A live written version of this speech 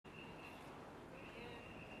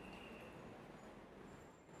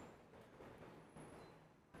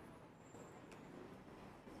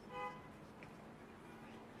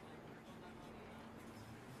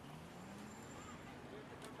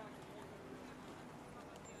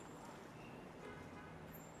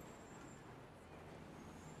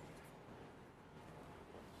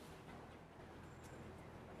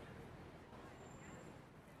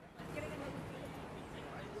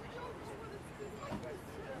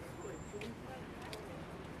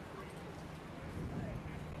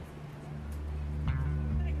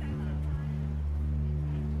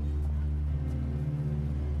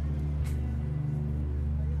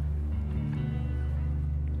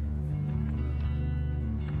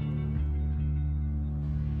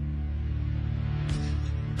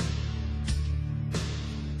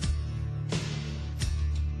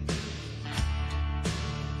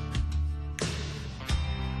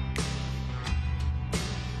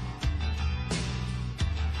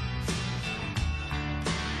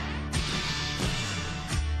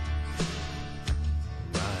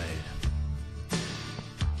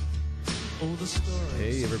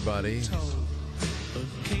Hey everybody.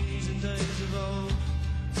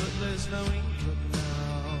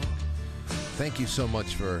 Thank you so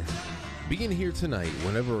much for being here tonight,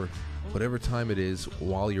 whatever time it is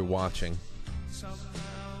while you're watching.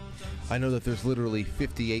 I know that there's literally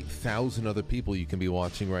 58,000 other people you can be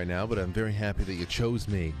watching right now, but I'm very happy that you chose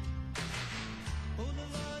me.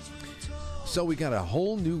 So we got a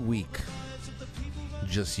whole new week.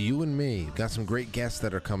 Just you and me. Got some great guests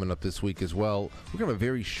that are coming up this week as well. We're going to have a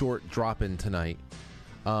very short drop-in tonight.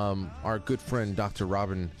 Our good friend Dr.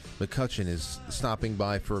 Robin McCutcheon is stopping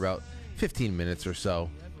by for about 15 minutes or so.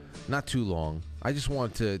 Not too long. I just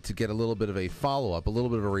want to get a little bit of a follow-up, a little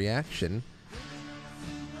bit of a reaction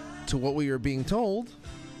to what we are being told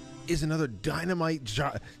is another dynamite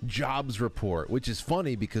jobs report, which is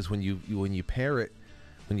funny because when you pair it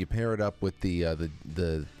up with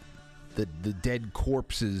the dead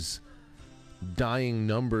corpses, dying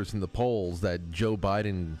numbers in the polls, that Joe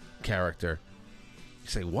Biden character, you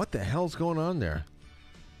say, what the hell's going on there?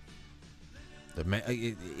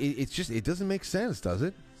 It doesn't make sense, does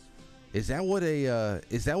it? Is that what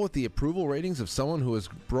the approval ratings of someone who has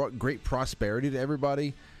brought great prosperity to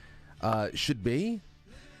everybody should be?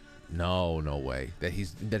 No way. That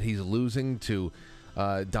he's losing to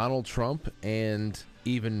Donald Trump and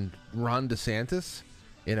even Ron DeSantis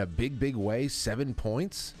in a big way. 7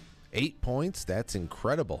 points, 8 points. That's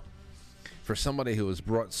incredible for somebody who has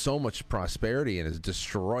brought so much prosperity and has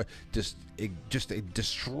destroyed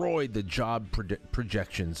the job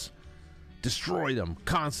projections, destroyed them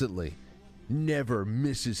constantly, never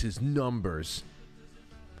misses his numbers.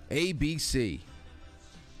 ABC.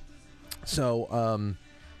 So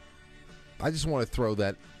I just want to throw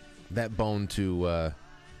that bone to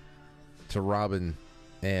Robin,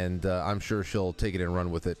 and I'm sure she'll take it and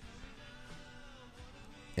run with it,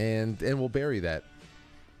 and we'll bury that.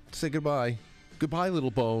 Say goodbye,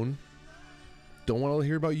 little bone. Don't want to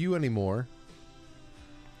hear about you anymore.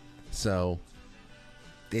 So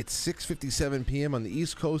it's 6:57 p.m. on the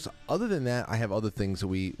East Coast. Other than that, I have other things that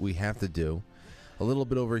we have to do. A little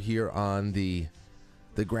bit over here on the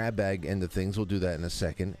grab bag end of things. We'll do that in a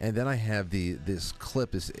second. And then I have this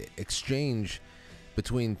exchange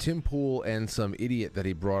between Tim Pool and some idiot that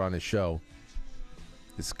he brought on his show.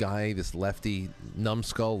 This guy, this lefty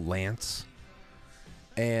numbskull, Lance.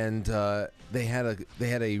 And they had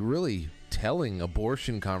a really telling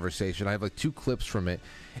abortion conversation. I have like 2 clips from it,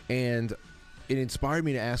 and it inspired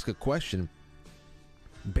me to ask a question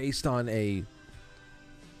based on a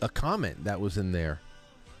comment that was in there.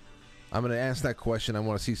 I'm going to ask that question. I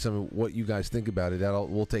want to see some of what you guys think about it.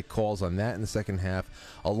 We'll take calls on that in the second half,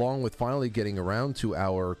 along with finally getting around to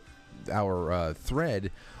our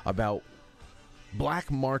thread about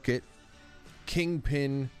black market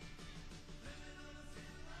kingpin.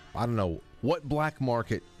 I don't know, what black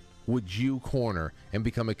market would you corner and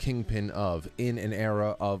become a kingpin of in an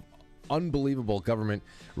era of unbelievable government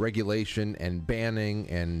regulation and banning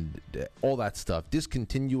and all that stuff,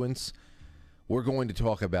 discontinuance? We're going to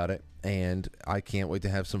talk about it, and I can't wait to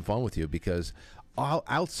have some fun with you, because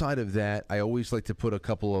outside of that, I always like to put a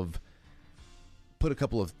couple of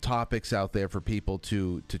topics out there for people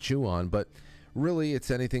to chew on. But really, it's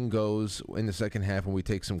anything goes in the second half when we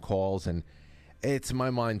take some calls, and my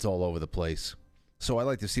mind's all over the place. So I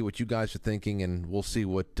like to see what you guys are thinking, and we'll see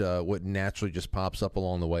what naturally just pops up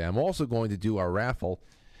along the way. I'm also going to do our raffle.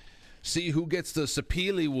 See who gets the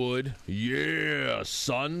Sapele wood. Yeah,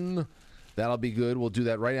 son. That'll be good. We'll do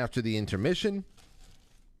that right after the intermission.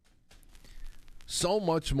 So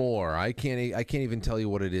much more. I can't even tell you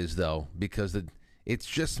what it is, though, because it's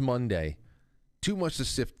just Monday. Too much to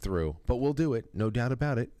sift through, but we'll do it. No doubt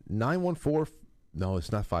about it. 914. No,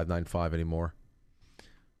 it's not 595 anymore.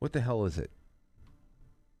 What the hell is it?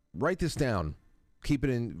 Write this down. Keep it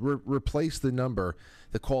in. Replace the number,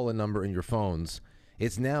 the call-in number in your phones.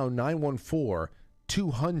 It's now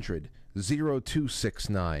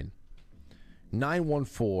 914-200-0269.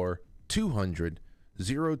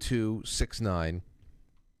 914-200-0269.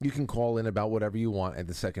 You can call in about whatever you want at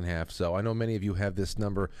the second half. So I know many of you have this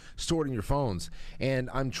number stored in your phones. And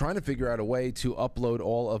I'm trying to figure out a way to upload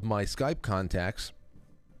all of my Skype contacts,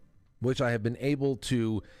 which I have been able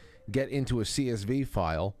to get into a CSV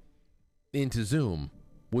file into Zoom,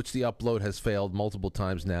 which the upload has failed multiple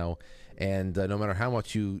times now. And no matter how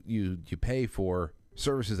much you pay for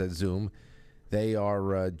services at Zoom, they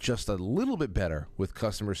are just a little bit better with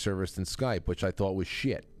customer service than Skype, which I thought was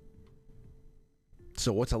shit.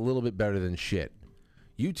 So what's a little bit better than shit?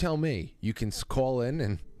 You tell me. You can call in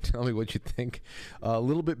and tell me what you think a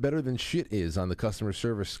little bit better than shit is on the customer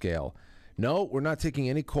service scale. No, we're not taking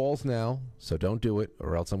any calls now, so don't do it,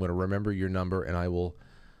 or else I'm going to remember your number and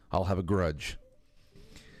I'll have a grudge.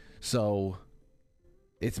 So,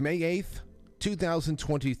 it's May 8th,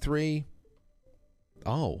 2023.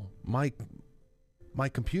 Oh, my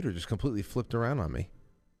computer just completely flipped around on me.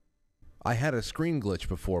 I had a screen glitch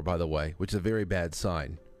before, by the way, which is a very bad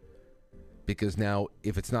sign. Because now,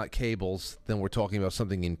 if it's not cables, then we're talking about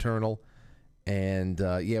something internal. And,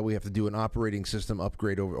 we have to do an operating system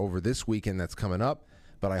upgrade over this weekend that's coming up.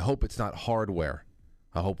 But I hope it's not hardware.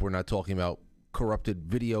 I hope we're not talking about corrupted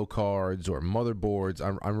video cards or motherboards.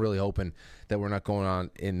 I'm really hoping that we're not going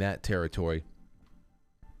on in that territory.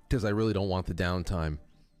 Because I really don't want the downtime.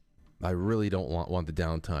 I really don't want the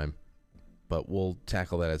downtime. But we'll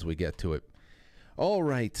tackle that as we get to it. All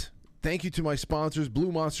right. Thank you to my sponsors,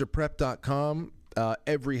 BlueMonsterPrep.com.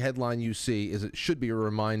 Every headline you see it should be a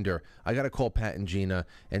reminder. I got to call Pat and Gina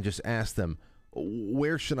and just ask them,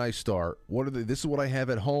 where should I start? This is what I have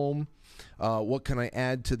at home. What can I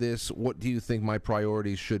add to this? What do you think my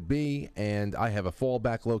priorities should be? And I have a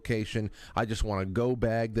fallback location. I just want a go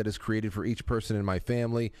bag that is created for each person in my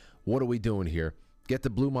family. What are we doing here? Get to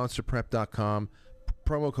BlueMonsterPrep.com.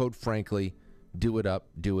 Promo code Frankly. Do it up,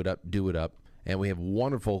 do it up, do it up. And we have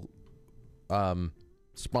wonderful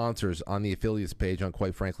sponsors on the affiliates page on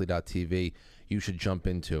quitefrankly.tv you should jump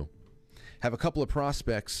into. Have a couple of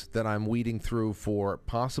prospects that I'm weeding through for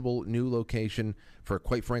possible new location for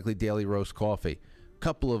Quite Frankly Daily Roast Coffee.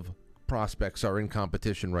 Couple of prospects are in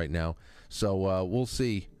competition right now, so we'll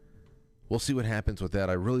see. We'll see what happens with that.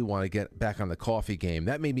 I really want to get back on the coffee game.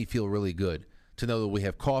 That made me feel really good to know that we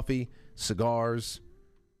have coffee, cigars,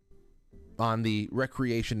 on the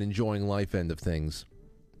recreation, enjoying life end of things.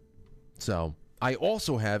 So, I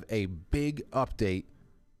also have a big update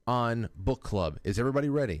on book club. Is everybody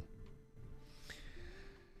ready?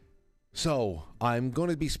 So, I'm going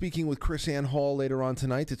to be speaking with Chris Ann Hall later on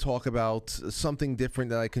tonight to talk about something different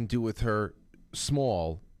that I can do with her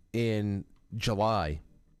small in July.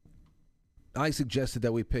 I suggested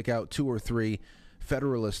that we pick out 2 or 3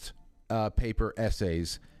 Federalist paper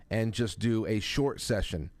essays and just do a short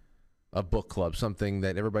session of book club, something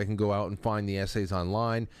that everybody can go out and find the essays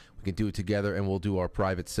online. We can do it together, and we'll do our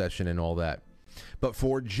private session and all that. But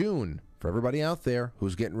for June, for everybody out there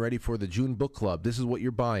who's getting ready for the June book club, this is what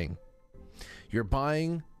you're buying. You're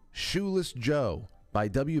buying Shoeless Joe by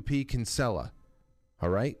W.P. Kinsella. All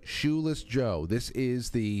right? Shoeless Joe. This is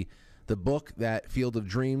the book that Field of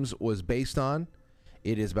Dreams was based on.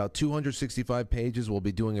 It is about 265 pages. We'll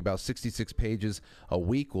be doing about 66 pages a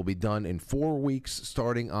week. We'll be done in 4 weeks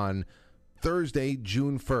starting on Thursday,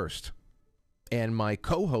 June 1st. And my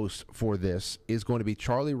co-host for this is going to be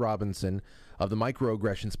Charlie Robinson of the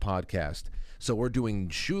Microaggressions podcast. So we're doing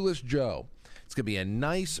Shoeless Joe. It's going to be a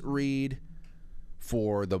nice read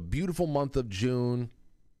for the beautiful month of June.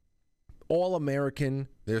 All American.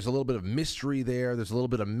 There's a little bit of mystery there. There's a little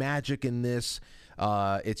bit of magic in this.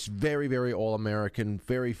 It's very, very all-American,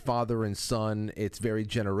 very father and son. It's very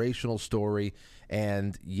generational story.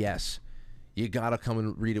 And yes, you got to come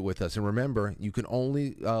and read it with us. And remember, you can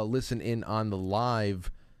only listen in on the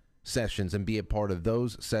live sessions and be a part of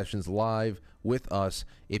those sessions live with us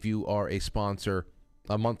if you are a sponsor,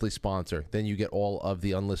 a monthly sponsor. Then you get all of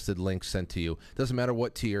the unlisted links sent to you. Doesn't matter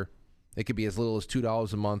what tier. It could be as little as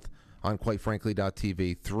 $2 a month on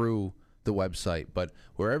quitefrankly.tv through the website. But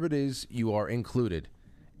wherever it is, you are included.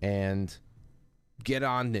 And get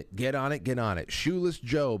on it, get on it, get on it. Shoeless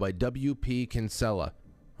Joe by W.P. Kinsella.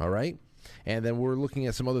 All right? And then we're looking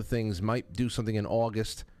at some other things. Might do something in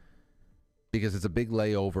August because it's a big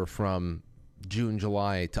layover from June,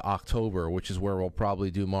 July to October, which is where we'll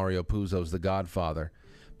probably do Mario Puzo's The Godfather.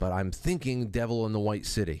 But I'm thinking Devil in the White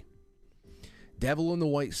City. Devil in the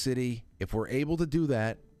White City, if we're able to do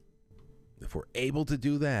that,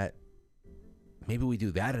 maybe we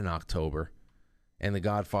do that in October. And The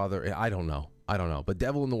Godfather, I don't know. But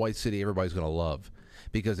Devil in the White City, everybody's going to love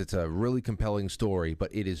because it's a really compelling story,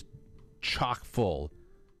 but it is chock full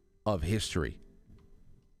of history.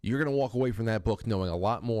 You're going to walk away from that book knowing a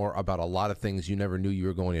lot more about a lot of things you never knew you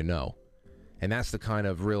were going to know. And that's the kind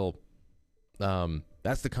of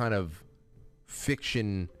that's the kind of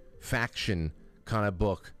faction kind of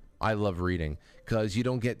book I love reading, because you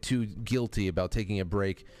don't get too guilty about taking a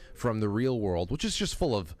break from the real world, which is just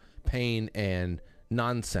full of pain and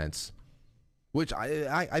nonsense, which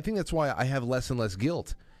I think that's why I have less and less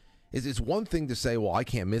guilt. It's one thing to say, well, I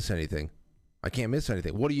can't miss anything.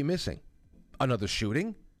 What are you missing? Another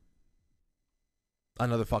shooting?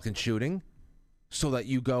 Another fucking shooting? So that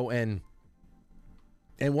you go and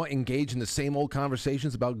and what engage in the same old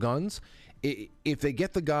conversations about guns. If they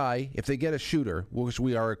get a shooter, which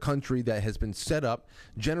we are a country that has been set up,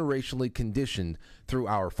 generationally conditioned through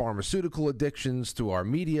our pharmaceutical addictions, through our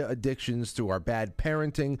media addictions, through our bad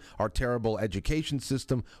parenting, our terrible education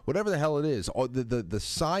system, whatever the hell it is, all the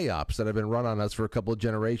psyops that have been run on us for a couple of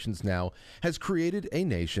generations now has created a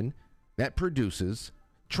nation that produces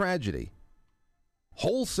tragedy.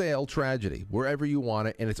 Wholesale tragedy, wherever you want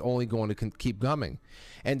it, and it's only going to keep coming.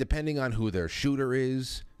 And depending on who their shooter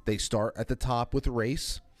is, they start at the top with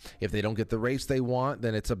race. If they don't get the race they want,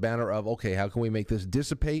 then it's a banner of, okay, how can we make this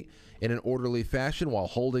dissipate in an orderly fashion while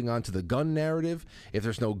holding on to the gun narrative? If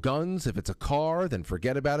there's no guns, if it's a car, then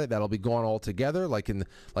forget about it. That'll be gone altogether, like in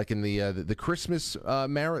the Christmas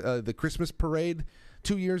the Christmas parade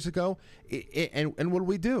 2 years ago. And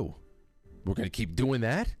what do? We're going to keep doing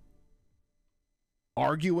that?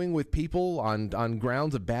 Arguing with people on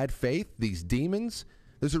grounds of bad faith, these demons?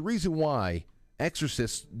 There's a reason why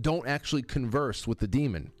exorcists don't actually converse with the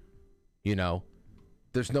demon.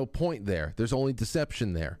 There's no point there. There's only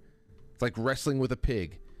deception there. It's like wrestling with a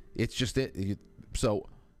pig. It's just it. So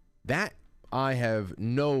that I have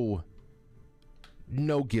no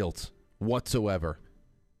guilt whatsoever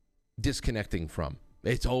disconnecting from.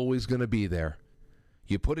 It's always going to be there.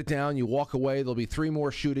 You put it down, you walk away, there'll be 3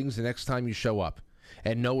 more shootings the next time you show up.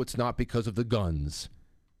 And no, it's not because of the guns.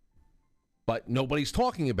 But nobody's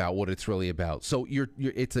talking about what it's really about. So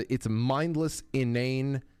it's a mindless,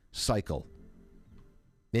 inane cycle.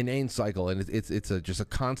 And it's just a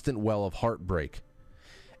constant well of heartbreak.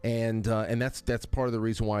 And that's part of the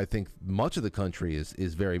reason why I think much of the country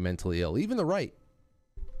is very mentally ill. Even the right.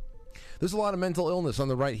 There's a lot of mental illness on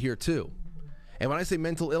the right here too. And when I say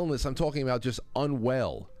mental illness, I'm talking about just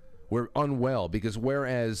unwell. We're unwell because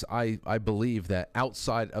whereas I believe that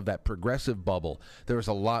outside of that progressive bubble, there is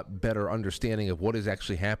a lot better understanding of what is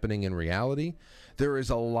actually happening in reality. There is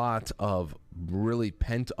a lot of really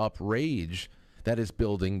pent-up rage that is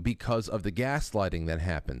building because of the gaslighting that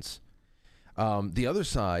happens. The other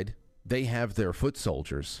side, they have their foot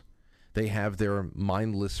soldiers. They have their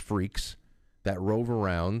mindless freaks that rove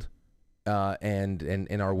around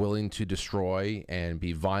and are willing to destroy and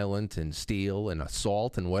be violent and steal and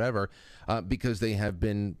assault and whatever because they have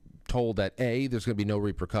been told that A, there's going to be no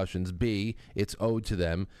repercussions, B, it's owed to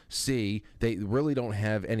them, C, they really don't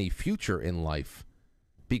have any future in life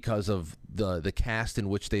because of the caste in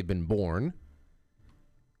which they've been born.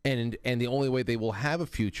 And the only way they will have a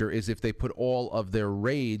future is if they put all of their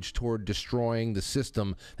rage toward destroying the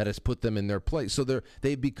system that has put them in their place. So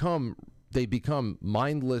they become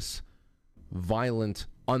mindless, violent,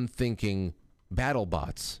 unthinking battle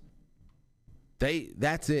bots.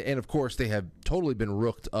 That's it. And of course, they have totally been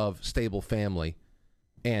rooked of stable family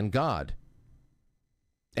and God.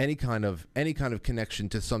 Any kind of connection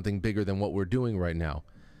to something bigger than what we're doing right now.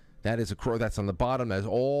 That is that's on the bottom. That's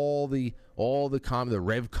all the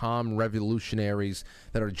RevCom revolutionaries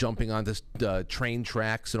that are jumping onto train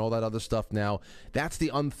tracks and all that other stuff now. That's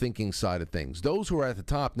the unthinking side of things. Those who are at the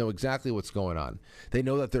top know exactly what's going on. They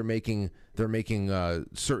know that they're making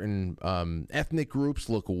certain ethnic groups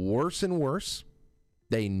look worse and worse.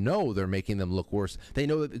 They know they're making them look worse. They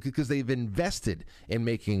know that because they've invested in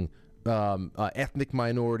making ethnic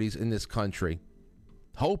minorities in this country,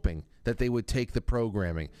 hoping that they would take the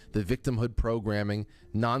programming, the victimhood programming,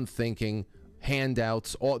 non-thinking,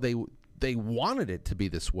 handouts. All they wanted it to be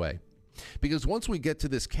this way. Because once we get to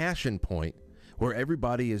this cash-in point where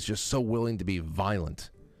everybody is just so willing to be violent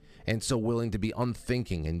and so willing to be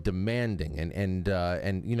unthinking and demanding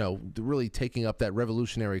and you know, really taking up that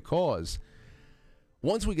revolutionary cause,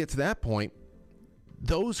 once we get to that point,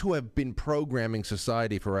 those who have been programming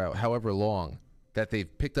society for however long, that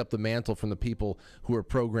they've picked up the mantle from the people who are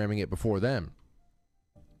programming it before them,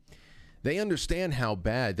 they understand how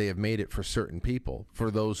bad they have made it for certain people,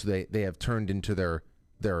 for those they have turned into their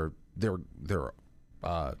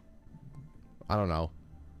I don't know,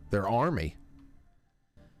 their army.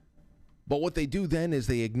 But what they do then is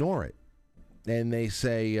they ignore it. And they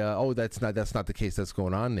say, oh, that's not the case that's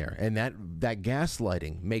going on there. And that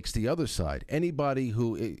gaslighting makes the other side, anybody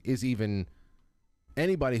who's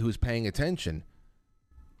paying attention,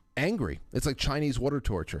 angry. It's like Chinese water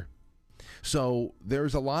torture. So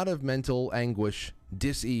there's a lot of mental anguish,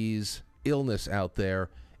 dis-ease, illness out there.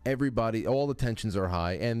 Everybody, all the tensions are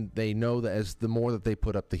high, and they know that as the more that they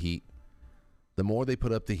put up the heat, the more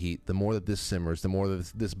that this simmers, the more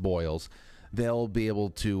that this boils, they'll be able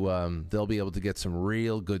to get some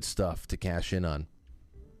real good stuff to cash in on.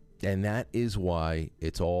 And that is why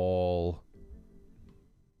it's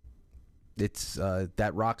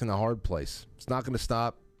that rock in the hard place. It's not going to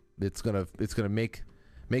stop. It's going to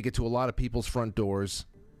make it to a lot of people's front doors,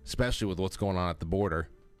 especially with what's going on at the border.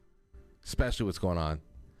 Especially what's going on.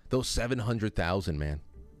 Those 700,000, man.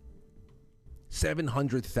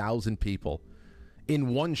 700,000 people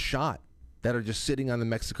in one shot that are just sitting on the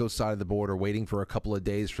Mexico side of the border waiting for a couple of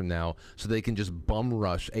days from now so they can just bum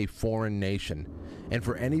rush a foreign nation. And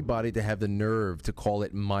for anybody to have the nerve to call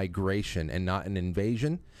it migration and not an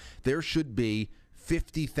invasion, there should be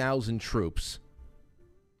 50,000 troops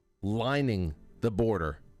lining the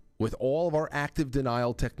border with all of our active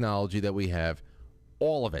denial technology that we have,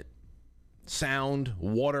 all of it. Sound,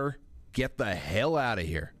 water, get the hell out of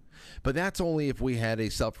here. But that's only if we had a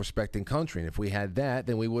self-respecting country. And if we had that,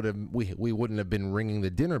 then we wouldn't have been ringing the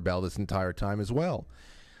dinner bell this entire time as well.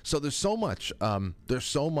 So there's so much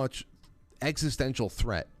existential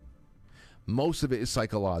threat. Most of it is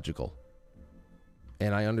psychological.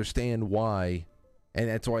 And I understand why, and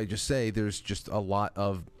that's why I just say there's a lot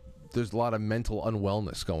of mental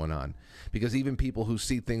unwellness going on. Because even people who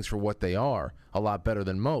see things for what they are, a lot better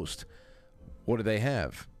than most, what do they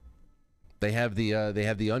have? They have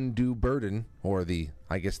the undue burden, or the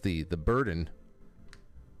burden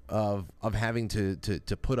of having to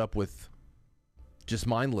put up with just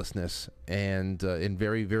mindlessness and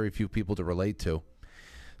very, very few people to relate to.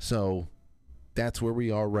 So that's where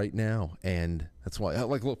we are right now, and that's why.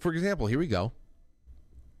 Like, look, for example, here we go.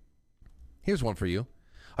 Here's one for you: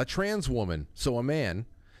 a trans woman, so a man,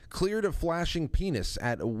 cleared of flashing penis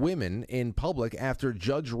at women in public after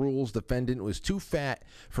judge rules defendant was too fat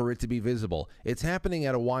for it to be visible. It's happening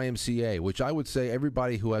at a YMCA, which I would say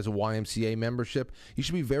everybody who has a YMCA membership, you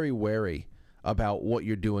should be very wary about what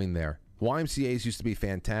you're doing there. YMCAs used to be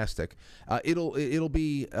fantastic. It won't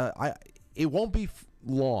be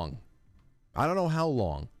long. I don't know how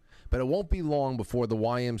long, but it won't be long before the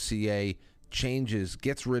YMCA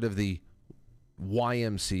gets rid of the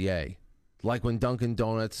YMCA. Like when Dunkin'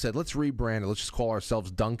 Donuts said, let's rebrand it, let's just call ourselves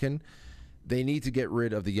Dunkin'. They need to get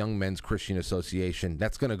rid of the Young Men's Christian Association.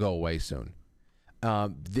 That's going to go away soon.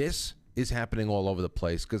 This is happening all over the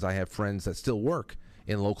place because I have friends that still work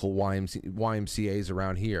in local YMCAs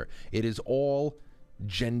around here. It is all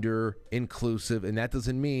gender inclusive, and that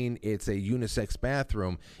doesn't mean it's a unisex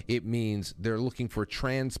bathroom. It means they're looking for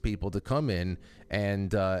trans people to come in and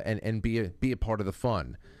be a part of the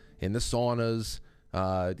fun. In the saunas,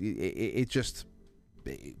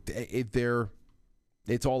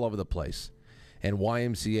 it's all over the place, and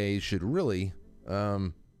YMCA's should really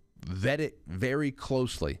vet it very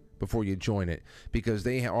closely before you join it, because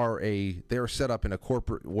they are set up in a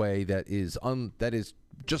corporate way that is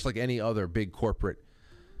just like any other big corporate,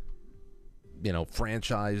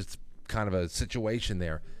 franchised kind of a situation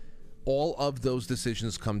there. All of those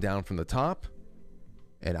decisions come down from the top,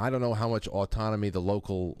 and I don't know how much autonomy the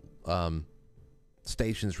local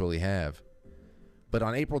stations really have. But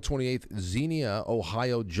on April 28th, Xenia,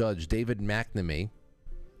 Ohio judge David McNamee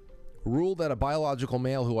ruled that a biological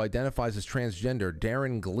male who identifies as transgender,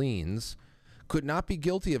 Darren Gleans, could not be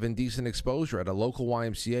guilty of indecent exposure at a local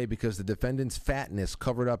YMCA because the defendant's fatness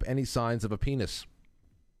covered up any signs of a penis.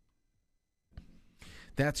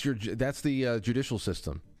 That's the judicial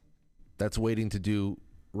system that's waiting to do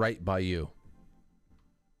right by you.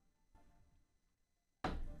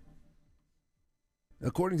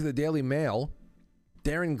 According to the Daily Mail,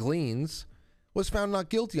 Darren Gleans was found not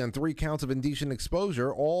guilty on 3 counts of indecent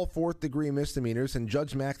exposure, all 4th-degree misdemeanors, and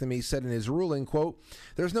Judge McNamee said in his ruling, quote,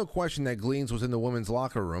 "There's no question that Gleans was in the women's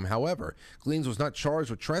locker room. However, Gleans was not charged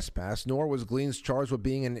with trespass, nor was Gleans charged with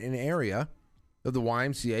being in an area of the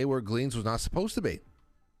YMCA where Gleans was not supposed to be.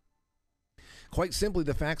 Quite simply,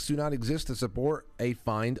 the facts do not exist to support a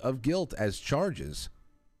find of guilt as charges.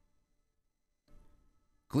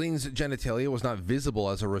 Glean's genitalia was not visible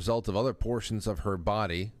as a result of other portions of her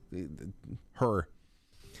body,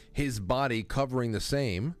 his body covering the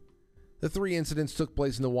same. The 3 incidents took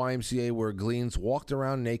place in the YMCA where Gleans walked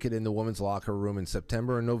around naked in the women's locker room in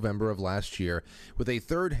September and November of last year, with a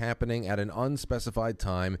third happening at an unspecified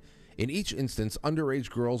time. In each instance, underage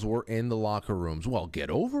girls were in the locker rooms." Well, get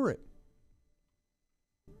over it.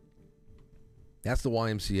 That's the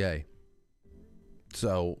YMCA.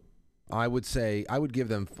 So I would give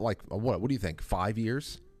them, like, what do you think, 5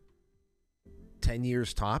 years? 10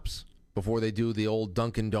 years tops before they do the old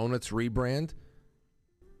Dunkin' Donuts rebrand?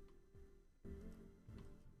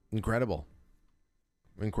 Incredible.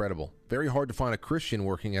 Very hard to find a Christian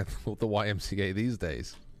working at the YMCA these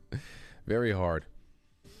days. Very hard.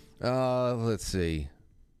 Let's see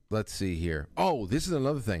here. Oh, this is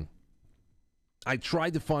another thing. I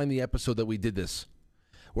tried to find the episode that we did this,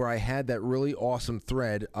 where I had that really awesome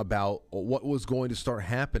thread about what was going to start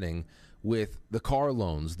happening with the car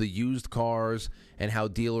loans, the used cars, and how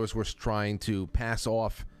dealers were trying to pass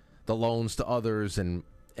off the loans to others, and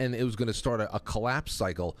it was going to start a collapse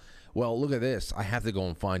cycle. Well, look at this. I have to go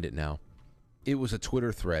and find it now. It was a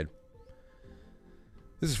Twitter thread.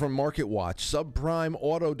 This is from Market Watch. Subprime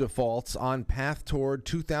auto defaults on path toward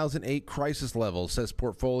 2008 crisis levels, says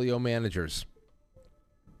portfolio managers.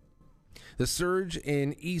 The surge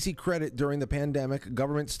in easy credit during the pandemic,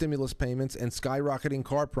 government stimulus payments, and skyrocketing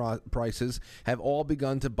car prices have all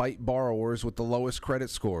begun to bite borrowers with the lowest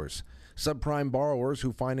credit scores. Subprime borrowers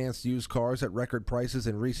who financed used cars at record prices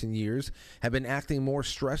in recent years have been acting more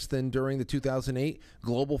stressed than during the 2008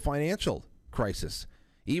 global financial crisis.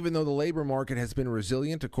 Even though the labor market has been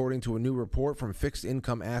resilient, according to a new report from fixed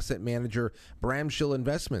income asset manager Bramshill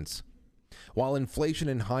Investments. While inflation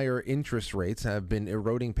and higher interest rates have been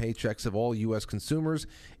eroding paychecks of all U.S. consumers,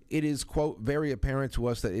 it is, quote, very apparent to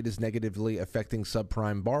us that it is negatively affecting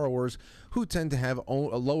subprime borrowers who tend to have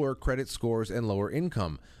lower credit scores and lower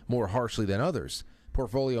income more harshly than others.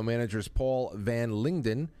 Portfolio managers Paul Van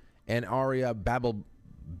Lingden and Arya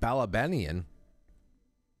Balabanian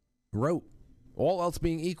wrote, all else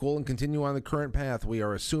being equal and continue on the current path, we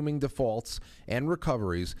are assuming defaults and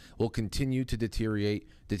recoveries will continue to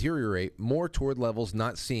deteriorate more toward levels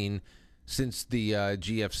not seen since the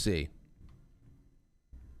GFC.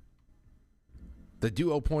 The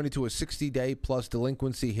duo pointed to a 60-day plus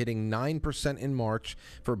delinquency hitting 9% in March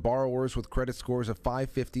for borrowers with credit scores of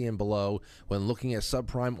 550 and below when looking at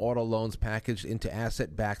subprime auto loans packaged into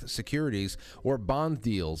asset-backed securities or bond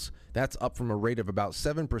deals. That's up from a rate of about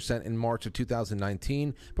 7% in March of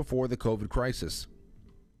 2019 before the COVID crisis.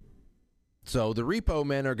 So the repo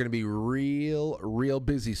men are going to be real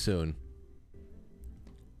busy soon.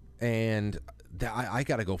 And I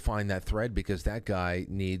got to go find that thread because that guy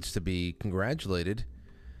needs to be congratulated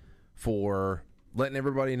for letting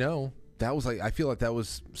everybody know. That was I feel like that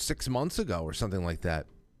was 6 months ago or something like that.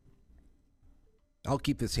 I'll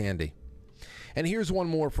keep this handy. And here's one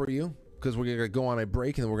more for you because we're going to go on a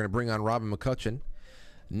break and then we're going to bring on Robin McCutcheon.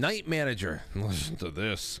 Night manager. Listen to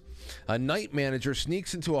this. A night manager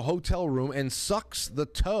sneaks into a hotel room and sucks the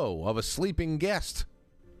toe of a sleeping guest.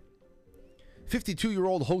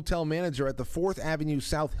 52-year-old hotel manager at the 4th Avenue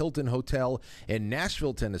South Hilton Hotel in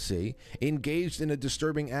Nashville, Tennessee, engaged in a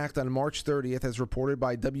disturbing act on March 30th, as reported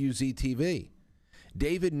by WZTV.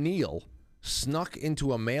 David Neal snuck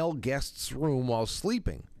into a male guest's room while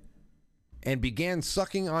sleeping and began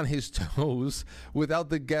sucking on his toes without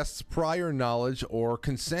the guest's prior knowledge or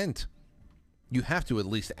consent. You have to at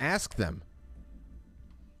least ask them.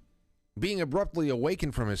 Being abruptly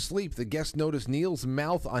awakened from his sleep, the guest noticed Neal's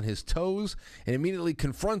mouth on his toes and immediately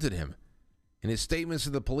confronted him. In his statements to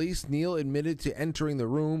the police, Neal admitted to entering the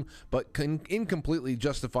room, but incompletely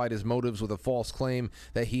justified his motives with a false claim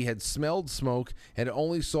that he had smelled smoke and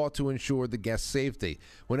only sought to ensure the guest's safety.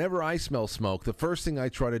 Whenever I smell smoke, the first thing I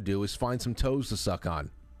try to do is find some toes to suck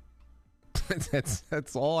on.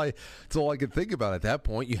 That's all I could think about at that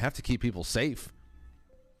point. You have to keep people safe.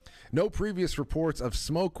 No previous reports of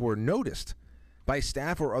smoke were noticed by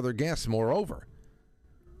staff or other guests. Moreover,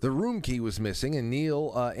 the room key was missing, and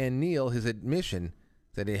Neal, his admission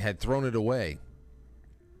that he had thrown it away.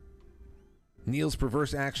 Neal's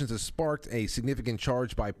perverse actions have sparked a significant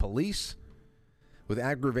charge by police, with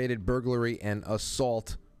aggravated burglary and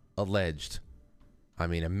assault alleged. I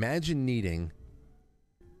mean, imagine needing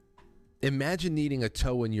a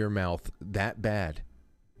toe in your mouth that bad.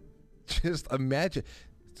 Just imagine.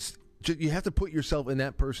 You have to put yourself in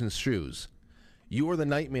that person's shoes. You are the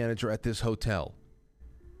night manager at this hotel.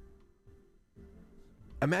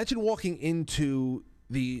 Imagine walking into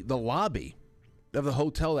the lobby of the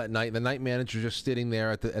hotel that night, and the night manager just sitting there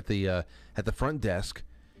at the front desk.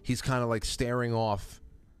 He's kind of like staring off,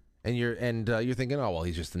 and you're thinking, oh well,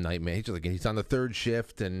 he's just the night manager. He's on the third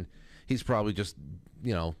shift, and he's probably just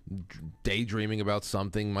daydreaming about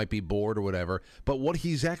something, might be bored or whatever. But what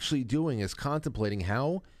he's actually doing is contemplating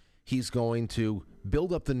how he's going to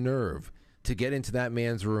build up the nerve to get into that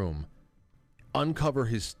man's room, uncover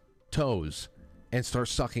his toes, and start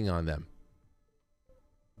sucking on them.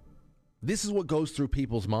 This is what goes through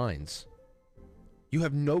people's minds. You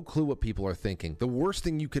have no clue what people are thinking. The worst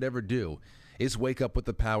thing you could ever do is wake up with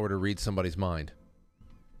the power to read somebody's mind.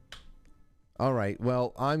 All right,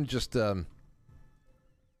 well, I'm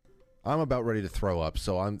about ready to throw up,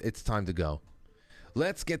 so it's time to go.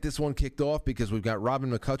 Let's get this one kicked off because we've got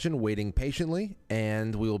Robin McCutcheon waiting patiently,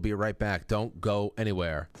 and we will be right back. Don't go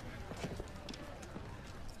anywhere.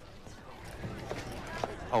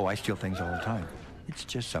 Oh, I steal things all the time. It's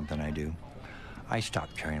just something I do. I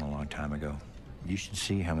stopped carrying a long time ago. You should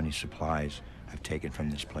see how many supplies I've taken from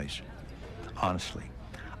this place. Honestly,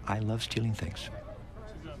 I love stealing things.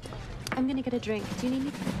 I'm gonna get a drink. Do you need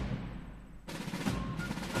me?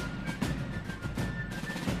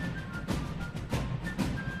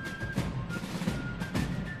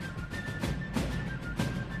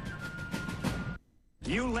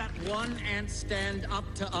 You let one ant stand up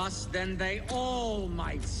to us, then they all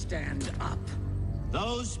might stand up.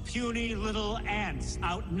 Those puny little ants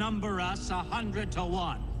outnumber us 100 to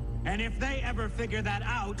 1. And if they ever figure that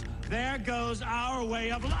out, there goes our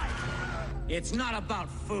way of life. It's not about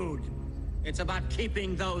food. It's about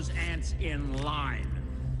keeping those ants in line.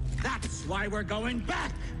 That's why we're going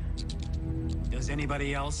back. Does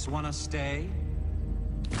anybody else want to stay?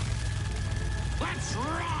 Let's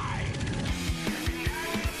ride!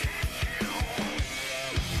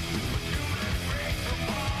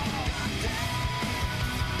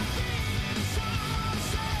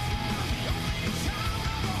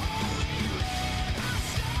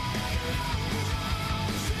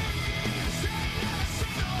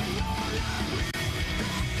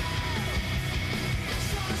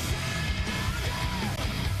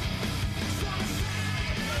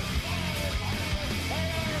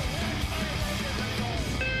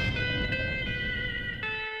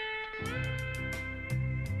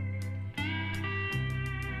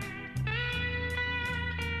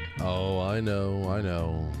 Oh, I know.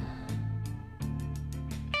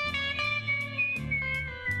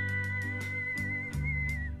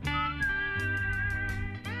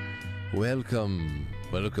 Welcome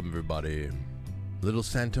everybody. Little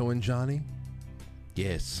Santo and Johnny?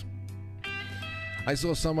 Yes. I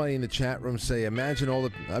saw somebody in the chat room say, imagine all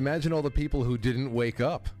the people who didn't wake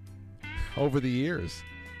up over the years.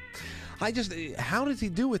 How does he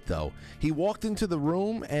do it though? He walked into the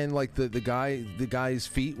room and like the guy's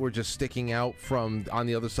feet were just sticking out from on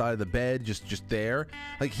the other side of the bed, just there.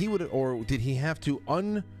 Like he would, or did he have to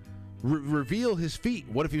reveal his feet?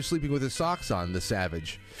 What if he was sleeping with his socks on, the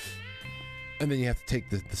savage? And then you have to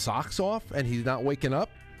take the socks off and he's not waking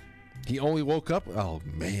up? He only woke up? Oh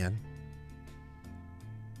man.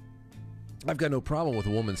 I've got no problem with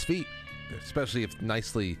a woman's feet, especially if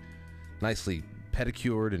nicely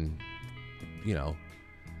pedicured and, you know,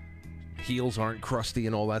 heels aren't crusty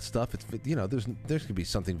and all that stuff. It's, you know, there's going to be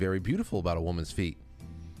something very beautiful about a woman's feet.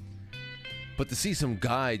 But to see some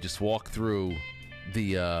guy just walk through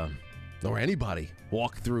or anybody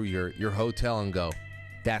walk through your hotel and go,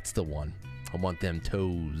 that's the one. I want them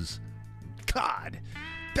toes. God,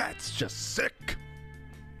 that's just sick.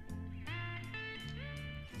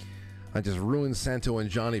 I just ruined Santo and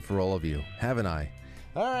Johnny for all of you, haven't I?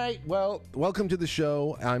 All right, well, welcome to the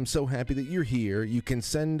show. I'm so happy that you're here. You can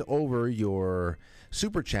send over your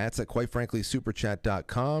super chats at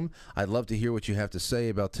quitefranklysuperchat.com. I'd love to hear what you have to say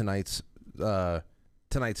about tonight's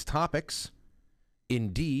topics.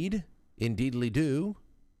 Indeedly do.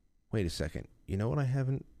 Wait a second. You know what I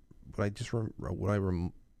haven't? But I just let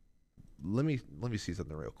me see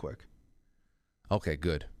something real quick. Okay,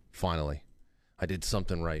 good. Finally, I did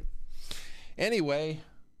something right. Anyway,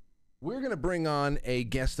 we're going to bring on a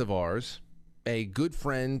guest of ours, a good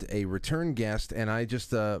friend, a return guest, and I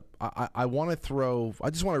just want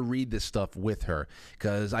to read this stuff with her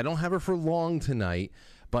because I don't have her for long tonight,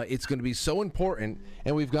 but it's going to be so important.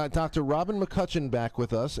 And we've got Dr. Robin McCutcheon back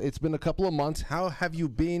with us. It's been a couple of months. How have you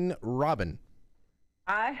been, Robin?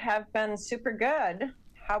 I have been super good.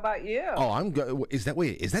 How about you? Oh, I'm good. Is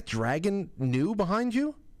that dragon new behind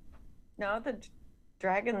you? No, the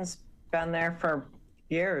dragon's been there for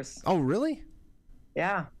years. Oh, really?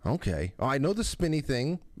 Yeah. Okay. Oh, I know the spinny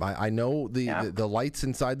thing. I know the lights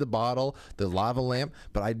inside the bottle, the lava lamp,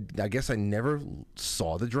 but I guess I never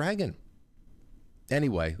saw the dragon.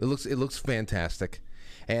 Anyway, it looks fantastic.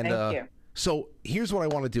 And Thank you. So here's what I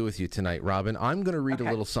want to do with you tonight, Robin. I'm going to read a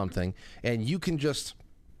little something, and you can just,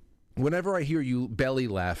 whenever I hear you belly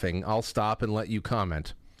laughing, I'll stop and let you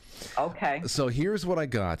comment. Okay. So here's what I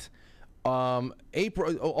got.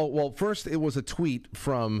 First it was a tweet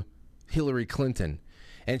from Hillary Clinton,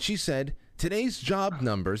 and she said, today's job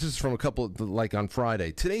numbers, this is from a couple, like on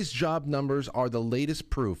Friday, today's job numbers are the latest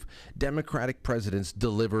proof Democratic presidents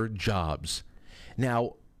deliver jobs.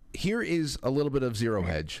 Now, here is a little bit of Zero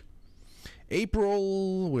Hedge.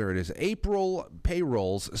 April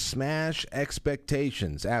payrolls smash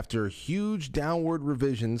expectations. After huge downward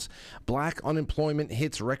revisions, black unemployment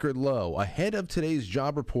hits record low. Ahead of today's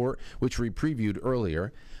job report, which we previewed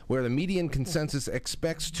earlier, where the median consensus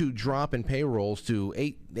expects to drop in payrolls to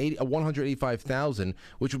 185,000,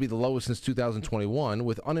 which would be the lowest since 2021,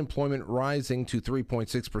 with unemployment rising to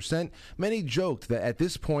 3.6%. Many joked that at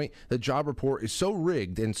this point, the job report is so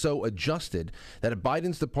rigged and so adjusted that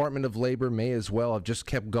Biden's Department of Labor may as well have just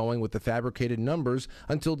kept going with the fabricated numbers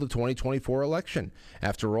until the 2024 election.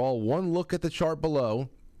 After all, one look at the chart below,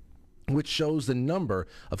 which shows the number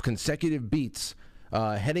of consecutive beats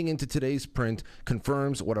heading into today's print,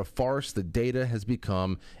 confirms what a farce the data has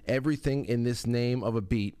become. Everything in this name of a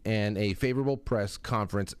beat and a favorable press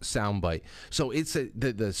conference soundbite. So it's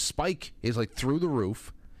the spike is like through the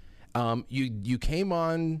roof. You came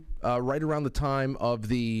on right around the time of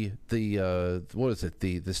the what is it,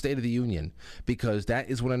 the State of the Union, because that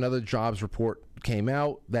is when another jobs report came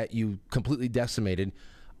out that you completely decimated.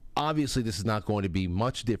 Obviously, this is not going to be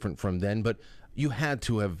much different from then, but you had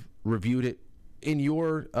to have reviewed it. In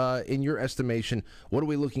your estimation, what are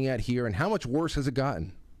we looking at here, and how much worse has it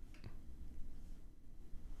gotten?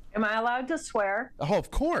 Am I allowed to swear? Oh, of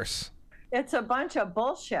course. It's a bunch of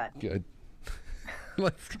bullshit. Good.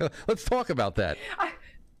 Let's talk about that.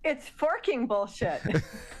 It's forking bullshit.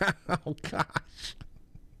 Oh gosh.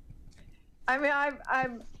 I mean, I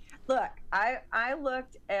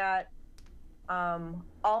looked at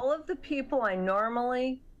all of the people I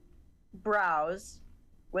normally browse.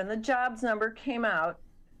 When the jobs number came out,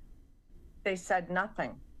 they said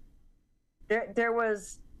nothing. There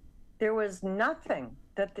was nothing.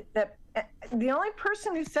 That the only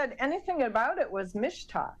person who said anything about it was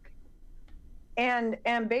McCutcheon. And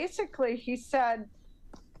basically he said,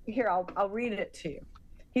 here, I'll read it to you.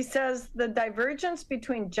 He says, the divergence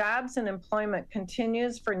between jobs and employment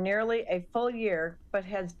continues for nearly a full year, but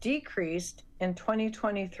has decreased in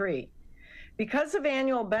 2023. Because of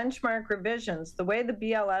annual benchmark revisions, the way the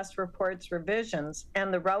BLS reports revisions,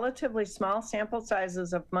 and the relatively small sample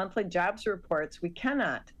sizes of monthly jobs reports, we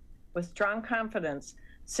cannot, with strong confidence,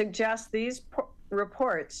 suggest these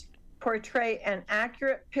reports portray an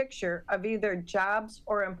accurate picture of either jobs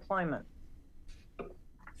or employment.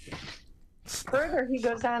 Further, he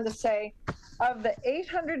goes on to say, of the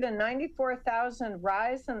 894,000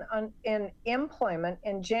 rise in employment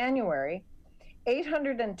in January,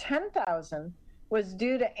 810,000 was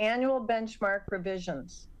due to annual benchmark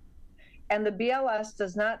revisions. And the BLS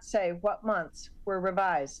does not say what months were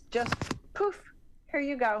revised. Just poof, here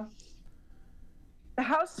you go. The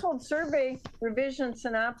household survey revision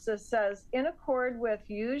synopsis says, in accord with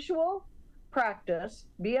usual practice,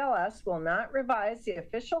 BLS will not revise the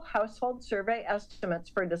official household survey estimates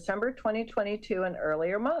for December 2022 and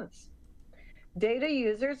earlier months. Data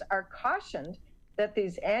users are cautioned that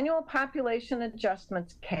these annual population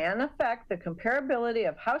adjustments can affect the comparability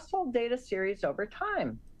of household data series over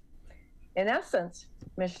time. In essence,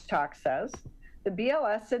 McCutcheon says, the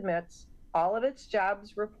BLS admits all of its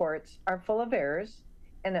jobs reports are full of errors,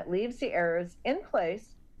 and it leaves the errors in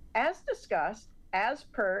place as discussed as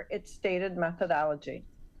per its stated methodology.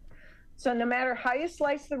 So no matter how you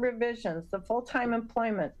slice the revisions, the full-time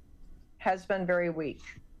employment has been very weak.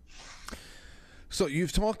 So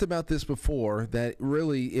you've talked about this before, that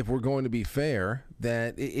really, if we're going to be fair,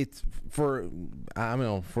 that it's for, I don't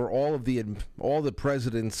know, for all the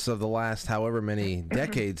presidents of the last however many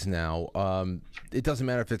decades now, it doesn't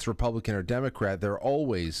matter if it's Republican or Democrat, they're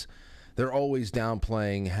always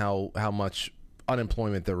downplaying how much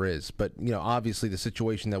unemployment there is. But obviously the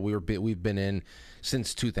situation that we've been in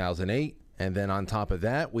since 2008, and then on top of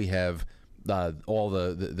that we have all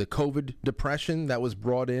the COVID depression that was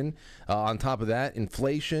brought in. On top of that,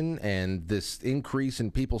 inflation and this increase in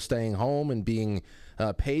people staying home and being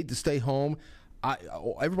paid to stay home.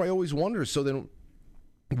 Everybody always wonders, so then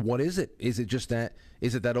what is it? Is it just that?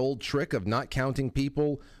 Is it that old trick of not counting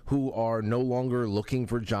people who are no longer looking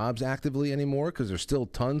for jobs actively anymore? Because there's still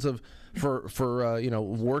tons of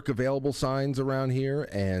work available signs around here,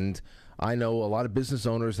 and I know a lot of business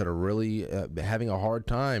owners that are really having a hard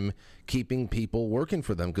time keeping people working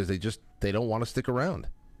for them because they don't want to stick around.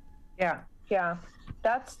 Yeah,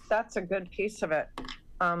 that's a good piece of it.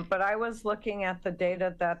 But I was looking at the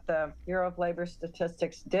data that the Bureau of Labor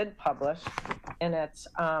Statistics did publish in its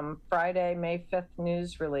Friday, May 5th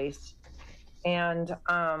news release. And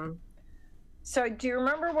so do you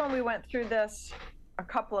remember when we went through this a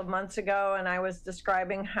couple of months ago, and I was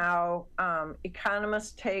describing how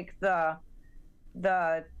economists take the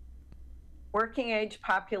working age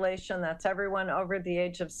population, that's everyone over the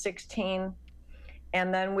age of 16,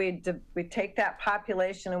 and then we take that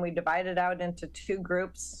population and we divide it out into two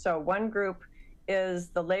groups. So one group is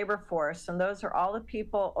the labor force, and those are all the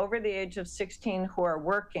people over the age of 16 who are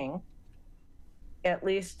working at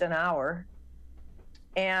least an hour.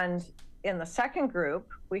 And in the second group,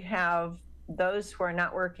 we have those who are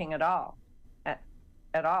not working at all,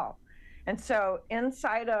 at all. And so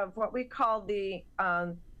inside of what we call the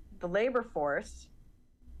labor force,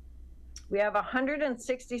 we have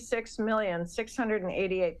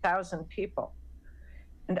 166,688,000 people.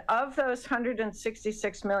 And of those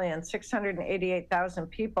 166,688,000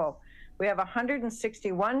 people, we have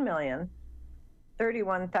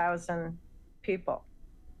 161,031,000 people.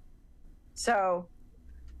 So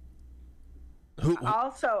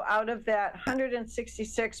also out of that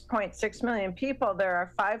 166.6 million people, there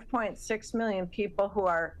are 5.6 million people who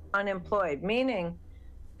are unemployed, meaning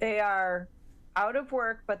they are out of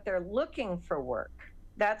work, but they're looking for work.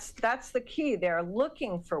 That's the key. They're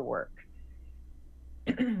looking for work.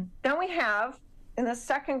 Then we have, in the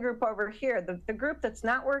second group over here, the group that's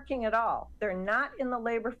not working at all. They're not in the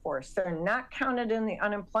labor force. They're not counted in the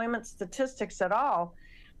unemployment statistics at all.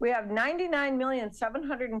 We have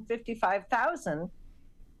 99,755,000,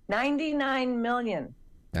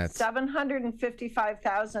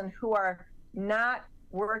 99,755,000 who are not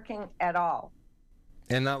working at all.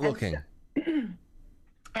 And not looking.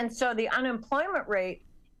 And so the unemployment rate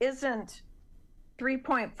isn't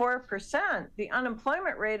 3.4%. The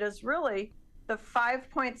unemployment rate is really the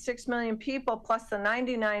 5.6 million people plus the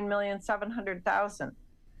 99,700,000.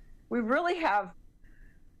 We really have,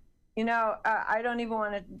 I don't even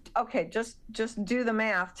want to, okay, just do the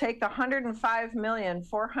math. Take the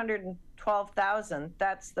 105,412,000,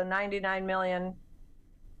 that's the 99 million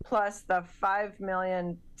plus the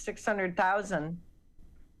 5,600,000,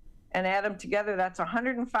 and add them together, that's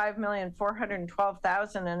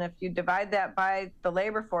 105,412,000. And if you divide that by the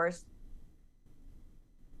labor force,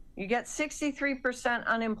 you get 63%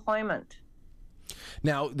 unemployment.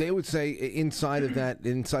 Now, they would say inside of that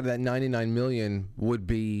 99 million would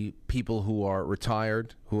be people who are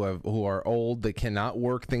retired, who are old, they cannot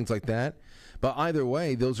work, things like that. But either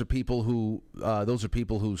way, those are people who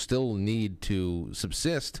still need to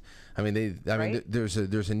subsist. I mean, Right. there's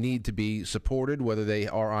a need to be supported, whether they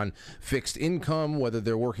are on fixed income, whether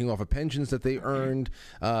they're working off of pensions that they earned.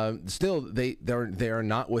 Still, they are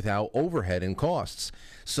not without overhead and costs.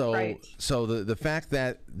 So Right. so the fact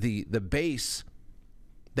that the base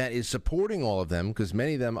that is supporting all of them, because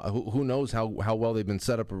many of them, who knows how well they've been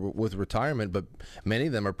set up with retirement, but many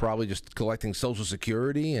of them are probably just collecting Social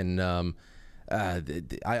Security, and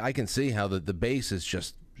I can see how the base is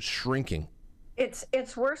just shrinking.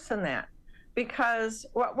 It's worse than that, because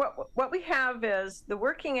what we have is the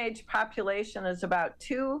working age population is about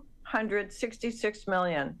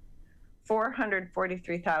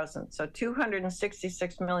 266,443,000, so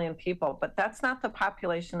 266 million people. But that's not the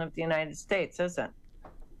population of the United States, is it?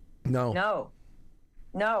 No.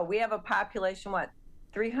 No, we have a population,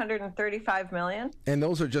 335 million? And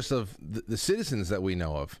those are just of the citizens that we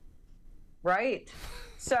know of. Right.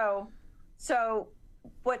 So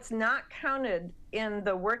what's not counted in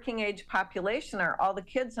the working age population are all the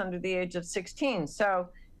kids under the age of 16. So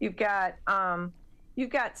you've got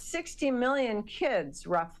 60 million kids,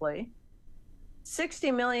 roughly.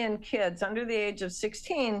 60 million kids under the age of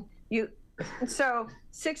 16. So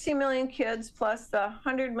 60 million kids plus the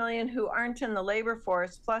 100 million who aren't in the labor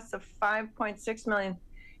force plus the 5.6 million.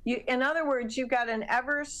 In other words, you've got an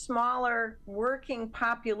ever smaller working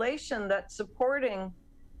population that's supporting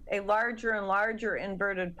a larger and larger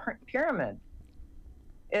inverted pyramid.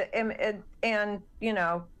 And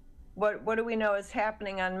what do we know is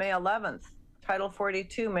happening on May 11th? Title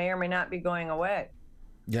 42 may or may not be going away.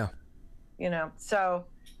 Yeah. So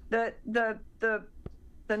the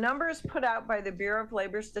numbers put out by the Bureau of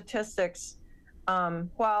Labor Statistics,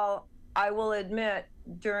 while I will admit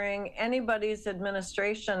during anybody's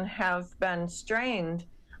administration have been strained,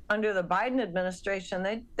 under the Biden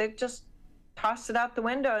administration, they've just tossed it out the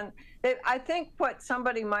window. And I think what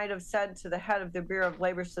somebody might have said to the head of the Bureau of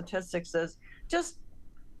Labor Statistics is just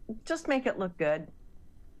make it look good.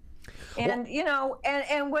 And,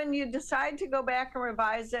 and when you decide to go back and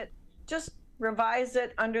revise it, just revise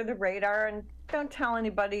it under the radar and don't tell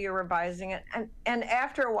anybody you're revising it. And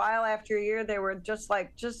after a while, after a year, they were just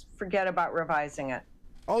like, just forget about revising it.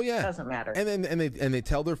 Oh yeah, it doesn't matter. And they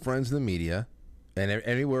tell their friends in the media and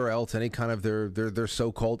anywhere else, any kind of their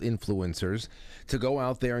so-called influencers, to go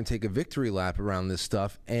out there and take a victory lap around this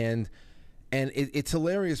stuff. And it's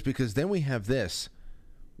hilarious, because then we have this.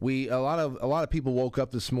 A lot of people woke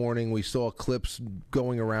up this morning. We saw clips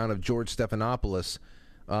going around of George Stephanopoulos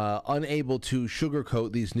unable to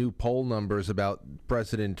sugarcoat these new poll numbers about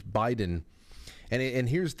President Biden. And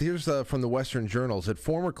here's from the Western Journals that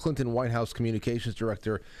former Clinton White House communications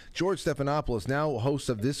director George Stephanopoulos, now host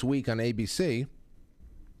of This Week on ABC,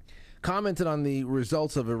 commented on the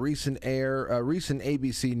results of a recent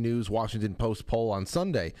ABC News Washington Post poll on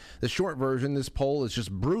Sunday. The short version, this poll is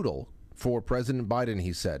just brutal for President Biden,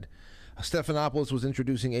 he said. Stephanopoulos was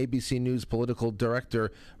introducing ABC News political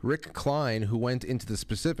director Rick Klein, who went into the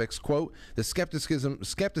specifics. Quote, the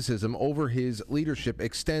skepticism over his leadership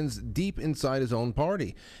extends deep inside his own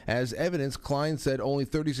party. As evidence, Klein said only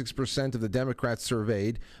 36% of the Democrats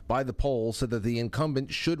surveyed by the poll said that the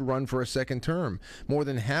incumbent should run for a second term. More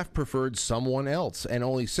than half preferred someone else, and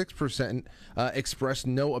only 6% expressed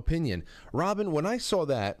no opinion. Robin, when I saw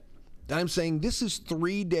that, I'm saying this is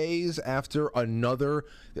 3 days after another,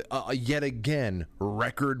 yet again,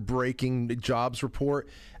 record-breaking jobs report.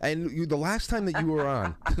 And the last time that you were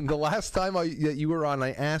on, that you were on,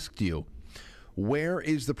 I asked you, where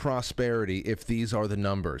is the prosperity if these are the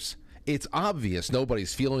numbers? It's obvious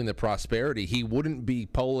nobody's feeling the prosperity. He wouldn't be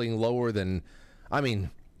polling lower than,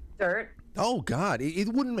 dirt. Oh, God. It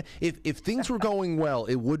wouldn't. If things were going well,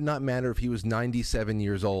 it would not matter if he was 97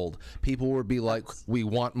 years old. People would be like, we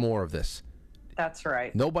want more of this. That's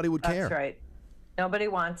right. Nobody would care. That's right. Nobody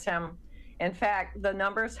wants him. In fact, the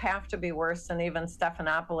numbers have to be worse than even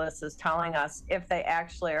Stephanopoulos is telling us if they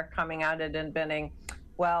actually are coming out and admitting,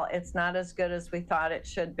 well, it's not as good as we thought it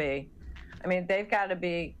should be. I mean, they've got to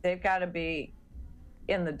be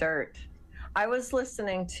in the dirt. I was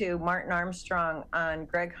listening to Martin Armstrong on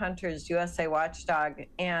Greg Hunter's USA Watchdog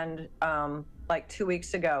and like 2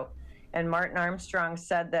 weeks ago, and Martin Armstrong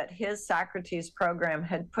said that his Socrates program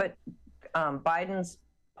had put Biden's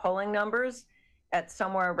polling numbers at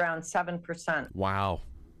somewhere around 7%. Wow.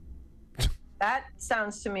 That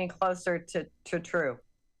sounds to me closer to true.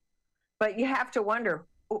 But you have to wonder,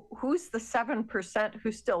 who's the 7%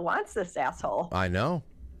 who still wants this asshole? I know.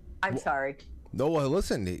 I'm sorry. No, well,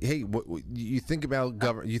 listen. Hey, you think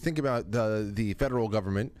about You think about the federal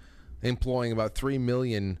government employing about 3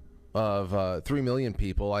 million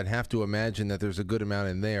people. I'd have to imagine that there's a good amount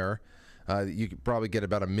in there. You could probably get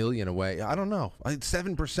about 1 million away. I don't know.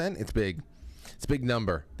 7%. It's big. It's a big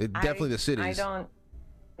number. Definitely the cities. I don't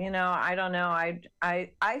know.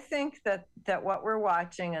 I think that what we're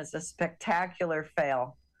watching is a spectacular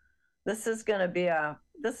fail. This is going to be a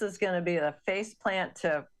face plant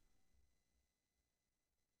to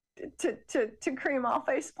cream all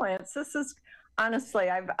face plants. This is honestly,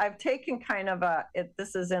 I've taken kind of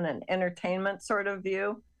this is in an entertainment sort of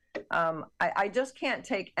view. I just can't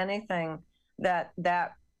take anything that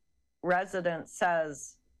resident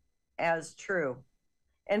says as true.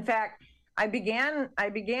 In fact, I began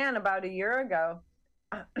about a year ago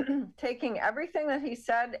taking everything that he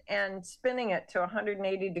said and spinning it to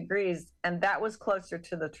 180 degrees, and that was closer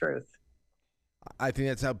to the truth. I think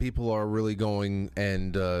that's how people are really going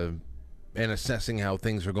and assessing how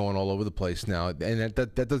things are going all over the place now, and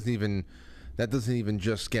that doesn't even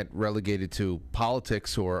just get relegated to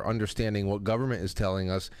politics or understanding what government is telling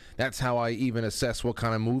us. That's how I even assess what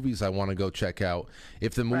kind of movies I want to go check out.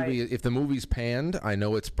 If the movie's panned, I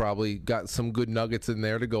know it's probably got some good nuggets in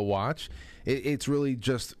there to go watch. It's really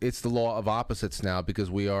just the law of opposites now, because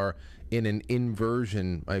we are in an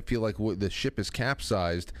inversion. I feel like the ship is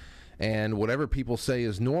capsized. And whatever people say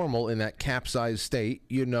is normal in that capsized state,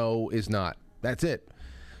 is not. That's it.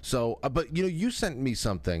 So, but you sent me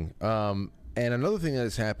something. And another thing that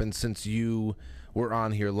has happened since you were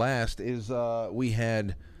on here last is we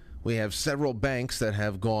have several banks that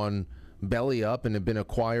have gone belly up and have been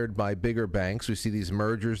acquired by bigger banks. We see these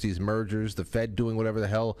mergers, the Fed doing whatever the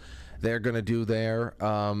hell they're going to do there.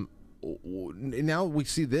 Now we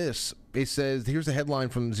see this. It says, here's a headline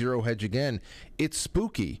from Zero Hedge again. It's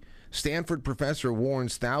spooky. Stanford professor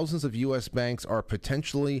warns thousands of U.S. banks are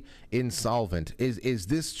potentially insolvent. Is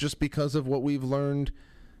this just because of what we've learned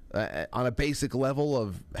on a basic level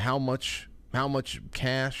of how much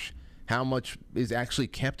cash, how much is actually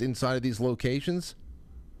kept inside of these locations?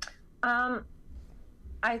 I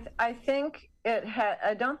think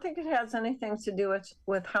I don't think it has anything to do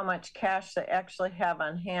with how much cash they actually have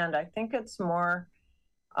on hand. I think it's more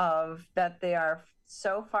of that they are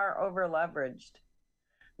so far over leveraged.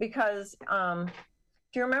 Because do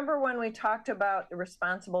you remember when we talked about the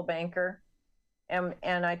responsible banker? And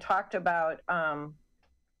I talked about,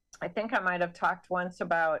 I think I might have talked once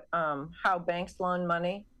about how banks loan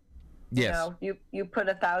money. Yes. You put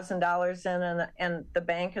 $1,000 in and the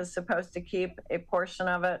bank is supposed to keep a portion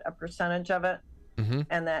of it, a percentage of it. Mm-hmm.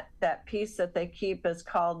 And that piece that they keep is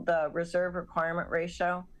called the reserve requirement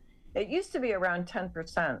ratio. It used to be around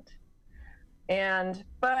 10%.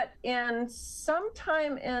 But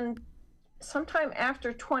sometime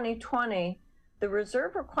after 2020, the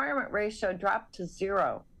reserve requirement ratio dropped to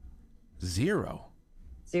zero. Zero.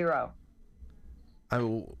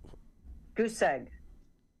 goose egg.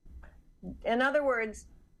 In other words,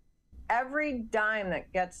 every dime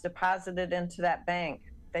that gets deposited into that bank,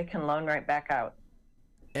 they can loan right back out.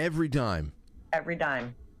 Every dime? Every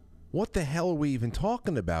dime. What the hell are we even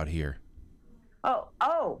talking about here?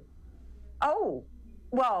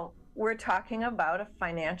 Well, we're talking about a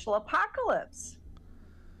financial apocalypse.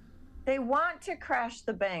 They want to crash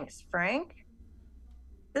the banks, Frank.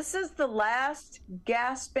 This is the last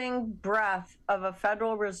gasping breath of a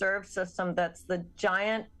Federal Reserve System that's the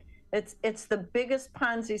giant, it's the biggest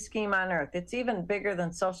Ponzi scheme on earth. It's even bigger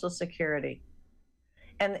than Social Security.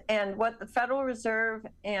 And what the Federal Reserve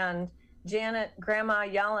and Janet Grandma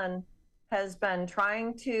Yellen has been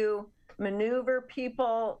trying to maneuver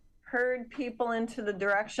people, herd people into the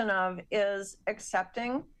direction of is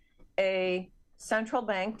accepting a central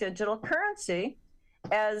bank digital currency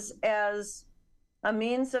as a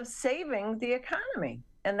means of saving the economy.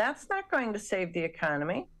 And that's not going to save the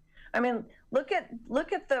economy. I mean, look at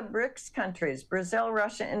the BRICS countries, Brazil,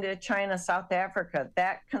 Russia, India, China, South Africa,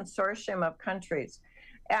 that consortium of countries.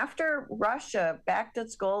 After Russia backed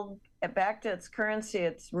its currency,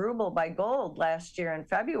 its ruble, by gold last year in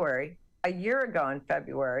February, a year ago in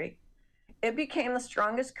February, it became the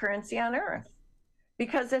strongest currency on earth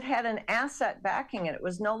because it had an asset backing it. It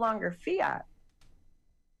was no longer fiat.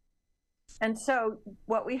 And so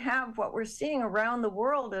what we're seeing around the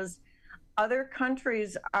world is other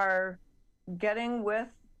countries are getting with,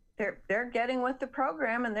 they're getting with the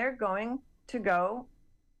program, and they're going to go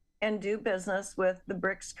and do business with the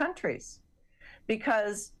BRICS countries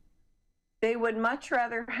because they would much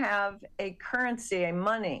rather have a currency, a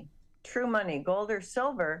money, true money, gold or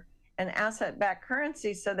silver, an asset-backed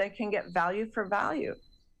currency so they can get value for value.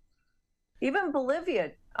 Even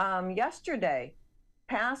Bolivia yesterday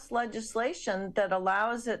passed legislation that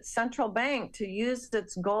allows its central bank to use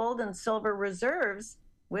its gold and silver reserves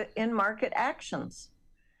in market actions.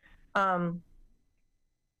 There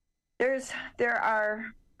are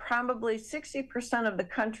probably 60% of the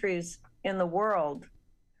countries in the world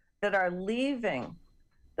that are leaving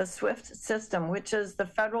the SWIFT system, which is the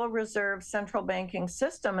Federal Reserve central banking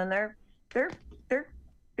system, and they're going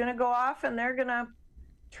to go off and they're going to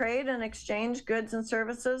trade and exchange goods and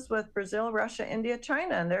services with Brazil, Russia, India,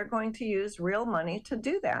 China, and they're going to use real money to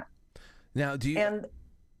do that. Now, do you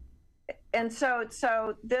and so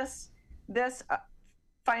this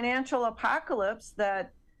financial apocalypse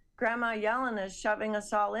that Grandma Yellen is shoving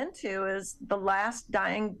us all into is the last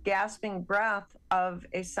dying, gasping breath of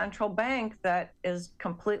a central bank that is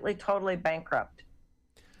completely, totally bankrupt.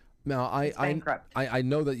 Now, I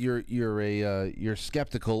know that you're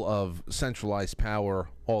skeptical of centralized power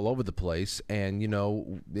all over the place,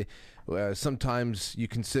 and sometimes you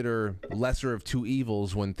consider lesser of two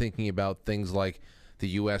evils when thinking about things like the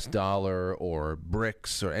U.S. dollar or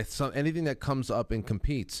BRICS or anything that comes up and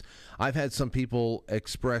competes. I've had some people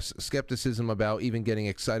express skepticism about even getting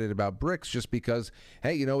excited about BRICS just because,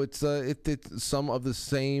 hey, it's some of the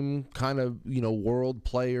same kind of world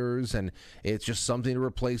players, and it's just something to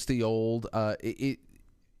replace the old. It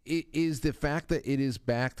is the fact that it is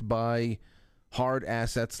backed by hard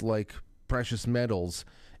assets like precious metals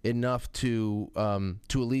enough to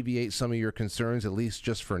alleviate some of your concerns, at least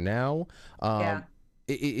just for now. Yeah.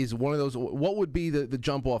 Is one of those. What would be the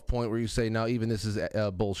jump off point where you say, now even this is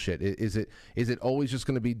bullshit? Is it always just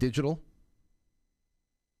going to be digital?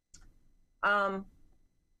 If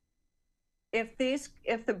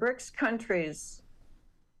the BRICS countries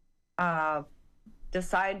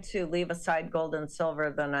decide to leave aside gold and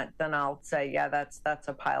silver, then I'll say, yeah, that's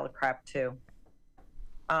a pile of crap too.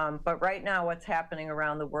 But right now, what's happening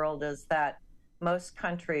around the world is that most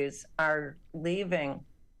countries are leaving.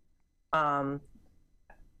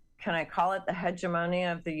 Can I call it the hegemony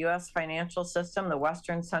of the U.S. financial system, the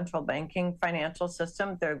Western central banking financial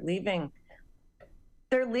system? They're leaving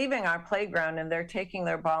our playground, and they're taking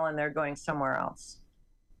their ball and they're going somewhere else.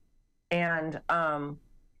 And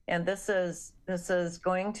this is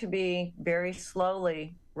going to be very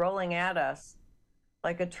slowly rolling at us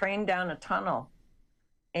like a train down a tunnel.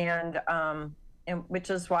 And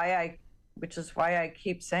which is why I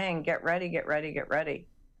keep saying, get ready, get ready, get ready.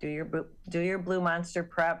 Do your Blue Monster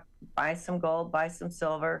prep, buy some gold, buy some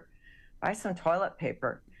silver, buy some toilet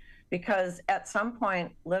paper. Because at some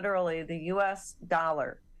point, literally, the US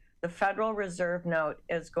dollar, the Federal Reserve note,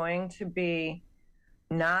 is going to be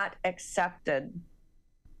not accepted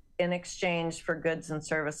in exchange for goods and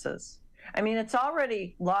services. I mean, it's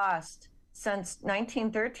already lost, since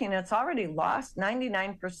 1913, it's already lost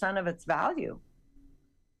 99% of its value.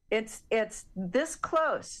 It's this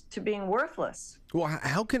close to being worthless. Well,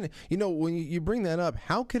 how can when you bring that up?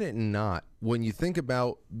 How can it not? When you think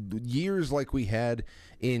about years like we had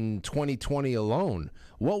in 2020 alone,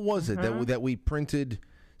 what was it that we printed?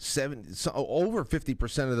 Over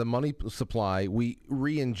 50% of the money supply we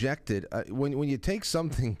re-injected. When you take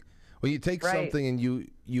something, something and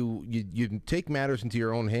you take matters into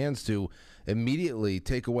your own hands to immediately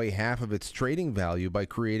take away half of its trading value by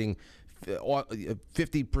creating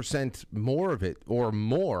 50% more of it or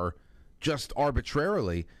more just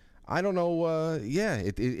arbitrarily. I don't know.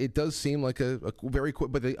 It does seem like a very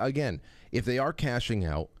quick. But again, if they are cashing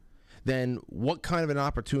out, then what kind of an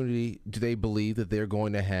opportunity do they believe that they're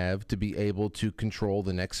going to have to be able to control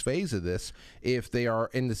the next phase of this? If they are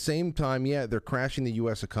in the same time, they're crashing the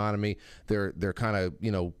U.S. economy. They're kind of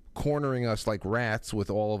cornering us like rats with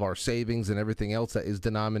all of our savings and everything else that is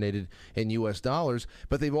denominated in U.S. dollars,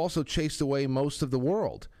 but they've also chased away most of the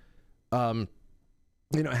world. How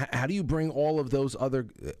do you bring all of those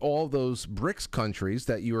BRICS countries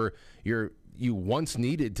that you once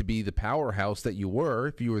needed to be the powerhouse that you were,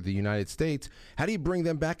 if you were the United States, how do you bring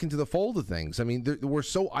them back into the fold of things? I mean, we're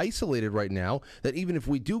so isolated right now that even if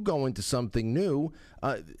we do go into something new,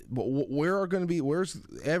 where's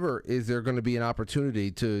there going to be an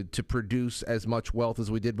opportunity to produce as much wealth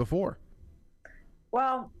as we did before?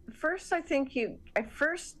 Well, first, I think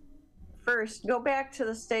first go back to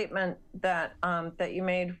the statement that that you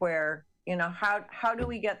made where, how do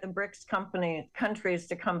we get the BRICS countries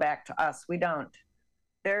to come back to us? We don't.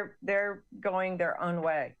 They're going their own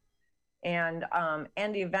way. And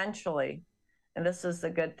eventually, and this is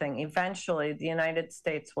the good thing, eventually the United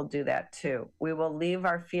States will do that too. We will leave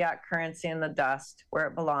our fiat currency in the dust where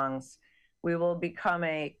it belongs. We will become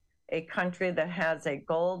a country that has a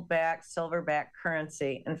gold-backed, silver-backed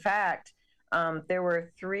currency. In fact, there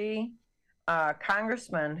were 3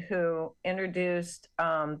 congressmen who introduced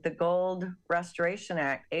the Gold Restoration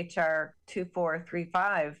Act, H.R.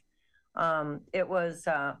 2435. It was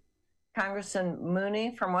Congressman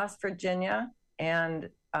Mooney from West Virginia and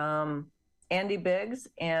Andy Biggs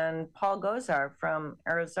and Paul Gosar from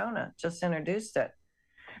Arizona just introduced it.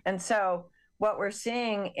 And so what we're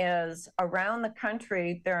seeing is around the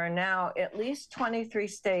country, there are now at least 23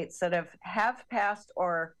 states that have passed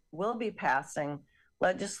or will be passing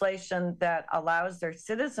legislation that allows their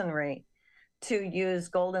citizenry to use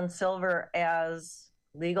gold and silver as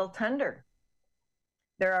legal tender.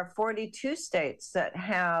 There are 42 states that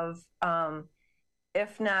have,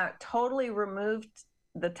 if not totally removed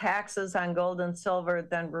the taxes on gold and silver,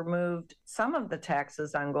 then removed some of the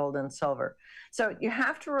taxes on gold and silver. So you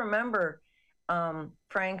have to remember,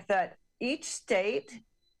 Frank, that each state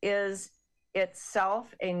is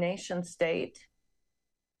itself a nation state.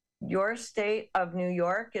 Your state of New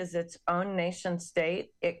York is its own nation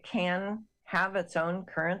state. It can have its own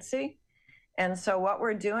currency. And so what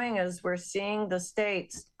we're doing is we're seeing the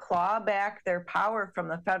states claw back their power from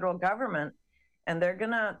the federal government, and they're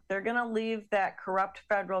gonna leave that corrupt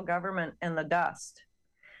federal government in the dust.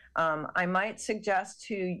 I might suggest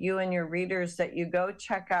to you and your readers that you go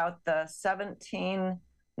check out the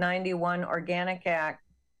 1791 Organic Act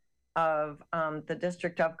of the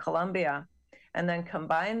District of Columbia, and then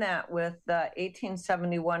combine that with the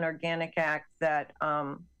 1871 Organic Act that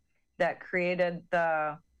that created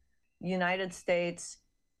the United States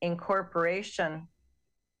Incorporation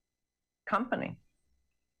Company.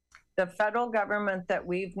 The federal government that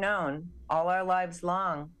we've known all our lives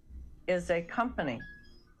long is a company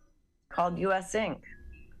called U.S. Inc.,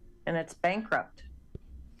 and it's bankrupt.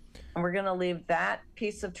 And we're going to leave that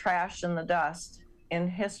piece of trash in the dust in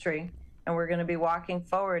history, and we're going to be walking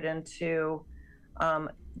forward into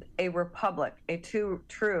a republic, a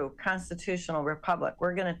true constitutional republic.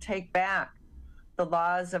 We're going to take back the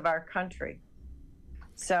laws of our country.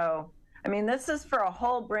 So, I mean, this is for a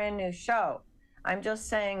whole brand new show. I'm just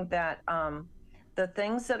saying that the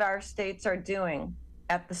things that our states are doing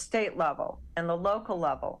at the state level and the local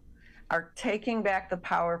level are taking back the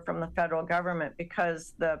power from the federal government,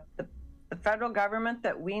 because the federal government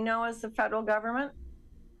that we know as the federal government,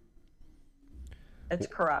 it's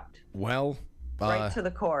corrupt. Well, right to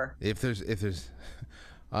the core. If there's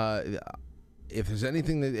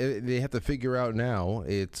anything that they have to figure out now,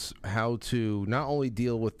 it's how to not only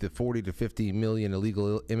deal with the 40 to 50 million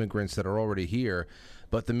illegal immigrants that are already here,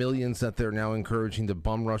 but the millions that they're now encouraging to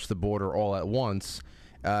bum rush the border all at once.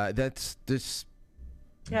 That's this.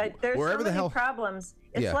 Yeah, there's so many the hell problems.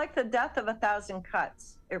 It's like the death of 1,000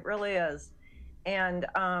 cuts. It really is. And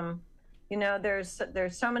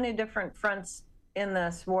there's so many different fronts in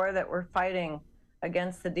this war that we're fighting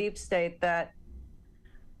against the deep state that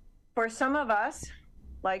for some of us,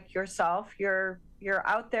 like yourself, you're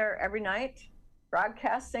out there every night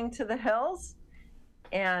broadcasting to the hills.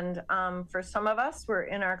 And for some of us, we're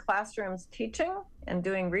in our classrooms teaching and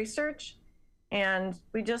doing research. And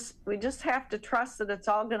we just have to trust that it's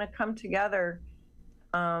all going to come together,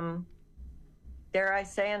 dare I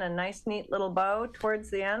say, in a nice, neat little bow towards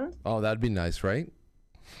the end. Oh, that'd be nice, right?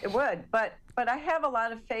 It would. But I have a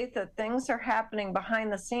lot of faith that things are happening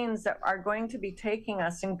behind the scenes that are going to be taking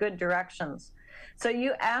us in good directions. So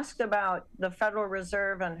you asked about the Federal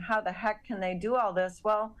Reserve and how the heck can they do all this?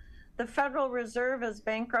 Well, the Federal Reserve is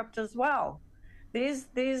bankrupt as well. These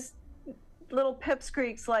little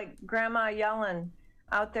pipsqueaks like Grandma Yellen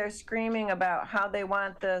out there screaming about how they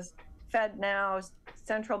want this Fed now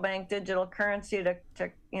central bank digital currency to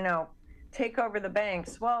take over the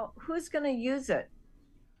banks. Well, who's going to use it?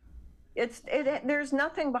 There's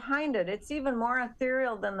nothing behind it. It's even more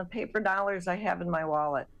ethereal than the paper dollars I have in my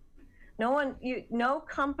wallet. No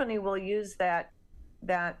company will use that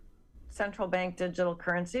central bank digital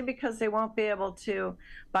currency because they won't be able to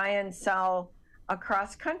buy and sell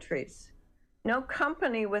across countries. No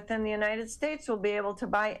company within the United States will be able to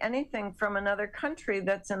buy anything from another country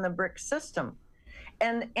that's in the BRIC system.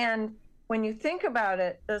 And when you think about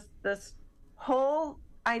it, this whole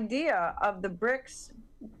idea of the BRICS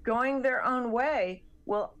going their own way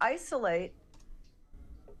will isolate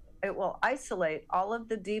all of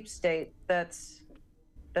the deep state that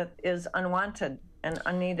is unwanted and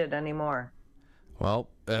unneeded anymore. Well,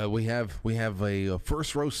 we have a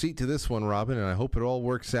first row seat to this one, Robin, and I hope it all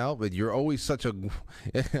works out. But you're always such a.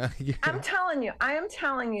 I am telling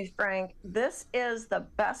you, Frank. This is the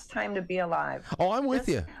best time to be alive. Oh, I'm with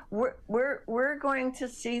you. We're going to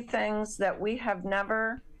see things that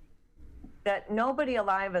nobody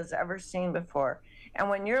alive has ever seen before. And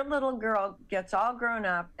when your little girl gets all grown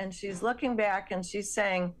up and she's looking back and she's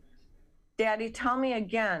saying, "Daddy, tell me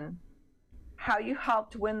again how you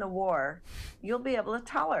helped win the war," you'll be able to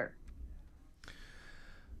tell her.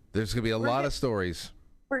 There's going to be a lot of stories.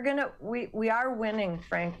 We are winning,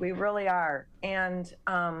 Frank. We really are. And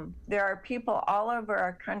there are people all over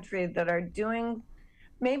our country that are doing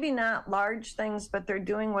maybe not large things, but they're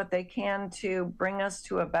doing what they can to bring us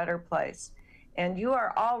to a better place. And you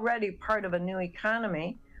are already part of a new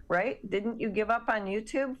economy, right? Didn't you give up on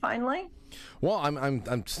YouTube finally? Well,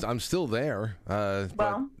 I'm still there.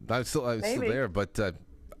 Well, I'm still there, but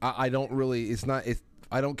I don't really.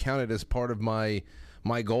 I don't count it as part of my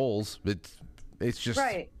goals. It's just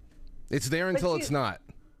right. It's there until it's not.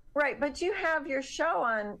 Right, but you have your show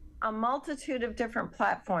on a multitude of different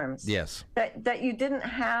platforms. Yes. That you didn't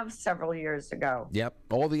have several years ago. Yep.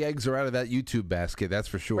 All the eggs are out of that YouTube basket. That's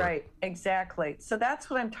for sure. Right. Exactly. So that's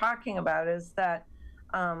what I'm talking about. Is that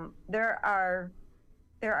there are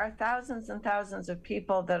thousands and thousands of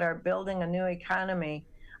people that are building a new economy,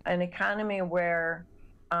 an economy where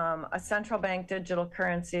a central bank digital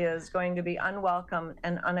currency is going to be unwelcome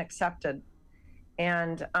and unaccepted.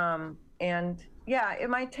 And yeah, it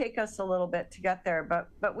might take us a little bit to get there,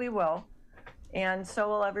 but we will. And so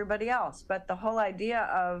will everybody else. But the whole idea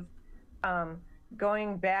of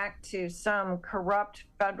going back to some corrupt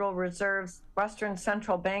Federal Reserve's Western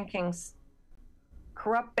central banking's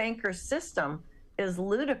corrupt banker system is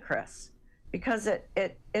ludicrous, because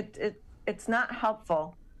it's not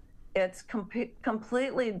helpful. It's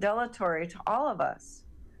completely dilatory to all of us,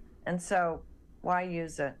 and so why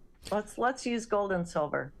use it? Let's use gold and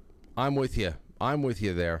silver. I'm with you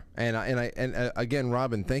there, and again,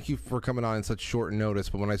 Robin, thank you for coming on in such short notice.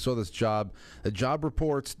 But when I saw the job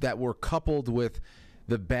reports that were coupled with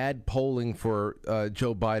the bad polling for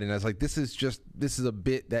Joe Biden, I was like, this is a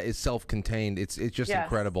bit that is self-contained. It's just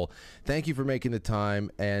incredible. Thank you for making the time,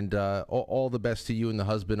 and all the best to you and the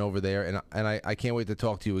husband over there. And I can't wait to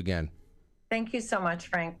talk to you again. Thank you so much,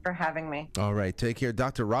 Frank, for having me. All right, take care.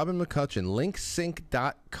 Dr. Robin McCutcheon,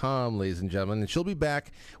 linksync.com, ladies and gentlemen. And she'll be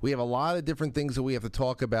back. We have a lot of different things that we have to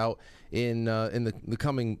talk about in the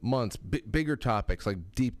coming months, bigger topics like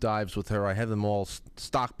deep dives with her. I have them all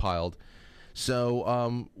stockpiled.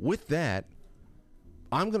 So with that,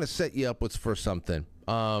 I'm going to set you up for something.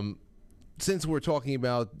 Since we're talking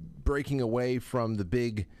about breaking away from the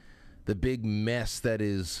big mess that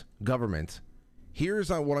is government, here's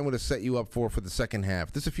what I'm going to set you up for the second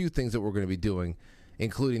half. There's a few things that we're going to be doing,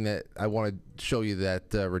 including that I want to show you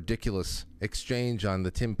that ridiculous exchange on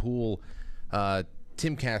the Tim Pool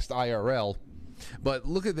Timcast IRL. But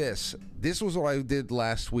look at this. This was what I did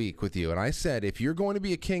last week with you. And I said, if you're going to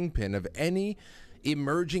be a kingpin of any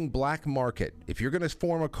emerging black market, if you're going to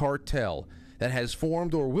form a cartel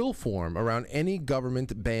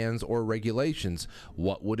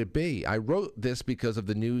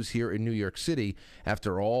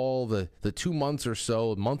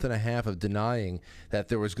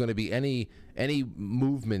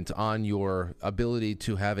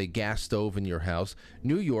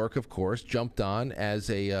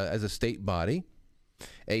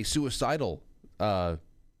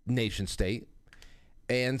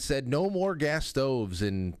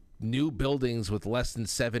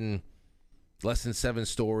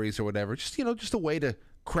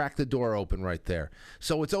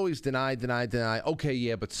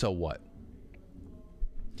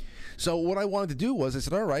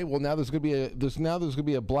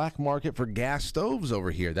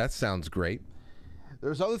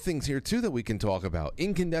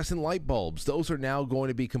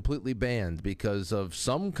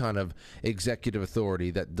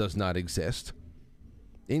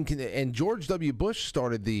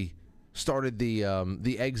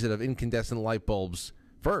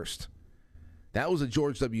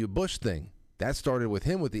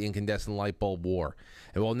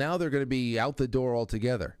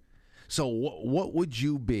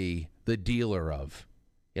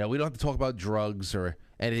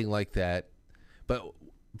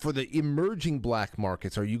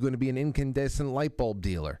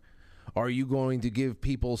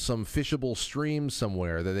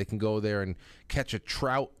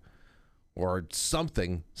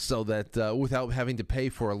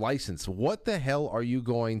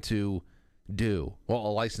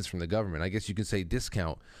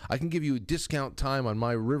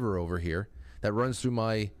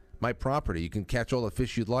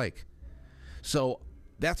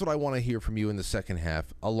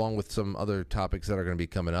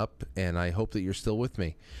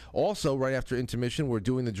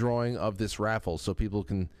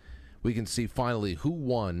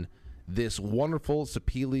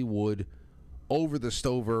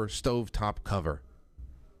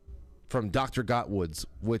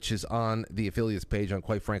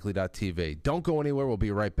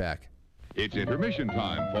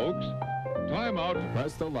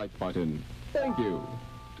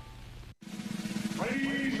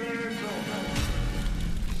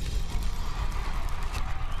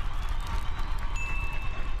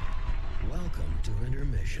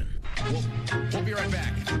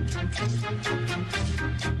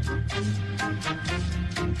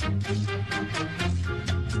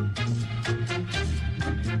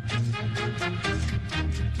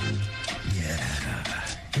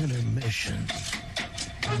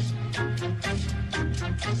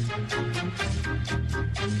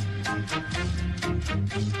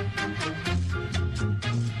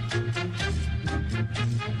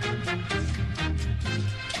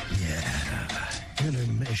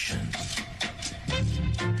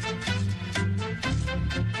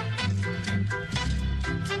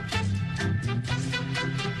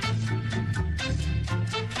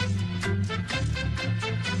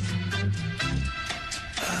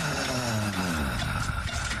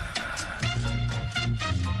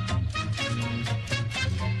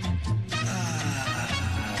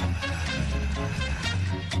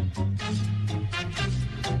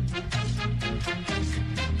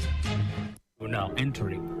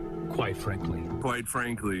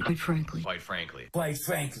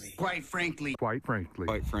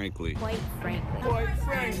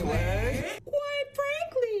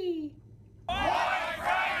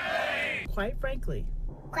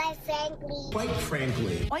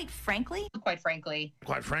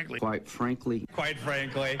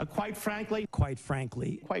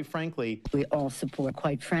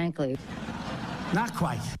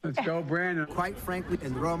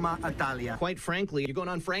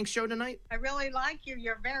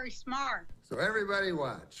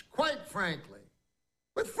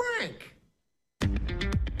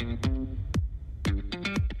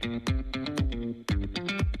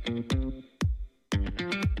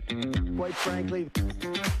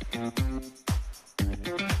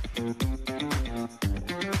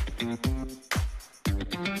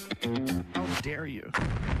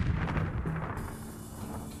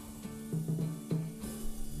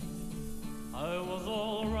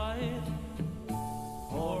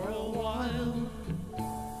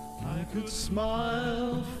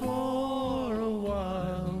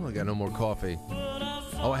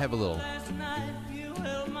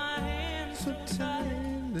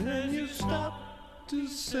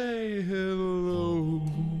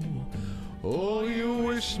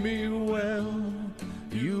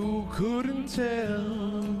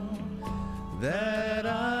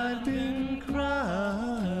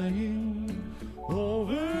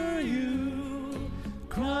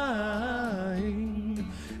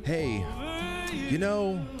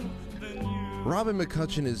know, Robin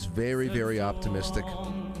McCutcheon is very, very optimistic.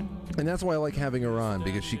 And that's why I like having her on,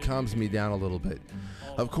 because she calms me down a little bit.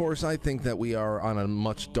 Of course, I think that we are on a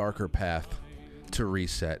much darker path to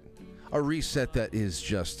reset. A reset that is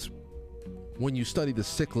just, when you study the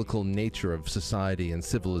cyclical nature of society and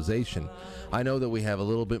civilization, I know that we have a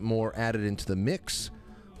little bit more added into the mix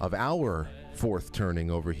of our fourth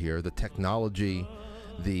turning over here, the technology,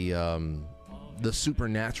 the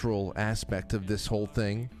supernatural aspect of this whole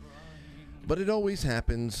thing. But it always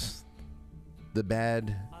happens. The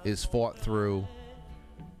bad is fought through.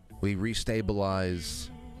 We restabilize,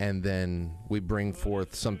 and then we bring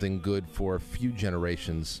forth something good for a few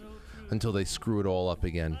generations until they screw it all up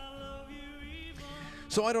again.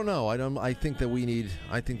 So I don't know. I think that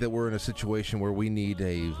we're in a situation where we need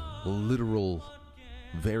a literal,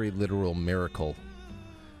 very literal miracle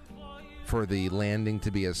for the landing to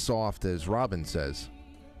be as soft as Robin says.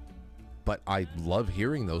 But I love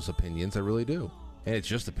hearing those opinions. I really do. And it's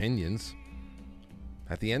just opinions.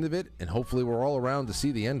 At the end of it, and hopefully we're all around to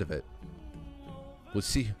see the end of it. We'll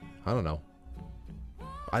see. I don't know.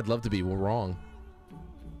 I'd love to be wrong.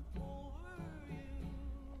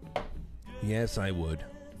 Yes, I would.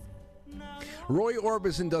 Roy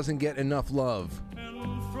Orbison doesn't get enough love.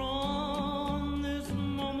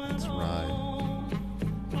 That's right.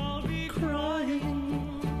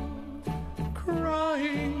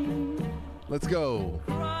 Crying. Let's go.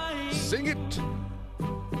 Sing it.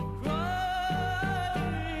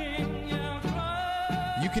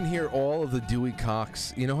 You can hear all of the Dewey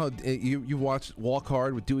Cox. You know how you watched Walk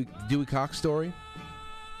Hard with Dewey Cox story?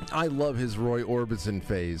 I love his Roy Orbison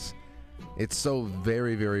phase. It's so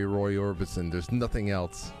very, very Roy Orbison. There's nothing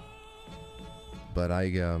else. But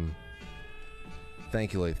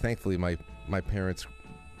thankfully, my parents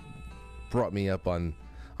brought me up on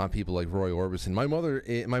people like Roy Orbison. My mother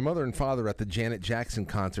and father are at the Janet Jackson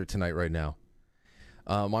concert tonight right now.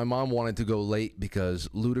 My mom wanted to go late because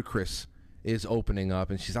Ludacris is opening up,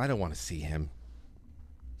 and she's, I don't want to see him.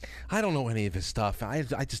 I don't know any of his stuff. I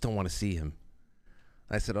just don't want to see him.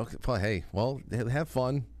 I said, okay, well, hey, well, have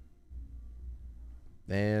fun.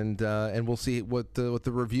 And we'll see what the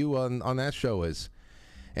review on that show is.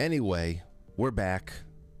 Anyway, we're back.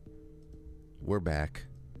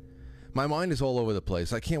 My mind is all over the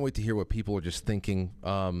place. I can't wait to hear what people are just thinking.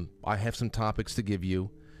 I have some topics to give you,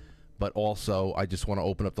 but also I just want to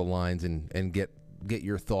open up the lines and get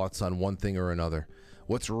your thoughts on one thing or another.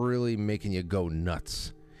 What's really making you go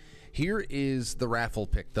nuts? Here is the raffle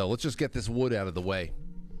pick, though. Let's just get this wood out of the way.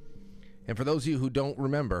 And for those of you who don't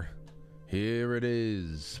remember, here it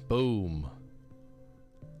is. Boom.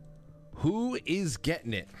 Who is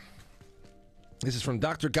getting it? This is from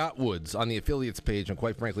Dr. Gottwoods on the affiliates page on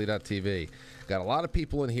QuiteFrankly.tv. Got a lot of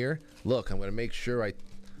people in here. Look, I'm going to make sure I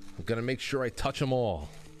touch them all.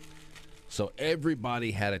 So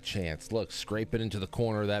everybody had a chance. Look, scrape it into the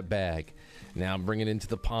corner of that bag. Now I'm bringing it into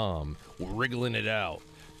the palm. We're wriggling it out.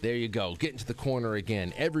 There you go. Get into the corner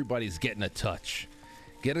again. Everybody's getting a touch.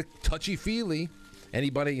 Get a touchy-feely.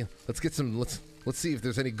 Anybody? Let's see if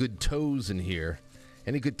there's any good toes in here.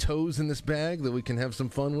 Any good toes in this bag that we can have some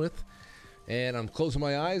fun with? And I'm closing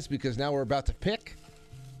my eyes because now we're about to pick.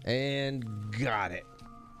 And got it.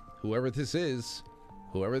 Whoever this is,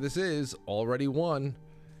 already won.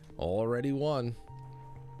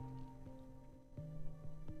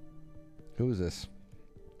 Who is this?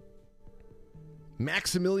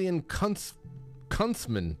 Maximilian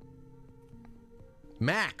Kunzman.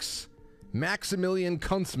 Maximilian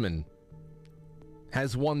Kunzman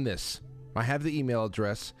has won this. I have the email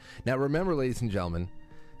address. Now remember, ladies and gentlemen,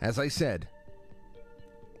 as I said,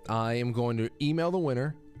 I am going to email the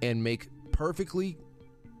winner and make perfectly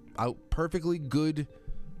good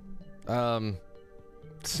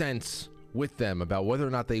sense with them about whether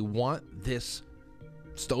or not they want this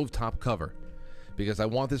stovetop cover, because I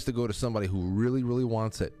want this to go to somebody who really, really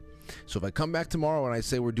wants it. So if I come back tomorrow and I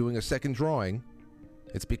say we're doing a second drawing,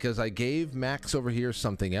 it's because I gave Max over here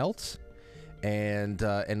something else, and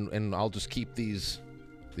I'll just keep these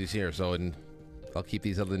here. So I'll keep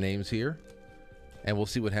these other names here, and we'll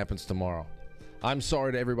see what happens tomorrow. I'm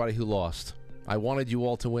sorry to everybody who lost. I wanted you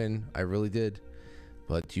all to win. I really did.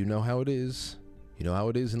 But you know how it is. You know how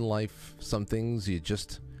it is in life. Some things you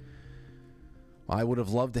just... I would have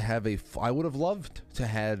loved to have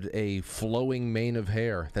had a flowing mane of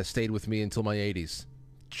hair that stayed with me until my 80s.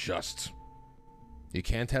 Just... You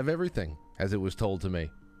can't have everything, as it was told to me.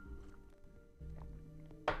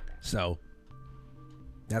 So,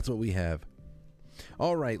 that's what we have.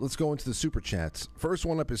 All right, let's go into the Super Chats. First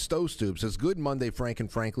one up is Stowe Stoop. Says, good Monday, Frank and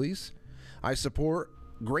Franklies. I support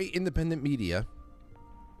great independent media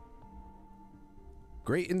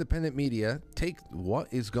Great independent media, take what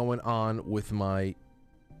is going on with my...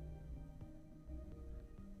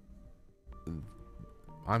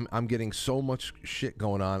 I'm getting so much shit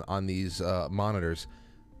going on these monitors.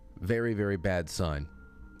 Very, very bad sign.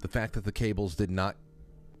 The fact that the cables did not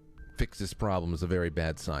fix this problem is a very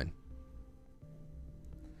bad sign.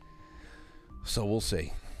 So we'll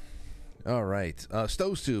see. All right.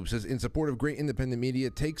 Stove says, in support of great independent media,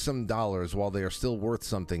 take some dollars while they are still worth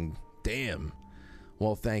something. Damn.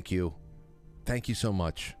 Well, thank you. Thank you so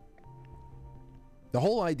much. The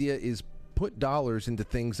whole idea is put dollars into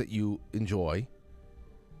things that you enjoy,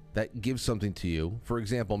 that give something to you. For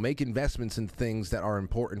example, make investments in things that are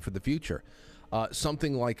important for the future.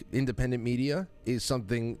 Something like independent media is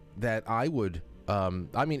something that I would,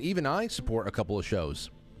 even I support a couple of shows.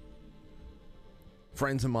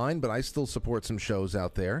 Friends of mine, but I still support some shows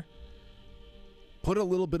out there. Put a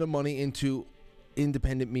little bit of money into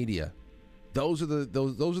independent media. Those are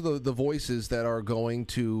the voices that are going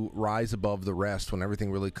to rise above the rest when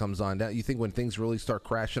everything really comes on down. You think when things really start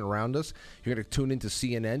crashing around us, you're going to tune into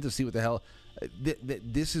CNN to see what the hell...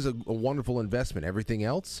 This is a wonderful investment. Everything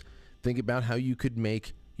else, think about how you could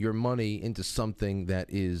make your money into something that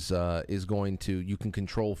is going to... you can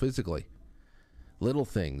control physically. Little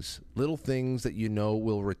things that you know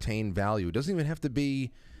will retain value. It doesn't even have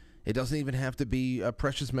to be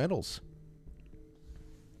precious metals.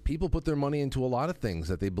 People put their money into a lot of things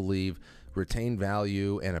that they believe retain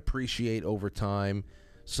value and appreciate over time.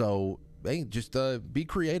 So, hey, just be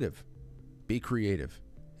creative. Be creative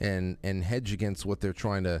and hedge against what they're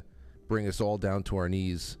trying to bring us all down to our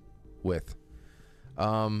knees with.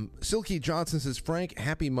 Silky Johnson says, Frank,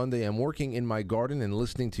 happy Monday. I'm working in my garden and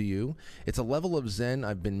listening to you. It's a level of zen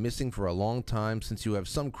I've been missing for a long time. Since you have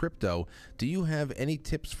some crypto, do you have any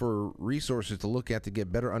tips for resources to look at to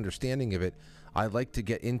get better understanding of it? I'd like to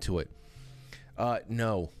get into it.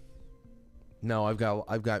 No, I've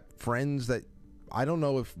got friends that, I don't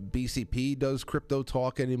know if BCP does crypto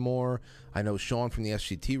talk anymore. I know Sean from the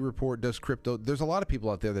SGT report does crypto. There's a lot of people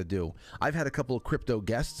out there that do. I've had a couple of crypto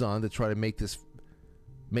guests on to try to make this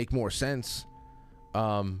make more sense.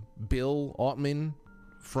 Bill Altman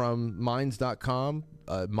from Minds.com.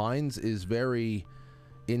 Minds is very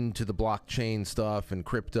into the blockchain stuff and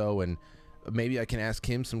crypto, and maybe I can ask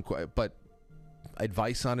him some, but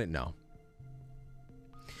advice on it?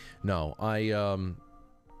 No, I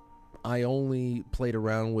only played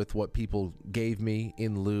around with what people gave me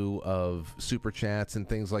in lieu of super chats and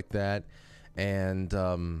things like that. And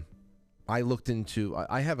I looked into,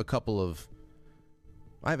 I have a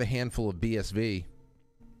handful of BSV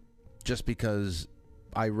just because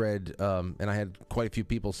I read, and I had quite a few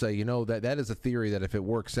people say, that is a theory that if it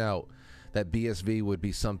works out, that BSV would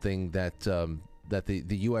be something that the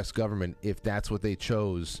U.S. government, if that's what they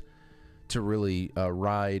chose to really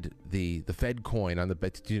ride the Fed coin on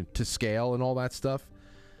to scale and all that stuff,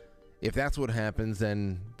 if that's what happens,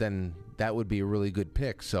 then that would be a really good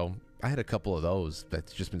pick. So I had a couple of those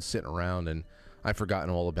that's just been sitting around, and I've forgotten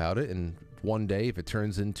all about it. And one day, if it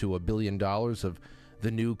turns into $1 billion of the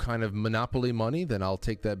new kind of monopoly money, then I'll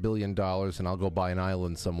take that $1 billion and I'll go buy an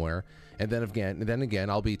island somewhere. And then again,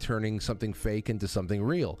 I'll be turning something fake into something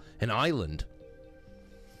real, an island.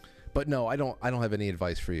 But no, I don't have any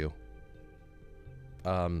advice for you.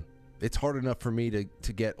 It's hard enough for me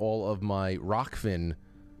to get all of my Rockfin,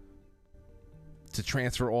 to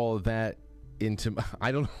transfer all of that into...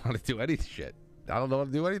 I don't know how to do any shit. I don't know how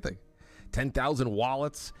to do anything. 10,000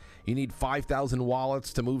 wallets. You need 5,000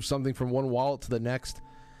 wallets to move something from one wallet to the next.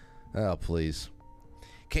 Oh, please.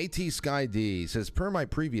 KT Sky D says, per my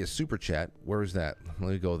previous super chat, where is that?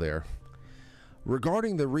 Let me go there.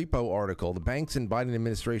 Regarding the repo article, the banks and Biden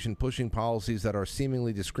administration pushing policies that are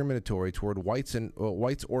seemingly discriminatory toward whites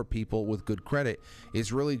or people with good credit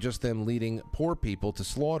is really just them leading poor people to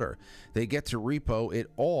slaughter. They get to repo it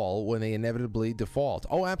all when they inevitably default.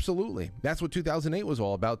 Oh, absolutely. That's what 2008 was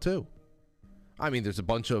all about too. I mean, there's a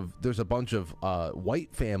bunch of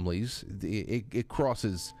white families. It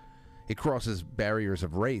crosses barriers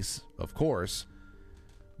of race, of course,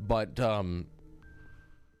 but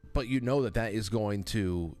you know that is going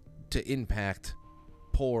to impact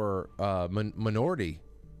poor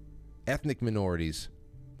ethnic minorities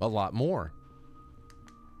a lot more.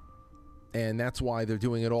 And that's why they're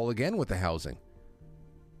doing it all again with the housing.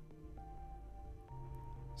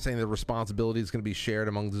 Saying the responsibility is going to be shared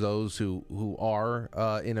among those who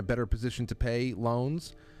are in a better position to pay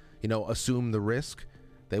loans, assume the risk.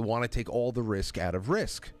 They want to take all the risk out of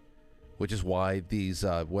risk, which is why these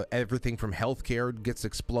everything from healthcare gets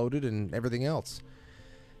exploded and everything else.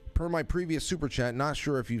 Per my previous super chat, not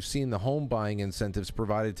sure if you've seen the home buying incentives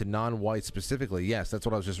provided to non-whites specifically. Yes, that's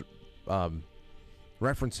what I was just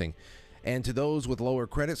referencing. And to those with lower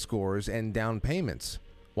credit scores and down payments,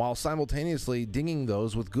 while simultaneously dinging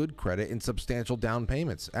those with good credit and substantial down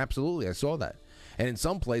payments. Absolutely, I saw that. And in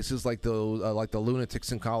some places, like the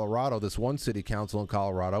lunatics in Colorado, this one city council in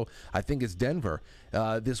Colorado, I think it's Denver,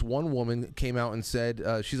 this one woman came out and said,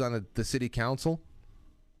 she's on the city council.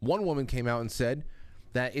 One woman came out and said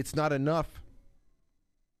that it's not enough.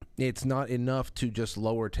 It's not enough to just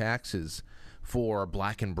lower taxes for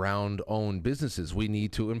black and brown owned businesses. We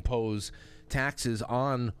need to impose taxes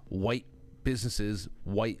on white businesses,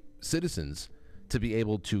 white citizens, to be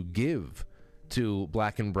able to give to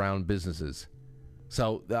black and brown businesses.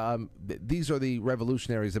 So these are the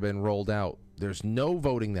revolutionaries that have been rolled out. There's no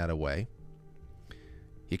voting that away.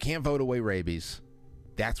 You can't vote away rabies.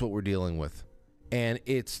 That's what we're dealing with. And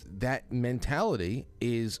it's that mentality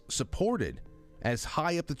is supported as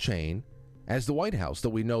high up the chain as the White House, though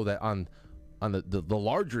we know that on the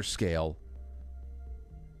larger scale,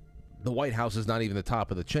 the White House is not even the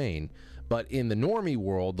top of the chain. But in the normie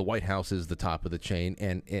world, the White House is the top of the chain,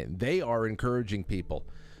 and they are encouraging people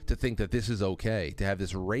to think that this is okay, to have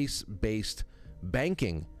this race-based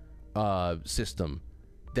banking system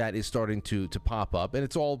that is starting to pop up, and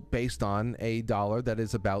it's all based on a dollar that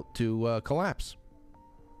is about to collapse.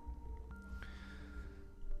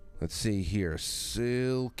 Let's see here.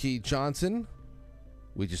 Silky Johnson.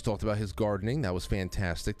 We just talked about his gardening. That was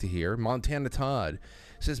fantastic to hear. Montana Todd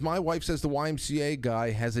says, my wife says the YMCA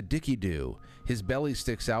guy has a dicky-do. His belly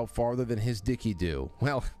sticks out farther than his dicky-do.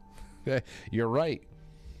 Well, you're right.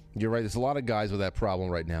 You're right. There's a lot of guys with that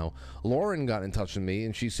problem right now. Lauren got in touch with me,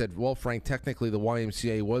 and she said, well, Frank, technically the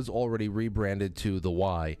YMCA was already rebranded to the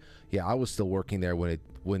Y. Yeah, I was still working there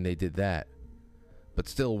when they did that. But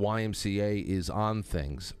still, YMCA is on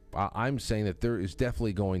things. I'm saying that there is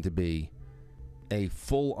definitely going to be a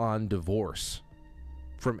full-on divorce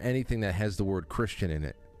from anything that has the word Christian in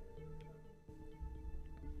it.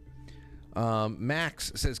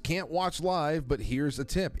 Max says, can't watch live, but here's a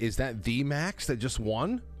tip. Is that the Max that just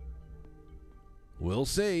won? We'll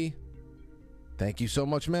see. Thank you so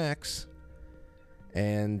much, Max.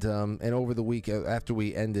 And over the week, after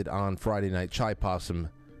we ended on Friday night, Chai Possum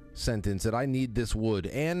sent in, said, I need this wood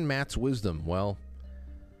and Matt's wisdom. Well,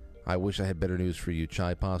 I wish I had better news for you,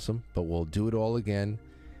 Chai Possum, but we'll do it all again.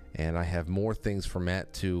 And I have more things for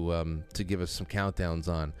Matt to give us some countdowns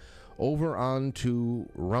on. Over on to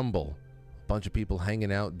Rumble. A bunch of people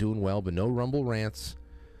hanging out, doing well, but no Rumble rants.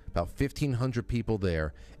 About 1,500 people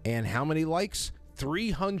there. And how many likes?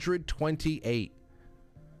 328.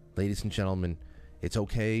 Ladies and gentlemen, it's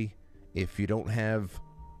okay if you don't have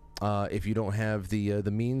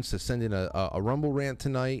the means to send in a Rumble rant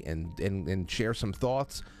tonight and share some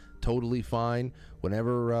thoughts. Totally fine.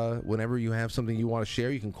 Whenever you have something you want to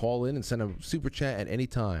share, you can call in and send a super chat at any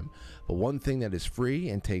time. But one thing that is free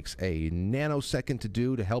and takes a nanosecond to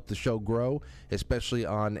do to help the show grow, especially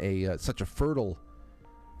on such a fertile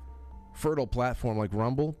platform like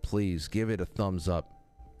Rumble, please give it a thumbs up.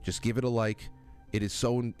 Just give it a like. It's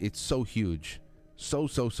so huge, so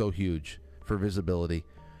huge for visibility.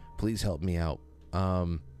 Please help me out.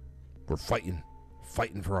 We're fighting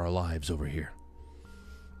for our lives over here.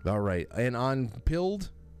 All right, and on Pilled,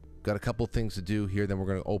 got a couple things to do here. Then we're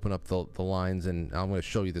going to open up the lines, and I'm going to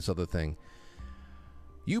show you this other thing.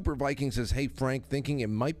 Uber Viking says, hey, Frank, thinking it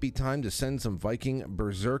might be time to send some Viking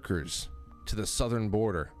berserkers to the southern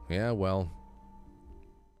border. Yeah, well,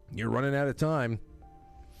 you're running out of time.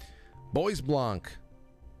 Boys Blanc,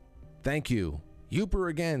 thank you. Uber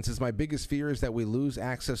again says, my biggest fear is that we lose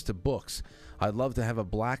access to books. I'd love to have a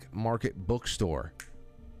black market bookstore.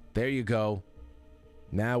 There you go.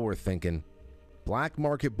 Now we're thinking. Black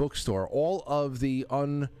market bookstore. All of the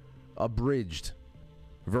unabridged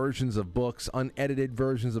versions of books, unedited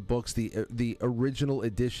versions of books, the original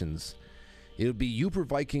editions. It would be Uber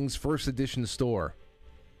Vikings first edition store.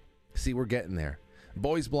 See, we're getting there.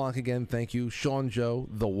 Boys Blanc again, thank you. Sean Joe,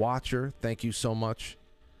 The Watcher, thank you so much.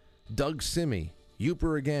 Doug Simi,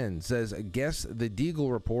 Uper again, says, guess the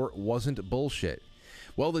Deagle report wasn't bullshit.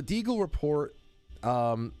 Well, the Deagle report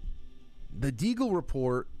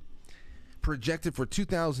projected for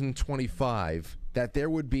 2025 that there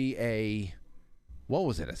would be a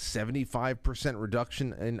 75%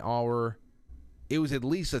 reduction in our, it was at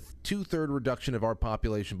least a 2/3 reduction of our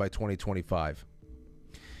population by 2025.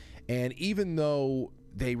 And even though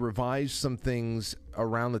they revised some things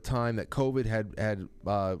around the time that COVID had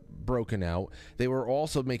broken out, they were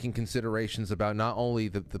also making considerations about not only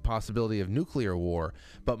the possibility of nuclear war,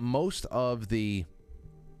 but most of the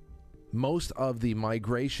most of the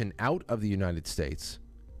migration out of the United States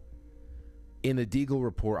in the Deagle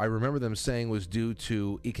report, I remember them saying, was due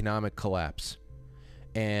to economic collapse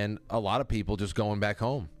and a lot of people just going back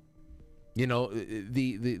home. You know,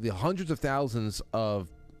 the hundreds of thousands of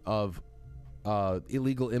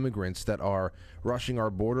illegal immigrants that are rushing our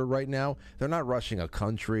border right now, they're not rushing a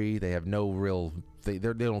country. They have no real, they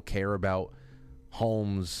don't care about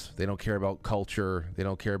homes. They don't care about culture. They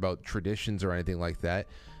don't care about traditions or anything like that.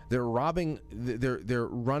 They're they're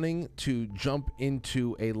running to jump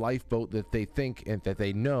into a lifeboat that they think and that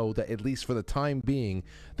they know that at least for the time being,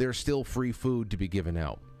 there's still free food to be given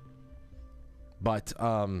out. But,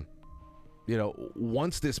 you know,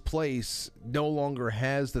 once this place no longer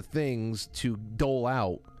has the things to dole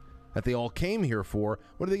out that they all came here for,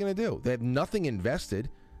 what are they going to do? They have nothing invested.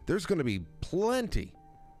 There's going to be plenty.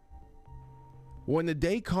 When the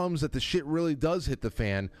day comes that the shit really does hit the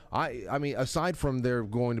fan, I mean, aside from there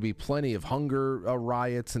going to be plenty of hunger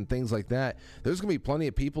riots and things like that, there's going to be plenty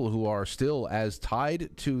of people who are still as tied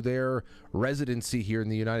to their residency here in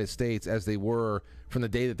the United States as they were from the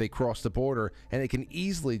day that they crossed the border, and they can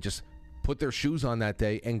easily just put their shoes on that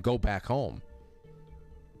day and go back home.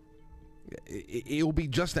 It will be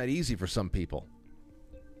just that easy for some people.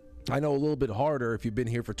 I know a little bit harder if you've been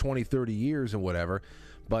here for 20, 30 years and whatever,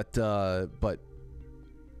 but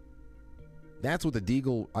that's what the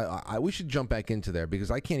Deagle. We should jump back into there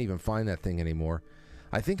because I can't even find that thing anymore.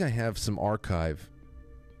 I think I have some archive.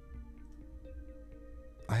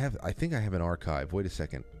 I think I have an archive. Wait a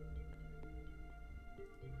second.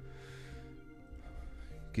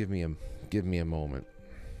 Give me a moment.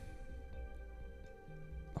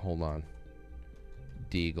 Hold on.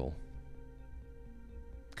 Deagle.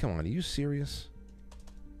 Come on, are you serious?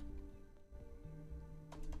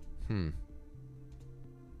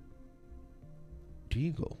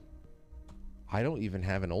 Deagle. I don't even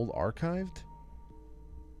have an old archived.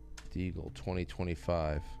 Deagle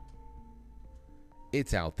 2025.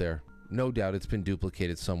 It's out there. No doubt it's been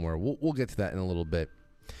duplicated somewhere. We'll get to that in a little bit.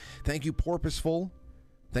 Thank you, Porpoiseful.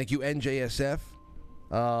 Thank you, NJSF.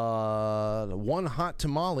 One Hot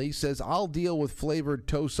Tamale says, I'll deal with flavored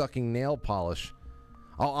toe-sucking nail polish.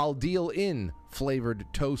 I'll deal in flavored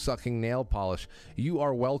toe-sucking nail polish. You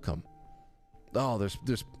are welcome. Oh,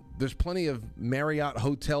 there's plenty of Marriott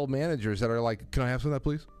hotel managers that are like, can I have some of that,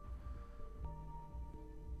 please?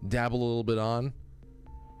 Dabble a little bit on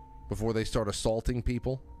before they start assaulting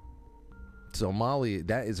people. So, Molly,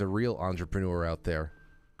 that is a real entrepreneur out there.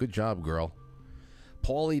 Good job, girl.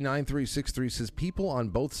 Paulie9363 says, people on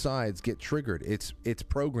both sides get triggered. It's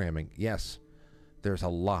programming. Yes, there's a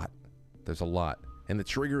lot. And the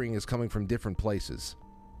triggering is coming from different places.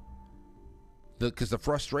 Because the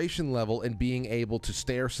frustration level in being able to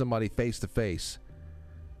stare somebody face to face,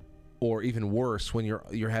 or even worse, when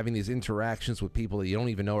you're having these interactions with people that you don't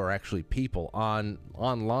even know are actually people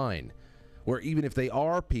online, where even if they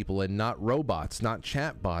are people and not robots, not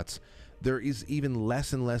chat bots, there is even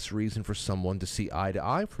less and less reason for someone to see eye to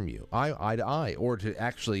eye from you, eye to eye, or to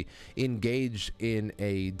actually engage in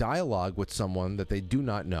a dialogue with someone that they do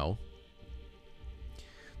not know.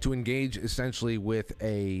 To engage essentially with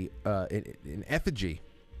an effigy,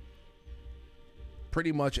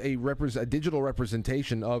 pretty much a digital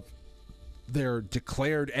representation of their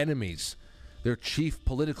declared enemies, their chief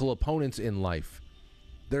political opponents in life.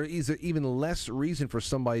 There is even less reason for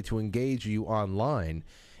somebody to engage you online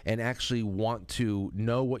and actually want to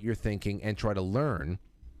know what you're thinking and try to learn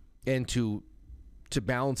and to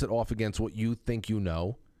balance it off against what you think you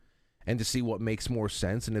know. And to see what makes more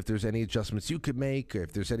sense, and if there's any adjustments you could make, or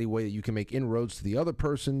if there's any way that you can make inroads to the other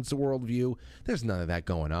person's worldview. There's none of that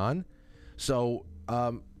going on. So,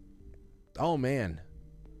 oh man,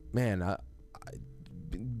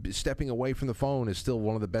 stepping away from the phone is still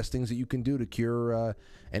one of the best things that you can do to cure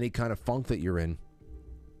any kind of funk that you're in,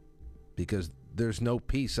 because there's no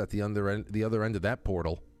peace at the other end of that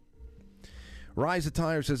portal. Rise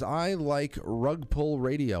Attire says, I like Rug Pull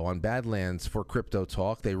Radio on Badlands for crypto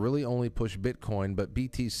talk. They really only push Bitcoin, but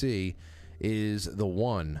BTC is the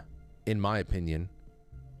one, in my opinion.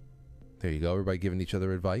 There you go, everybody giving each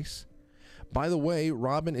other advice. By the way,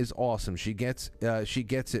 Robin is awesome. She gets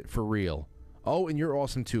it for real. Oh, and you're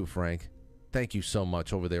awesome too, Frank. Thank you so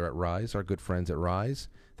much over there at Rise, our good friends at Rise.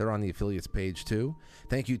 They're on the affiliates page too.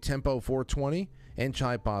 Thank you, Tempo420 and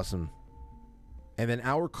Chai Possum. And then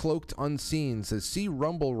Our Cloaked Unseen says, see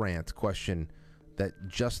Rumble Rant question that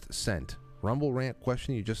just sent. Rumble Rant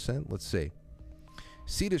question you just sent? Let's see.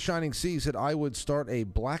 Sea to Shining Sea said, I would start a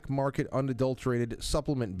black market unadulterated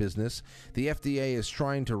supplement business. The FDA is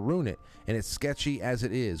trying to ruin it, and it's sketchy as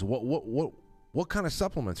it is. What kind of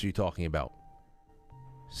supplements are you talking about?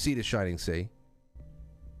 Sea to Shining Sea.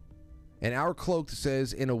 And our cloak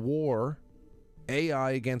says, in a war,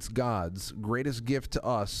 AI against gods, greatest gift to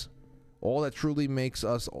us, all that truly makes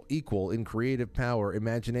us equal in creative power,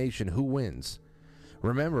 imagination, who wins?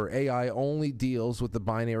 Remember, AI only deals with the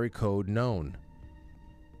binary code known.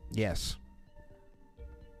 Yes.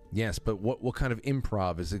 Yes, but what kind of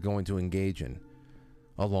improv is it going to engage in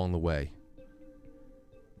along the way?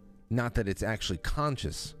 Not that it's actually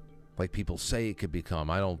conscious, like people say it could become.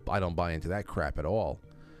 I don't buy into that crap at all.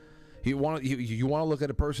 You want to look at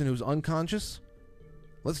a person who's unconscious?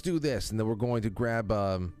 Let's do this, and then we're going to grab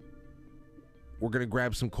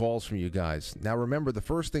some calls from you guys. Now remember, the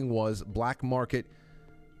first thing was black market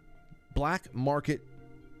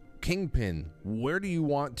kingpin. Where do you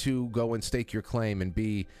want to go and stake your claim and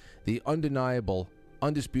be the undeniable,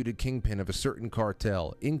 undisputed kingpin of a certain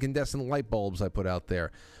cartel? Incandescent light bulbs I put out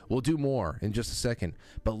there. We'll do more in just a second.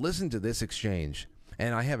 But listen to this exchange.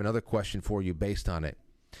 And I have another question for you based on it.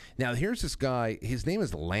 Now, here's this guy. His name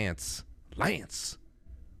is Lance. Lance.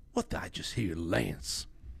 What did I just hear? Lance.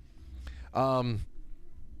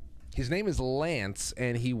 His name is Lance,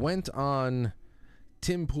 and he went on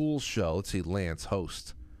Tim Pool's show. Let's see, Lance,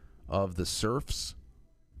 host of The Surfs.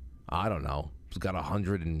 I don't know. He's got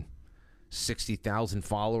 160,000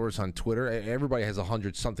 followers on Twitter. Everybody has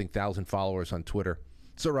 100-something thousand followers on Twitter.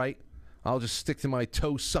 It's all right. I'll just stick to my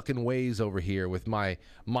toe-sucking ways over here with my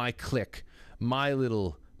clique, my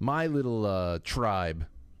little tribe.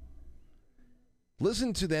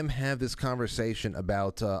 Listen to them have this conversation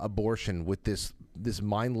about abortion with this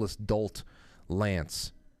mindless dolt,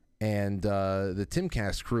 Lance. And the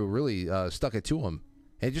Timcast crew really stuck it to him.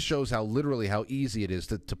 And it just shows how easy it is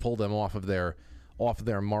to pull them off of their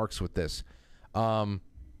marks with this.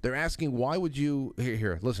 They're asking, why would you...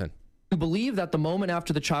 Here, listen. We believe that the moment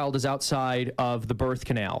after the child is outside of the birth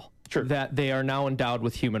canal, sure, that they are now endowed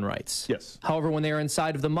with human rights. Yes. However, when they are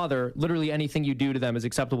inside of the mother, literally anything you do to them is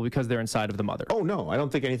acceptable because they're inside of the mother. Oh, no, I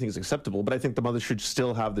don't think anything is acceptable, but I think the mother should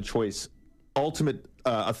still have the choice, ultimate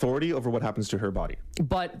authority over what happens to her body.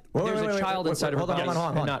 But there's a child inside of her body. Hold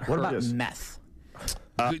on. Not what her. about meth?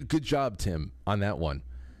 Good job, Tim, on that one.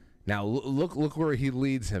 Now, look where he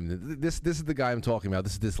leads him. This is the guy I'm talking about.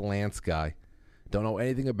 This is this Lance guy. Don't know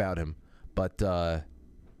anything about him, but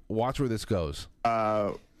watch where this goes.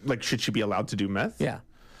 Like, should she be allowed to do meth? Yeah.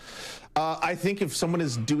 I think if someone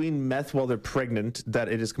is doing meth while they're pregnant, that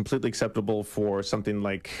it is completely acceptable for something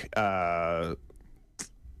like... I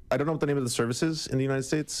don't know what the name of the services in the United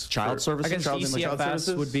States. Child services? I guess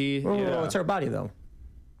ECFS would be... Oh, it's her body, though.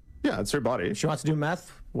 Yeah, it's her body. If she wants to do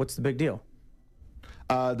meth, what's the big deal?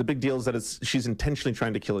 The big deal is that she's intentionally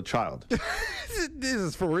trying to kill a child. This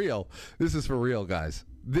is for real. This is for real, guys.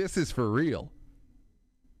 This is for real.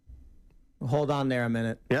 Hold on there a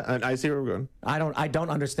minute. Yeah, and I see where we're going. I don't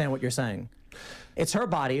understand what you're saying. It's her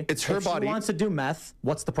body. It's her body. If she wants to do meth,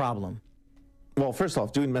 what's the problem? Well, first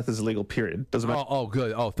off, doing meth is illegal, period. Doesn't matter. Oh,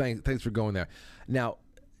 good. Oh, thanks for going there. Now,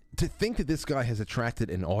 to think that this guy has attracted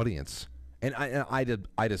an audience, and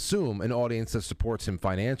I'd assume an audience that supports him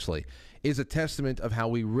financially, is a testament of how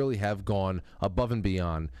we really have gone above and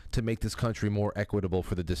beyond to make this country more equitable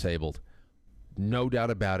for the disabled. No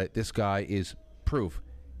doubt about it. This guy is proof,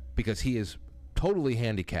 because he is totally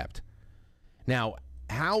handicapped. Now,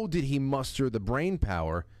 how did he muster the brain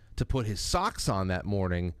power to put his socks on that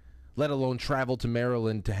morning, let alone travel to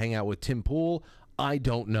Maryland to hang out with Tim Pool? I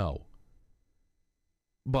don't know.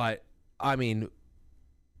 But I mean,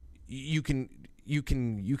 you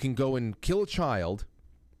can go and kill a child,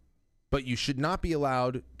 but you should not be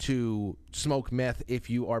allowed to smoke meth if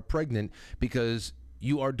you are pregnant because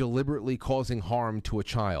you are deliberately causing harm to a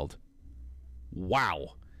child.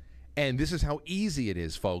 Wow. And this is how easy it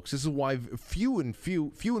is, folks. This is why few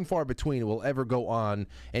and far between will ever go on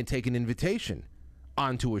and take an invitation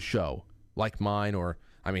onto a show like mine. Or,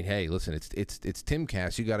 I mean, hey, listen, it's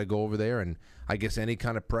Timcast. You got to go over there, and I guess any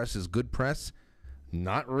kind of press is good press.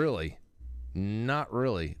 Not really.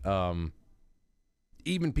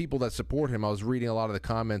 Even people that support him, I was reading a lot of the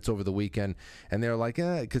comments over the weekend, and they're like,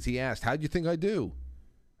 because he asked, how'd you think I do?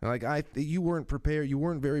 And like, you weren't prepared. You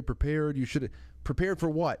weren't very prepared. You should have prepared for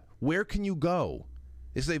what? Where can you go?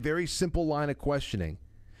 This is a very simple line of questioning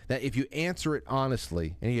that if you answer it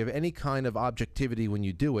honestly and you have any kind of objectivity when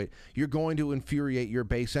you do it, you're going to infuriate your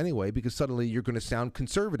base anyway, because suddenly you're going to sound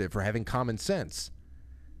conservative for having common sense.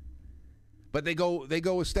 But they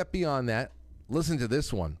go a step beyond that. Listen to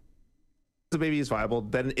this one. If the baby is viable,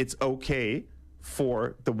 then it's okay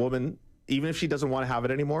for the woman, even if she doesn't want to have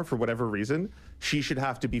it anymore for whatever reason, she should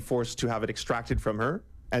have to be forced to have it extracted from her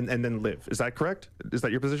and then live. Is that correct? Is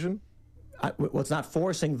that your position? Well, it's not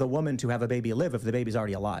forcing the woman to have a baby live if the baby's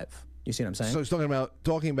already alive. You see what I'm saying? So he's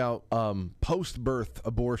talking about post-birth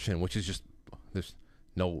abortion, which is just there's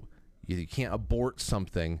no you can't abort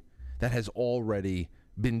something that has already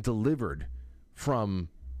been delivered from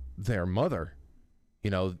their mother. You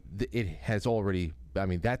know, it has already. I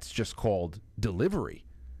mean, that's just called delivery.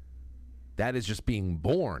 That is just being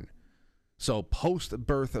born. So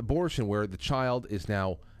post-birth abortion, where the child is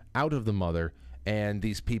now out of the mother, and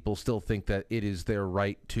these people still think that it is their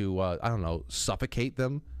right to, I don't know, suffocate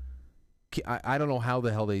them. I don't know how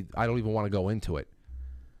the hell I don't even want to go into it.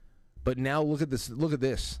 But now look at this. Look at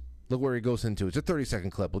this. Look where he goes into. It's a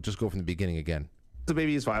 30-second clip. We'll just go from the beginning again. If the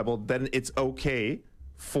baby is viable, then it's okay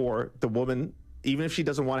for the woman, even if she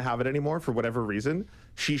doesn't want to have it anymore for whatever reason,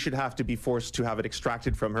 she should have to be forced to have it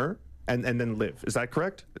extracted from her and then live. Is that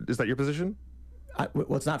correct? Is that your position?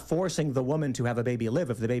 Well, it's not forcing the woman to have a baby live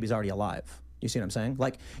if the baby's already alive. You see what I'm saying?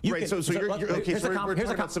 Like, you right. can, so you're okay. Here's So a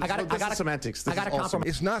compromise. Semantics. I got a compromise.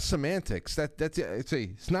 It's not semantics.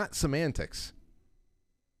 It's not semantics.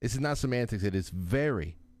 This is not semantics. It is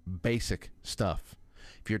very basic stuff.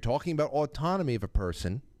 If you're talking about autonomy of a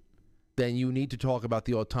person, then you need to talk about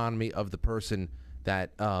the autonomy of the person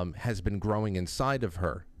that has been growing inside of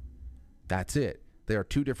her. That's it. They are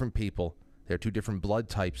two different people. They're two different blood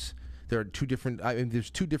types. There are two different. I mean,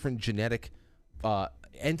 there's two different genetic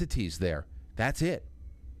entities there. That's it.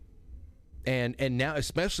 And now,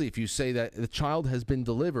 especially if you say that the child has been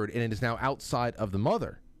delivered and it is now outside of the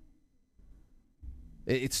mother,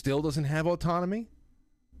 it still doesn't have autonomy.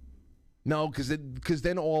 No, because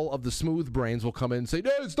then all of the smooth brains will come in and say,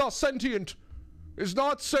 no, it's not sentient. It's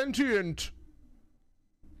not sentient.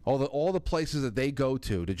 All the places that they go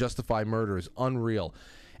to justify murder is unreal.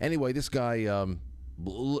 Anyway, this guy,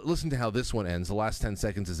 listen to how this one ends. The last 10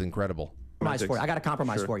 seconds is incredible. I got a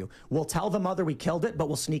compromise for you. We'll tell the mother we killed it, but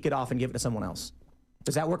we'll sneak it off and give it to someone else.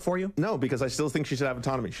 Does that work for you? No, because I still think she should have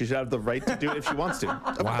autonomy. She should have the right to do it if she wants to.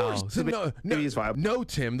 Wow. So no,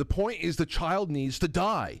 Tim. The point is the child needs to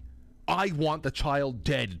die. I want the child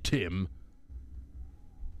dead, Tim.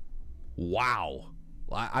 Wow.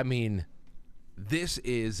 I mean, this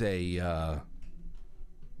is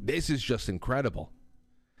just incredible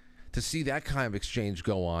to see that kind of exchange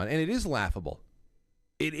go on. And it is laughable.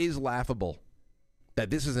 It is laughable that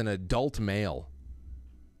this is an adult male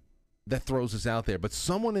that throws this out there. But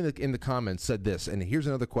someone in the comments said this, and here's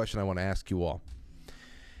another question I want to ask you all.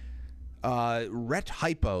 Rhett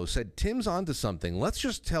Hypo said, Tim's onto something. Let's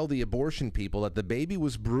just tell the abortion people that the baby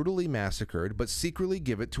was brutally massacred, but secretly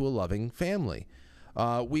give it to a loving family.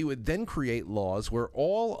 We would then create laws where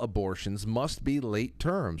all abortions must be late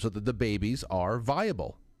term so that the babies are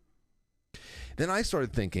viable. Then I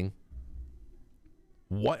started thinking,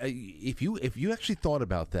 what if you actually thought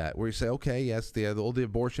about that, where you say, okay, yes, the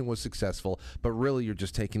abortion was successful, but really you're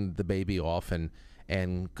just taking the baby off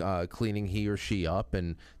and cleaning he or she up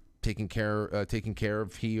and taking care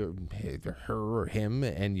of he or her or him,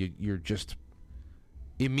 and you're just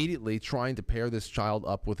immediately trying to pair this child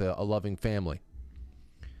up with a loving family.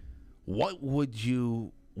 What do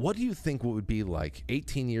you think it would be like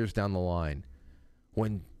 18 years down the line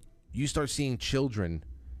when you start seeing children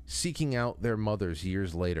seeking out their mothers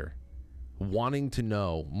years later, wanting to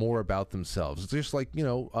know more about themselves? It's just like,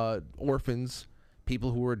 orphans,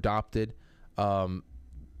 people who were adopted.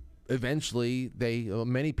 Eventually,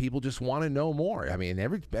 many people just want to know more. I mean,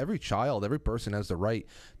 every child, every person has the right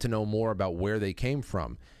to know more about where they came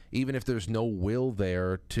from, even if there's no will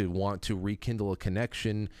there to want to rekindle a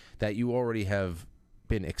connection that you already have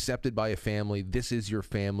been accepted by a family. This is your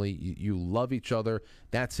family. You love each other.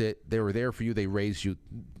 That's it. They were there for you. They raised you.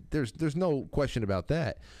 There's no question about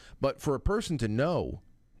that. But for a person to know,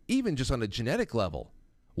 even just on a genetic level,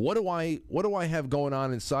 what do I have going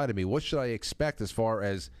on inside of me? What should I expect as far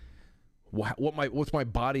as what's my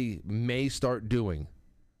body may start doing?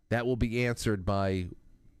 That will be answered by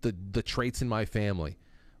the traits in my family.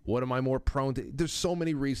 What am I more prone to? There's so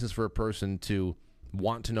many reasons for a person to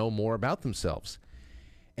want to know more about themselves.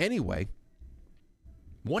 Anyway,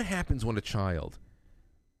 what happens when a child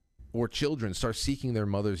or children start seeking their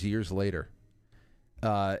mothers years later,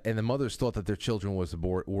 and the mothers thought that their children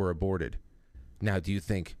were aborted? Now, what do you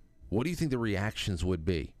think the reactions would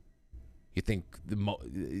be? Do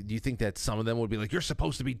you think that some of them would be like, "You're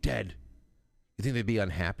supposed to be dead"? You think they'd be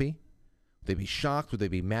unhappy? Would they be shocked? Would they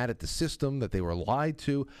be mad at the system that they were lied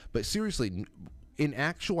to? But seriously, in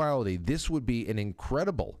actuality, this would be an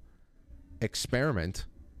incredible experiment,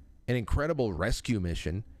 an incredible rescue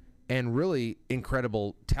mission, and really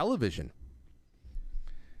incredible television.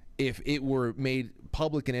 if it were made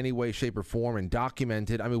public in any way, shape, or form and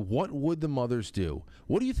documented, I mean, what would the mothers do?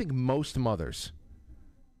 What do you think most mothers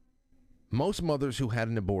who had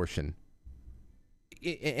an abortion,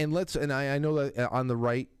 and I know that on the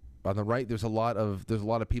right, there's a lot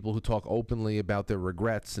of people who talk openly about their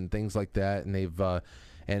regrets and things like that, and they've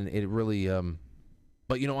and it really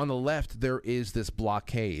but you know, on the left there is this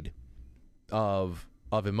blockade of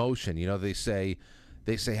emotion. You know, they say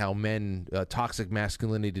how men toxic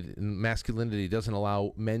masculinity doesn't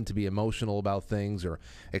allow men to be emotional about things or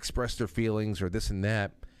express their feelings or this and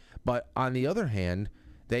that. But on the other hand,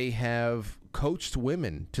 they have coached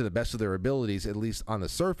women to the best of their abilities, at least on the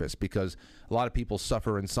surface, because a lot of people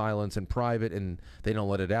suffer in silence in private and they don't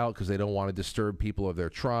let it out because they don't want to disturb people of their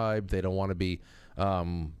tribe. They don't want to be,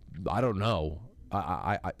 I don't know,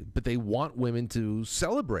 but they want women to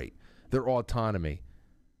celebrate their autonomy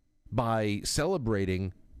by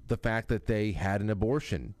celebrating the fact that they had an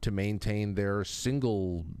abortion to maintain their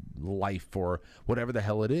single life or whatever the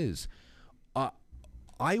hell it is.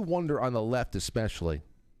 I wonder on the left especially,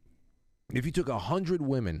 if you took 100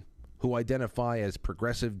 women who identify as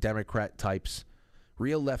progressive Democrat types,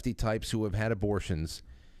 real lefty types who have had abortions,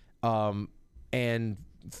 and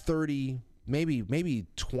 30, maybe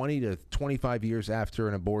 20 to 25 years after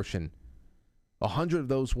an abortion, 100 of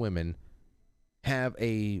those women have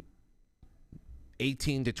a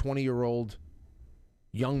 18 to 20-year-old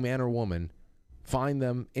young man or woman find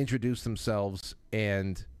them, introduce themselves,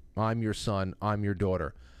 and I'm your son, I'm your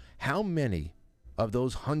daughter. How many of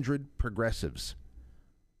those 100 progressives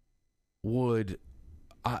would,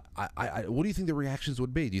 what do you think the reactions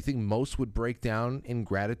would be? Do you think most would break down in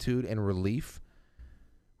gratitude and relief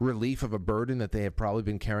of a burden that they have probably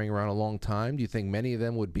been carrying around a long time? Do you think many of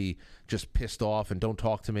them would be just pissed off and don't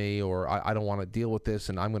talk to me, or I don't want to deal with this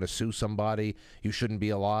and I'm going to sue somebody, you shouldn't be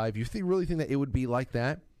alive? You really think that it would be like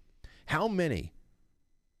that? How many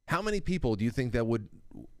people do you think that would,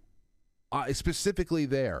 specifically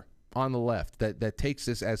there on the left, that takes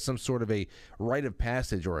this as some sort of a rite of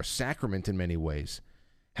passage or a sacrament in many ways?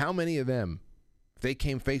 How many of them, if they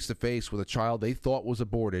came face to face with a child they thought was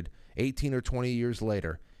aborted 18 or 20 years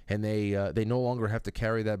later, and they no longer have to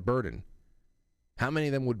carry that burden, how many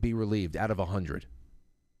of them would be relieved out of 100?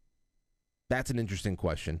 That's an interesting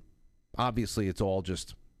question. Obviously, it's all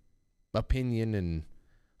just opinion and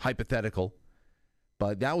hypothetical,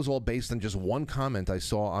 but that was all based on just one comment I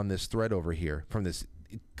saw on this thread over here from this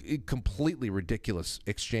completely ridiculous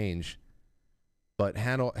exchange. But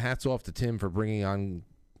hats off to Tim for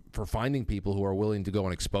finding people who are willing to go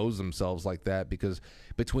and expose themselves like that, because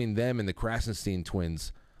between them and the Krasenstein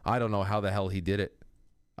twins, I don't know how the hell he did it.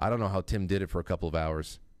 I don't know how Tim did it for a couple of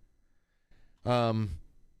hours. All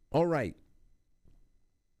right.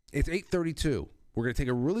 It's 8:32. We're going to take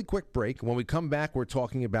a really quick break. When we come back, we're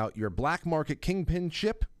talking about your black market kingpin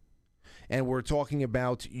chip, and we're talking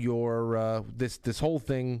about your this whole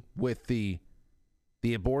thing with the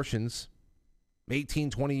abortions 18,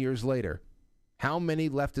 20 years later. How many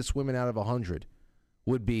leftist women out of 100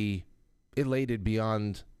 would be elated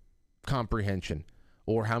beyond comprehension?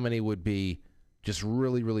 Or how many would be just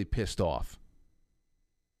really, really pissed off?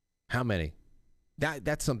 How many?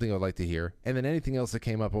 That's something I'd like to hear. And then anything else that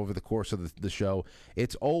came up over the course of the show,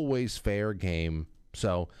 it's always fair game.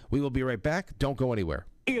 So we will be right back. Don't go anywhere.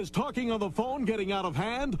 Is talking on the phone getting out of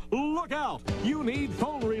hand? Look out! You need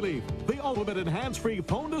phone relief. The ultimate in hands-free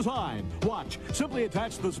phone design. Watch. Simply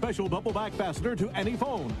attach the special double back fastener to any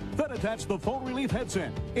phone. Then attach the phone relief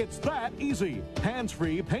headset. It's that easy.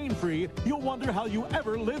 Hands-free, pain-free. You'll wonder how you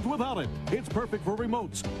ever lived without it. It's perfect for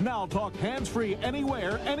remotes. Now talk hands-free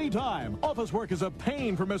anywhere, anytime. Office work is a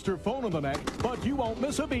pain for Mr. Phone in the Neck, but you won't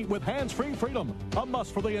miss a beat with hands-free freedom. A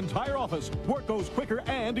must for the entire office. Work goes quicker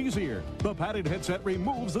and easier. The padded headset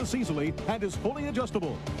removes this easily and is fully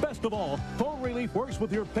adjustable. Best of all, phone relief works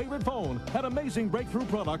with your favorite phone. An amazing breakthrough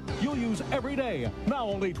product you'll use every day. Now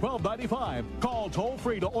only $12.95. Call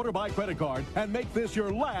toll-free to order by credit card and make this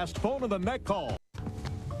your last phone in the neck call.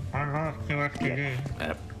 I love QFTV.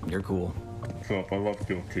 Yep, you're cool. What's up? I love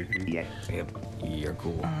QFTV. Yep, you're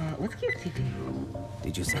cool. What's QFTV?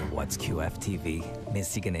 Did you say what's QFTV?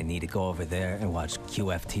 Miss, you're gonna need to go over there and watch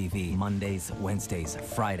QFTV Mondays, Wednesdays,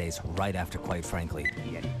 Fridays, right after Quite Frankly.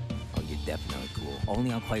 Yeah. Oh, you're definitely cool.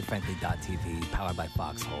 Only on QuiteFrankly.tv, powered by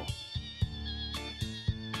Foxhole.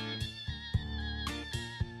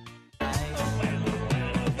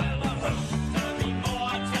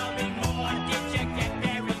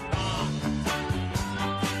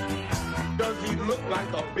 Does he look like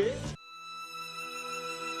a bitch?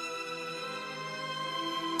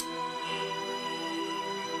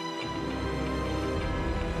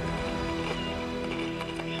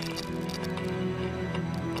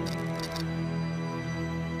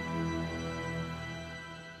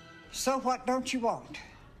 So what don't you want?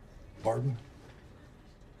 Pardon?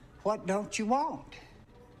 What don't you want?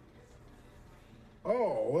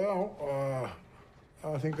 Oh, well,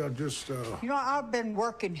 I think I'll just, You know, I've been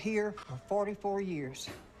working here for 44 years.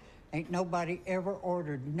 Ain't nobody ever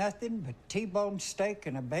ordered nothing but T-bone steak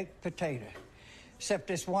and a baked potato. Except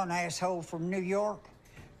this one asshole from New York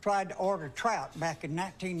tried to order trout back in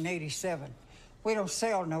 1987. We don't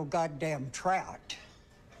sell no goddamn trout.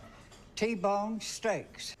 T-bone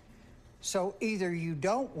steaks. So either you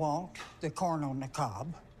don't want the corn on the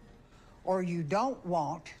cob, or you don't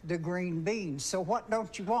want the green beans. So what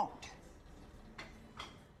don't you want?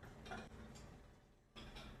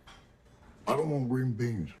 I don't want green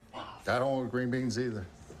beans. I don't want green beans either.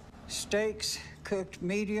 Steaks cooked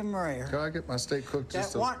medium rare. Can I get my steak cooked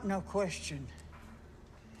just That want no question.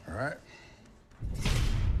 All right.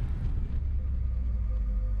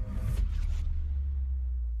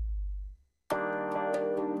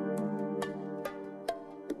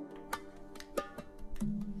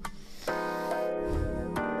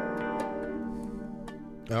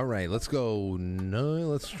 All right, let's go. No,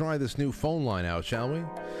 let's try this new phone line out, shall we?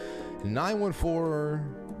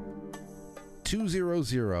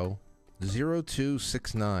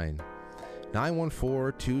 914-200-0269.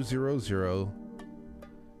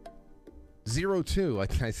 914-200-02. I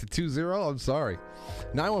said 20. I'm sorry.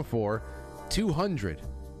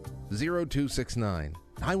 914-200-0269.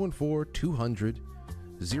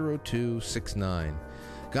 914-200-0269.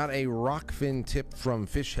 Got a Rockfin tip from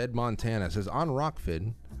Fishhead, Montana. It says, on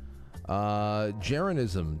Rockfin,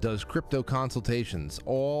 Jeranism does crypto consultations,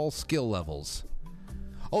 all skill levels.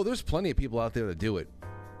 Oh, there's plenty of people out there that do it.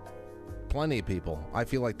 Plenty of people. I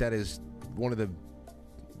feel like that is one of the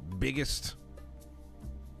biggest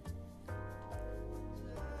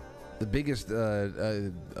I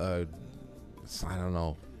don't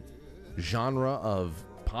know, genre of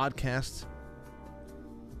podcasts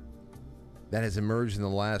that has emerged in the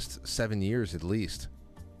last 7 years at least.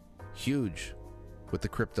 Huge with the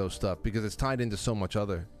crypto stuff because it's tied into so much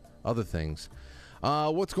other things.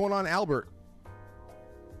 What's going on, Albert?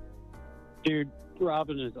 Dude,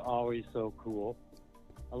 Robin is always so cool.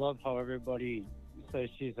 I love how everybody says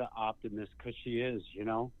she's an optimist because she is, you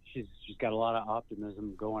know. She's got a lot of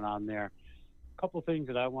optimism going on there. A couple things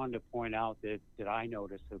that I wanted to point out that I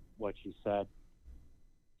noticed of what she said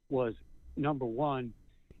was, number one,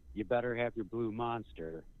 you better have your blue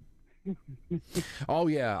monster. Oh,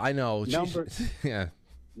 yeah, I know. Yeah.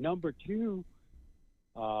 Number two,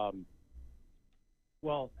 well,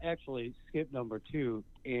 actually, skip number two.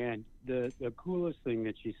 And the coolest thing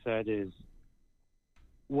that she said is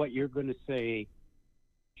what you're going to say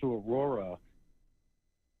to Aurora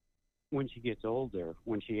when she gets older,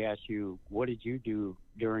 when she asks you, what did you do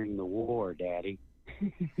during the war, Daddy?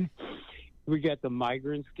 We got the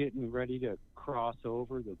migrants getting ready to cross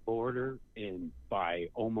over the border by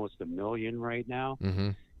almost 1 million right now. Mm-hmm.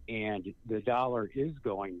 And the dollar is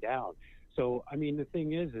going down. So, I mean, the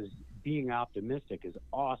thing is being optimistic is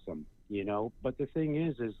awesome, you know. But the thing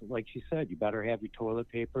is like she said, you better have your toilet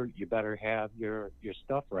paper. You better have your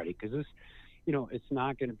stuff ready because this, you know, it's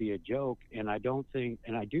not going to be a joke. And I do think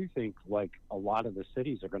like a lot of the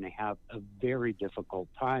cities are going to have a very difficult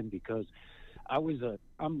time because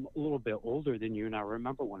I'm a little bit older than you, and I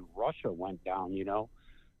remember when Russia went down, you know.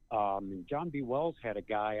 And John B. Wells had a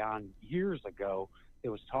guy on years ago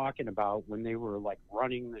that was talking about when they were like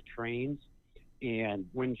running the trains, and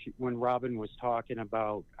when Robin was talking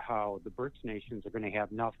about how the BRICS nations are going to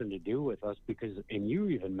have nothing to do with us because, and you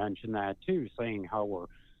even mentioned that too, saying how we're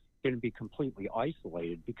going to be completely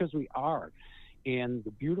isolated because we are. And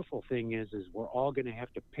the beautiful thing is we're all going to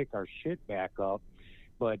have to pick our shit back up.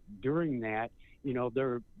 But during that, you know,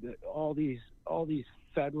 all these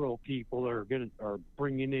federal people are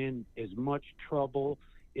bringing in as much trouble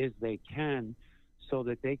as they can, so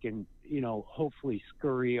that they can, you know, hopefully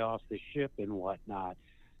scurry off the ship and whatnot.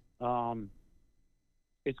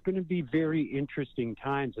 It's going to be very interesting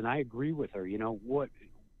times, and I agree with her. You know what,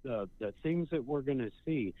 the things that we're going to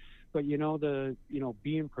see, but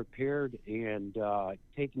being prepared and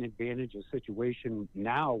taking advantage of the situation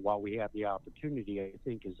now while we have the opportunity, I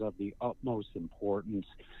think, is of the utmost importance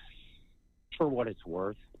for what it's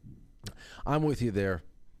worth. I'm with you there,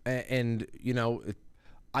 and you know,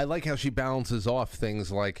 I like how she balances off things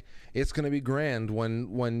like it's going to be grand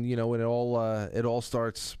when it all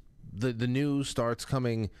starts. The news starts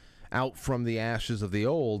coming out from the ashes of the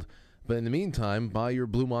old. But in the meantime, buy your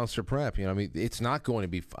Blue Monster Prep. You know, I mean, it's not going to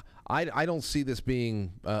be. I don't see this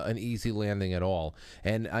being an easy landing at all.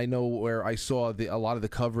 And I know where I saw a lot of the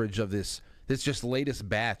coverage of this just latest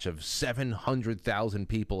batch of 700,000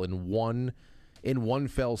 people in one in one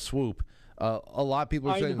fell swoop. A lot of people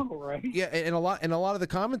are saying, I know, right? Yeah, and a lot of the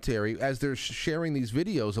commentary as they're sharing these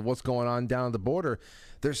videos of what's going on down at the border,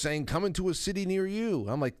 they're saying coming to a city near you.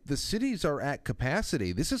 I'm like, the cities are at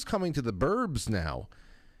capacity. This is coming to the burbs now.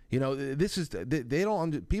 You know, this is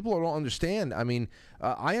people don't understand. I mean,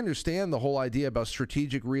 I understand the whole idea about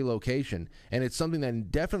strategic relocation, and it's something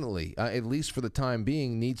that definitely, at least for the time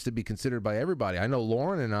being, needs to be considered by everybody. I know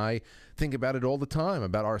Lauren and I think about it all the time,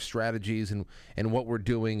 about our strategies and what we're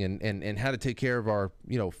doing and how to take care of our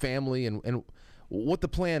family and what the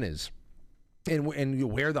plan is. And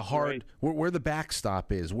where the where the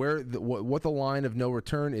backstop is, what the line of no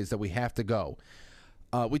return is that we have to go.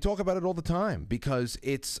 We talk about it all the time because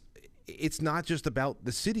it's not just about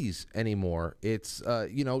the cities anymore. It's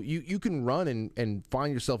you can run and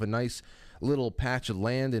find yourself a nice little patch of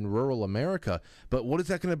land in rural America, but what is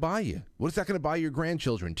that going to buy you? What is that going to buy your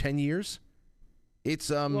grandchildren? 10 years? It's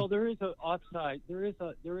Well, there is an upside. There is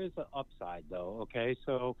a upside though. Okay,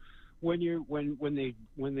 so when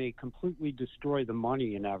they completely destroy the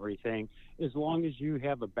money and everything, as long as you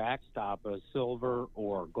have a backstop of silver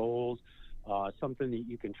or gold, something that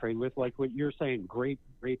you can trade with, like what you're saying, great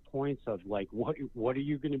points of like what are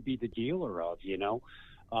you going to be the dealer of? You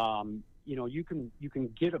can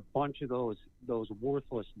get a bunch of those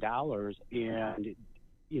worthless dollars, and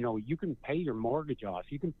you can pay your mortgage off,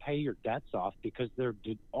 you can pay your debts off because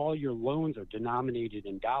all your loans are denominated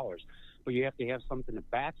in dollars. But you have to have something to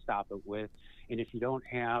backstop it with, and if you don't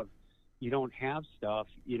have stuff,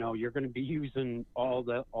 you're going to be using all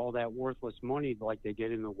that worthless money like they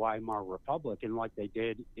did in the Weimar Republic and like they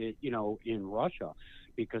did, in Russia,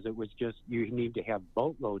 because it was just, you need to have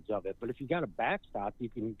boatloads of it. But if you got a backstop, you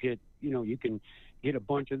can get a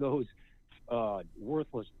bunch of those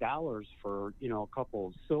worthless dollars for a couple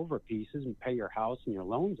of silver pieces and pay your house and your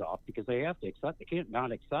loans off, because they have to accept. They can't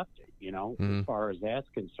not accept it, as far as that's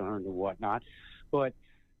concerned and whatnot. But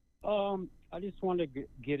I just wanted to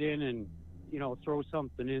get in and throw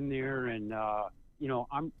something in there, and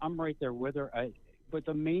I'm right there with her. But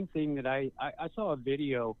the main thing that I saw a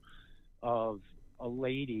video of a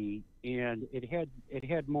lady, and it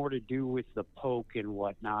had more to do with the poke and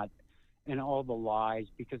whatnot, and all the lies,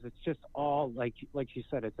 because it's just all like you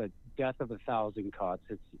said, it's a death of 1,000 cuts.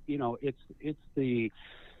 It's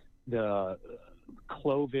the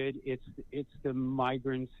COVID, it's the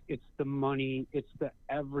migrants, it's the money, it's the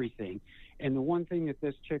everything. And the one thing that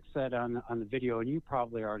this chick said on the video, and you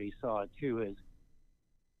probably already saw it too, is,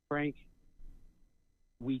 Frank,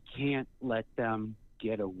 we can't let them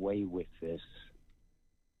get away with this.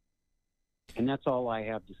 And that's all I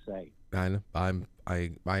have to say.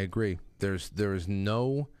 I agree. There is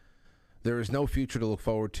no future to look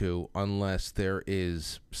forward to unless there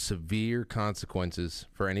is severe consequences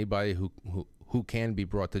for anybody who can be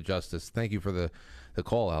brought to justice. Thank you for the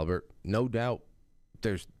call, Albert. No doubt,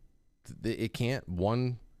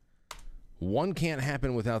 one can't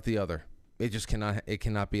happen without the other. It just cannot. It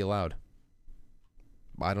cannot be allowed.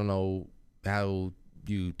 I don't know how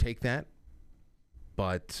you take that,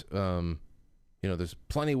 but there's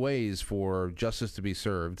plenty ways for justice to be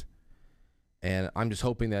served, and I'm just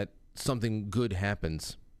hoping that something good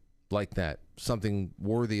happens like that. Something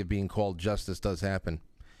worthy of being called justice does happen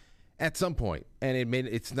at some point. And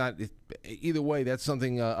either way, that's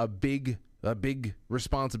something, a big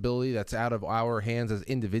responsibility that's out of our hands as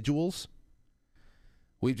individuals.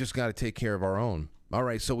 We've just got to take care of our own. All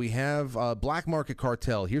right, so we have black market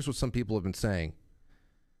cartel. Here's what some people have been saying.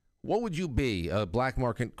 What would you be a black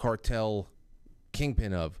market cartel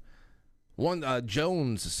kingpin of? One,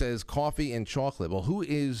 Jones says coffee and chocolate. Well, who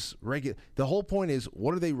is the whole point is,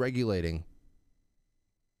 what are they regulating?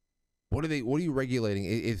 What are you regulating?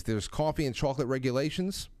 If there's coffee and chocolate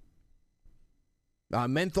regulations,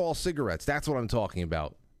 menthol cigarettes, that's what I'm talking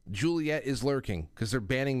about. Juliet is lurking because they're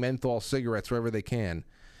banning menthol cigarettes wherever they can.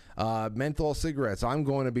 Menthol cigarettes, I'm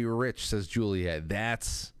going to be rich, says Juliet.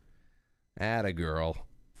 That's atta girl.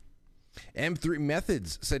 M3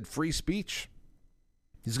 Methods said free speech.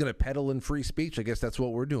 He's going to peddle in free speech. I guess that's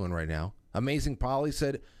what we're doing right now. Amazing Polly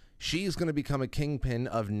said she's going to become a kingpin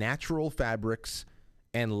of natural fabrics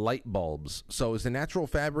and light bulbs. So is the natural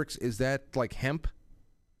fabrics, is that like hemp?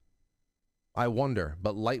 I wonder,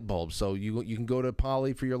 but light bulbs. So you can go to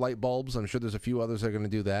Polly for your light bulbs. I'm sure there's a few others that are going to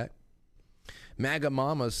do that. MAGA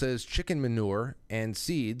Mama says chicken manure and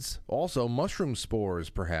seeds. Also mushroom spores,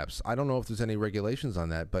 perhaps. I don't know if there's any regulations on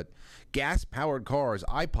that, but gas-powered cars,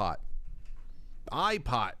 iPod,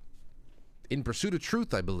 in Pursuit of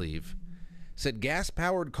Truth, I believe, said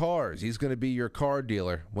gas-powered cars. He's going to be your car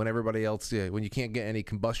dealer when everybody else, when you can't get any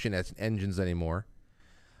combustion engines anymore.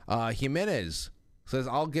 Jimenez says,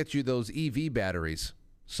 I'll get you those EV batteries.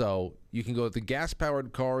 So you can go with the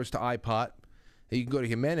gas-powered cars to iPot. You can go to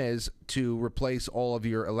Jimenez to replace all of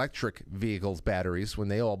your electric vehicles' batteries when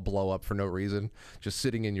they all blow up for no reason, just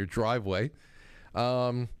sitting in your driveway.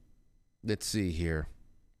 Let's see here.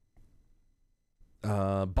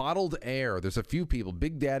 Bottled air. There's a few people.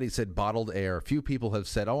 Big Daddy said bottled air. A few people have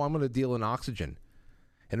said, I'm going to deal in oxygen.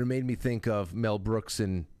 And it made me think of Mel Brooks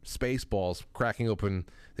in Spaceballs cracking open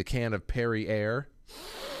the can of Perry Air.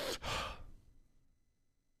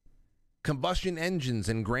 Combustion engines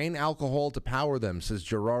and grain alcohol to power them, says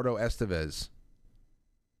Gerardo Estevez.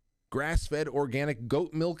 Grass-fed organic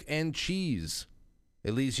goat milk and cheese.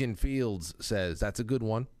 Elysian Fields says, that's a good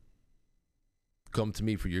one. Come to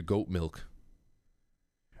me for your goat milk.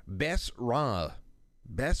 Bess Raz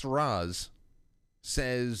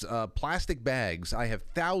says, plastic bags. I have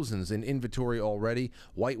thousands in inventory already.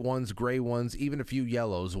 White ones, gray ones, even a few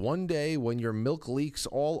yellows. One day when your milk leaks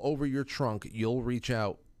all over your trunk, you'll reach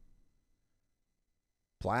out.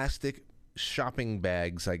 Plastic shopping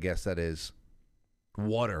bags, I guess that is.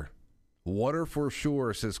 Water for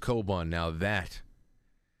sure, says Coban. Now that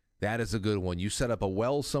is a good one. You set up a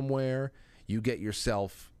well somewhere, you get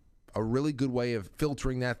yourself a really good way of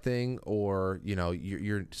filtering that thing, or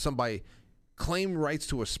you're somebody claim rights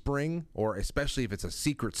to a spring, or especially if it's a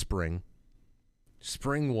secret spring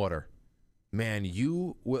water. Man,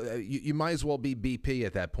 you might as well be BP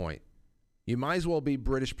at that point. You might as well be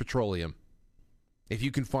British Petroleum. If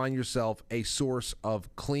you can find yourself a source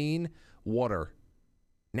of clean water,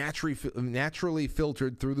 naturally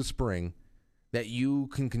filtered through the spring, that you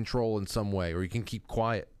can control in some way, or you can keep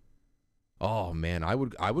quiet. Oh man, I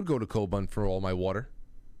would go to Coban for all my water.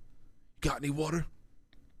 Got any water?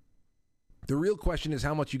 The real question is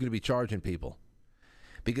how much you're going to be charging people,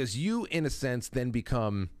 because you, in a sense, then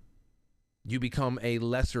become a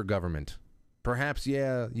lesser government. Perhaps,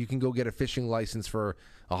 yeah, you can go get a fishing license for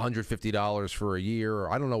 $150 for a year,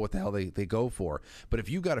 or I don't know what the hell they go for. But if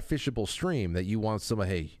you got a fishable stream that you want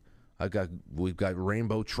somebody, hey, we've got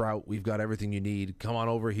rainbow trout, we've got everything you need. Come on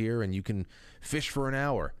over here and you can fish for an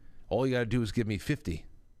hour. All you got to do is give me 50.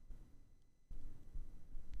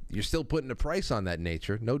 You're still putting a price on that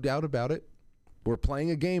nature, no doubt about it. We're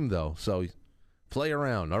playing a game, though, so play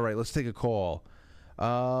around. All right, let's take a call.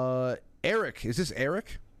 Eric, is this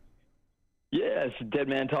Eric? Yeah, it's Dead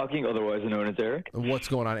Man Talking, otherwise known as Eric. What's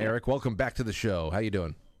going on, Eric? Welcome back to the show. How you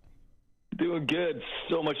doing? Doing good.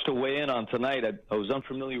 So much to weigh in on tonight. I was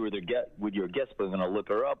unfamiliar with your guest, but I'm going to look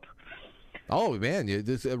her up. Oh, man.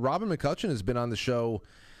 Robin McCutcheon has been on the show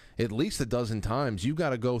at least a dozen times. You got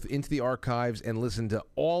to go into the archives and listen to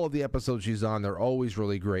all of the episodes she's on. They're always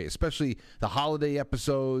really great, especially the holiday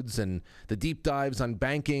episodes and the deep dives on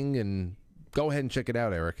banking. And go ahead and check it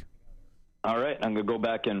out, Eric. All right, I'm going to go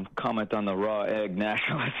back and comment on the raw egg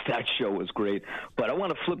nationalist. That show was great. But I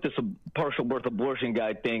want to flip this partial birth abortion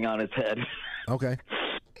guy thing on its head. Okay.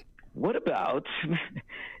 What about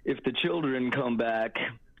if the children come back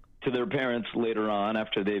to their parents later on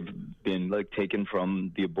after they've been taken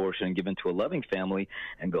from the abortion and given to a loving family,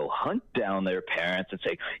 and go hunt down their parents and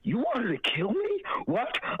say, you wanted to kill me?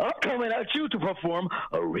 What? I'm coming at you to perform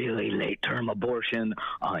a really late-term abortion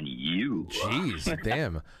on you. Jeez,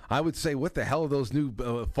 damn. I would say, what the hell are those new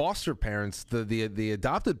foster parents, the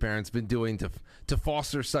adopted parents, been doing to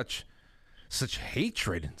foster such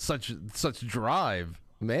hatred, such drive?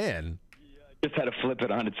 Man. Just had to flip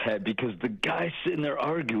it on its head, because the guy's sitting there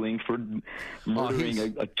arguing for murdering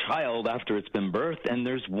a child after it's been birthed, and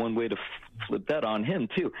there's one way to flip that on him,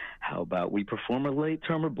 too. How about we perform a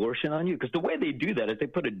late-term abortion on you? Because the way they do that is they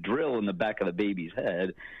put a drill in the back of the baby's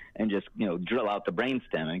head and just, drill out the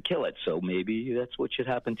brainstem and kill it. So maybe that's what should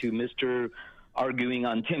happen to Mr. arguing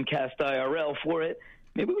on Timcast IRL for it.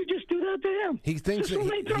 Maybe we just do that to him. He thinks it's a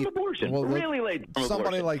late-term abortion. Well, really late.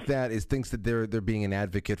 Somebody like that thinks that they're being an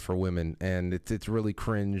advocate for women, and it's really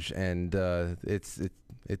cringe, and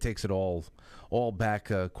it takes it all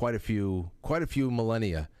back quite a few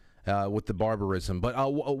millennia with the barbarism. But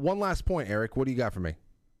one last point, Eric. What do you got for me?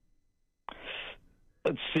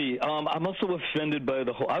 Let's see. I'm also offended by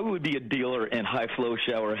the whole. I would be a dealer in high-flow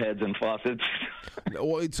shower heads and faucets.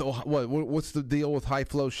 So what's the deal with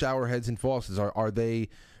high-flow shower heads and faucets? Are they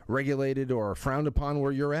regulated or frowned upon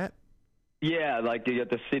where you're at? Yeah, like you got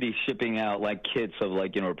the city shipping out kits of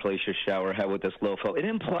replace your shower head with this low flow. It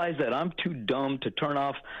implies that I'm too dumb to turn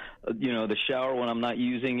off, the shower when I'm not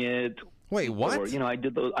using it. Wait, what? Or, I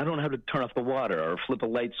did those. I don't have to turn off the water or flip a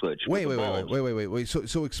light switch. Wait.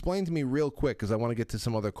 So explain to me real quick, because I want to get to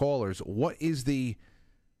some other callers. What is the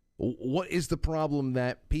problem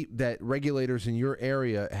that regulators in your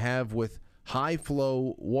area have with high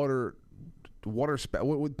flow water water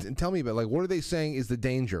tell me about, like, what are they saying is the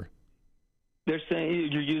danger? They're saying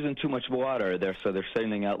you're using too much water there, so they're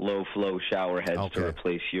sending out low-flow shower heads to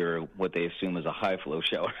replace what they assume is a high-flow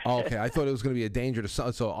shower. Okay, I thought it was going to be a danger to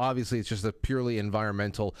some. So obviously, it's just a purely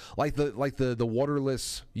environmental, like the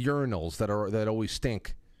waterless urinals that always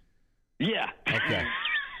stink. Yeah. Okay.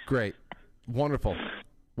 Great. Wonderful.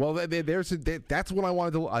 Well, that's what I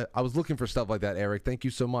wanted to. I was looking for stuff like that, Eric. Thank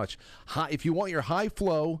you so much. If you want your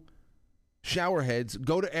high-flow shower heads,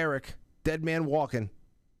 go to Eric, Dead Man Walking.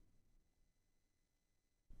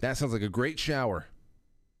 That sounds like a great shower.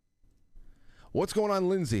 What's going on,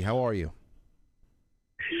 Lindsay? How are you?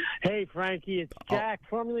 Hey, Frankie, it's Jack,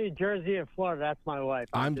 formerly of Jersey and Florida. That's my wife.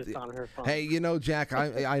 I'm just on her phone. Hey, Jack,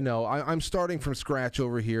 I know. I'm starting from scratch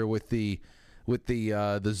over here with the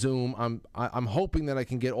Zoom. I'm hoping that I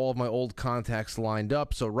can get all of my old contacts lined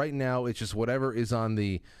up. So right now it's just whatever is on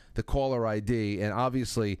the caller ID, and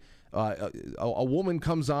obviously a woman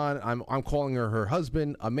comes on, I'm calling her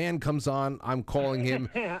husband. A man comes on, I'm calling him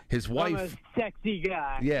his wife. I'm a sexy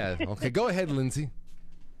guy. Yeah. Okay. Go ahead, Lindsay.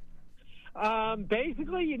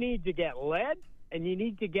 Basically, you need to get lead, and you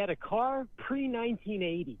need to get a car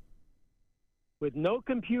pre-1980 with no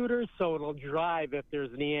computers, so it'll drive if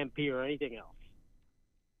there's an EMP or anything else.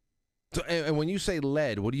 So, and when you say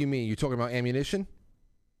lead, what do you mean? You're talking about ammunition?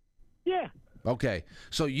 Yeah. Okay.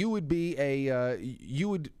 So you would be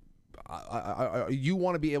you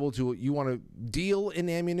want to be able to, you want to deal in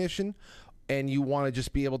ammunition, and you want to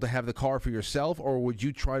just be able to have the car for yourself, or would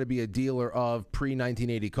you try to be a dealer of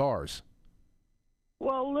pre-1980 cars?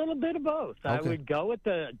 Well, a little bit of both. Okay. I would go with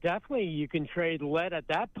definitely you can trade lead at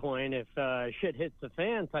that point if shit hits the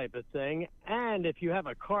fan type of thing. And if you have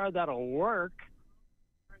a car that'll work,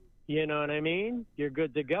 you know what I mean? You're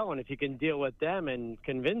good to go. And if you can deal with them and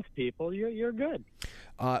convince people, you're good.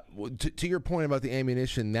 To your point about the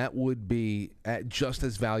ammunition, that would be just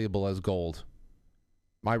as valuable as gold.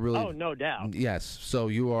 Oh, no doubt. Yes. So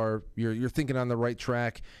you're thinking on the right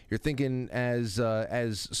track. You're thinking as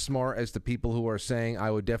smart as the people who are saying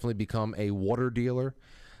I would definitely become a water dealer.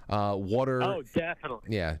 Water. Oh,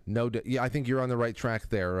 definitely. Yeah. Yeah. I think you're on the right track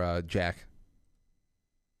there, Jack.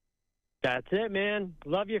 That's it, man.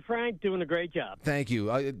 Love you, Frank. Doing a great job. Thank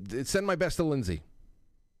you. Send my best to Lindsay.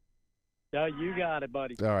 Oh, you got it,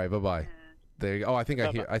 buddy. All right. Bye-bye. There you go. Oh, I think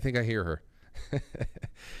I hear her.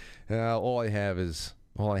 All I have is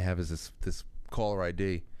this caller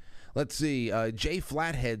ID. Let's see. Jay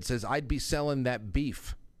Flathead says I'd be selling that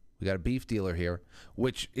beef. We got a beef dealer here,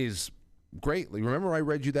 which is great. Remember, I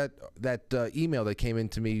read you that email that came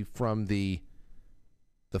into me from the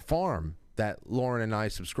farm that Lauren and I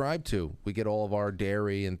subscribe to. We get all of our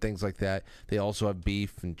dairy and things like that. They also have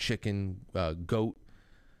beef and chicken, goat,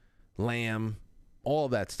 lamb, all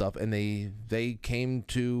of that stuff. And they came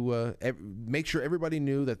to make sure everybody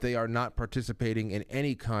knew that they are not participating in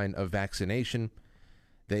any kind of vaccination.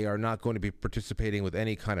 They are not going to be participating with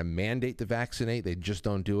any kind of mandate to vaccinate. They just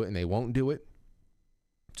don't do it, and they won't do it.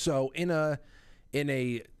 So in a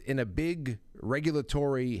big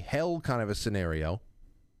regulatory hell kind of a scenario,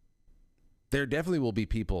 there definitely will be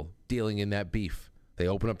people dealing in that beef. They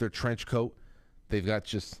open up their trench coat. They've got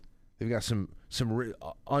some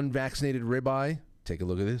unvaccinated ribeye. Take a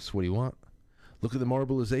look at this. What do you want? Look at the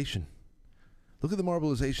marbleization. Look at the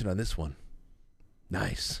marbleization on this one.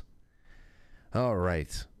 Nice. All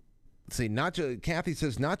right. Let's see. Kathy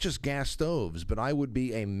says not just gas stoves, but I would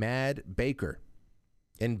be a mad baker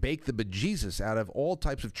and bake the bejesus out of all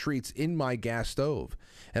types of treats in my gas stove.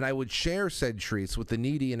 And I would share said treats with the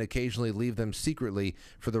needy and occasionally leave them secretly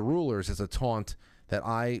for the rulers as a taunt that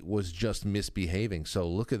I was just misbehaving. So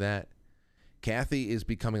look at that. Kathy is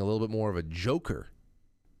becoming a little bit more of a joker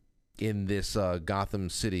in this Gotham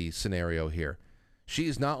City scenario here. She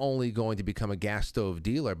is not only going to become a gas stove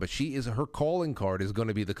dealer, but her calling card is going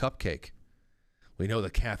to be the cupcake. We know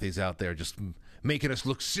that Kathy's out there just making us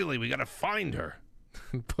look silly. We got to find her.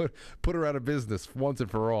 Put her out of business once and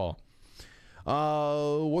for all.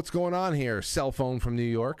 What's going on here? Cell phone from New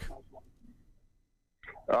York.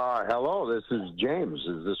 Hello, this is James.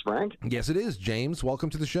 Is this Frank? Yes, it is, James. Welcome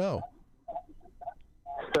to the show.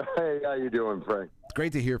 Hey, how you doing, Frank? It's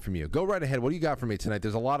great to hear from you. Go right ahead. What do you got for me tonight?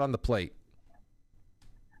 There's a lot on the plate.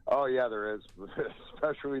 Oh, yeah, there is,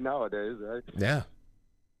 especially nowadays, right? Yeah.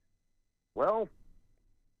 Well,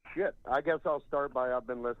 shit. I guess I'll start by I've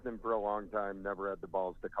been listening for a long time, never had the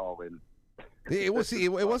balls to call in. It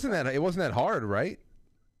wasn't that hard, right?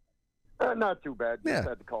 Not too bad. Yeah. Just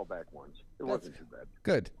had to call back once. It wasn't too bad.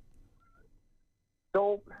 Good.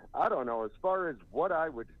 So, I don't know. As far as what I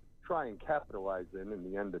would try and capitalize in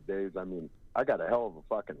the end of days, I mean, I got a hell of a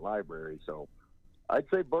fucking library, so I'd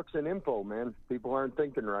say books and info, man. People aren't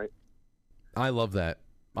thinking right. I love that.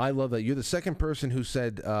 I love that. You're the second person who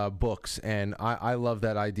said books, and I love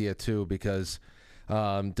that idea too, because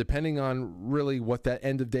depending on really what that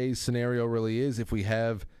end of days scenario really is, if we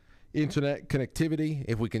have internet connectivity,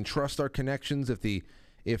 if we can trust our connections, if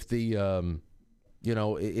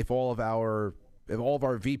all of our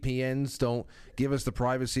VPNs don't give us the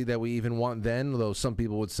privacy that we even want then, though some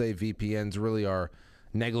people would say VPNs really are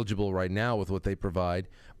negligible right now with what they provide.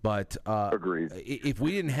 But agreed. If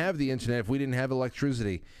we didn't have the internet, if we didn't have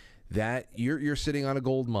electricity, that you're sitting on a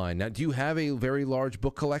gold mine. Now, do you have a very large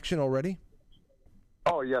book collection already?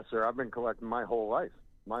 Oh, yes, sir. I've been collecting my whole life.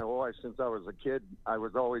 My whole life since I was a kid. I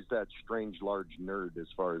was always that strange large nerd as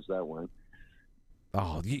far as that went.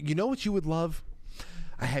 Oh, you know what you would love?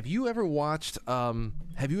 Have you ever watched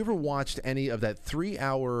any of that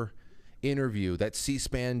 3-hour interview that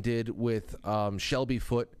C-SPAN did with Shelby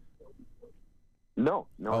Foote? No.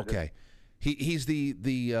 Okay, he's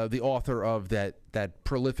the author of that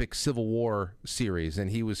prolific Civil War series,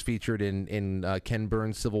 and he was featured in Ken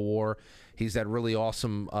Burns' Civil War. He's that really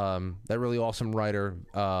awesome writer,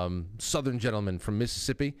 Southern gentleman from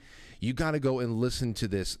Mississippi. You got to go and listen to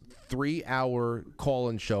this 3-hour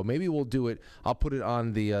call-in show. Maybe we'll do it. I'll put it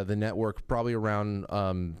on the network probably around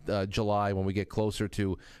July, when we get closer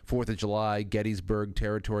to 4th of July, Gettysburg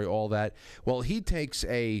territory, all that. Well, he takes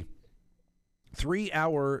a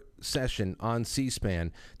 3-hour session on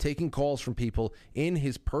C-SPAN, taking calls from people in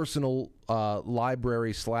his personal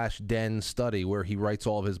library/den study where he writes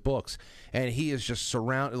all of his books, and he is just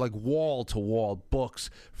surrounded, like wall to wall books,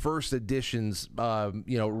 first editions,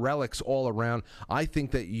 relics all around. I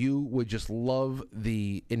think that you would just love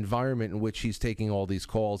the environment in which he's taking all these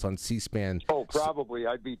calls on C-SPAN. Oh, probably.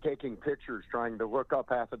 I'd be taking pictures trying to look up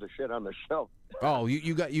half of the shit on the shelf. Oh,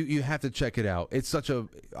 you have to check it out. It's such a,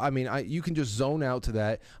 you can just zone out to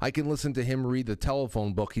that. I can listen to him read the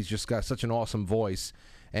telephone book. He's just got such an awesome voice,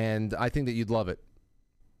 and I think that you'd love it.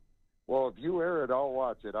 Well, if you air it, I'll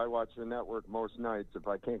watch it. I watch the network most nights. If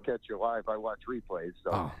I can't catch you live, I watch replays.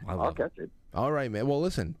 So I'll catch it. All right, man. Well,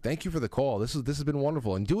 listen, thank you for the call. This has been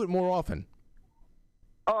wonderful, and do it more often.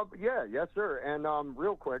 Yes, sir. And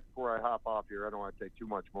real quick before I hop off here, I don't want to take too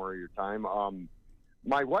much more of your time.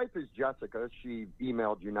 My wife is Jessica. She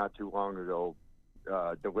emailed you not too long ago,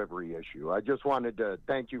 delivery issue. I just wanted to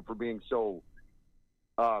thank you for being so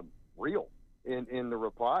real in the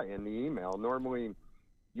reply, in the email. Normally,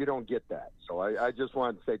 you don't get that. So I just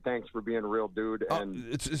wanted to say thanks for being a real dude.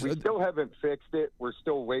 And we still haven't fixed it. We're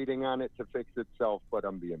still waiting on it to fix itself, but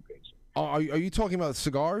I'm being patient. Are you talking about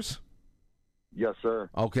cigars? Yes, sir.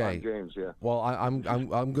 Okay, I'm James. Yeah. Well,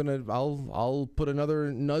 I'll put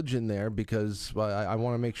another nudge in there because I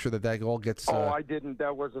want to make sure that all gets. I didn't.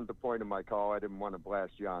 That wasn't the point of my call. I didn't want to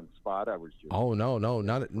blast you on the spot. I was just. Oh no,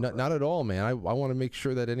 not at all, man. I want to make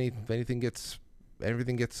sure that everything gets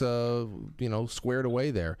squared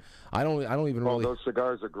away there. I don't even really. Those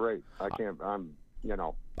cigars are great. I can't. I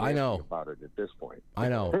know about it at this point. I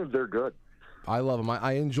know they're good. I love them.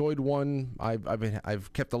 I enjoyed one.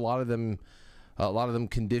 I've kept a lot of them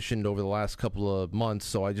conditioned over the last couple of months,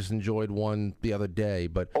 so I just enjoyed one the other day.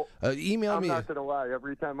 But email me. I'm not gonna lie.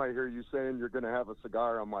 Every time I hear you saying you're gonna have a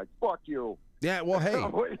cigar, I'm like, "Fuck you." Yeah. Well, hey,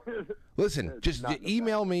 listen. Just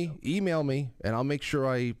email me, and I'll make sure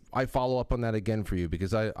I follow up on that again for you,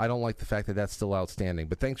 because I don't like the fact that that's still outstanding.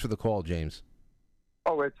 But thanks for the call, James.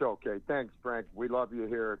 Oh, it's okay. Thanks, Frank. We love you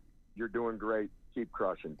here. You're doing great. Keep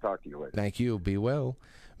crushing. Talk to you later. Thank you. Be well.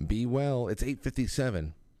 Be well. It's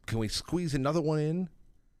 8:57. Can we squeeze another one in?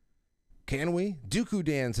 Can we? Dooku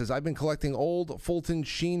Dan says, I've been collecting old Fulton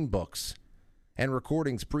Sheen books and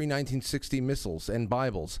recordings pre-1960 missiles and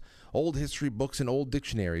Bibles, old history books and old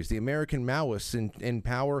dictionaries. The American Maoists in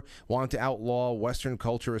power want to outlaw Western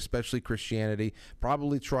culture, especially Christianity,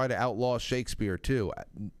 probably try to outlaw Shakespeare too.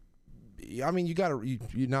 I mean,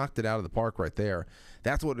 you knocked it out of the park right there.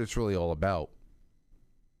 That's what it's really all about.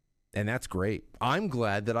 And that's great. I'm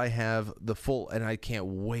glad that I have the full, and I can't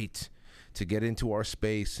wait to get into our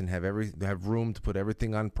space and have room to put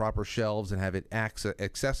everything on proper shelves and have it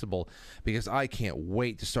accessible, because I can't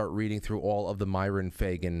wait to start reading through all of the Myron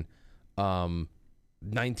Fagan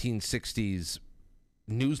 1960s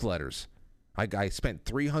newsletters. I spent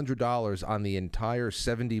 $300 on the entire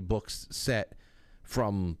 70 books set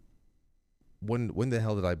from when the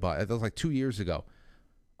hell did I buy it? That was like 2 years ago.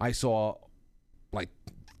 I saw like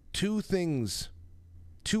two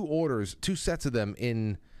orders, two sets of them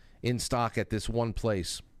in stock at this one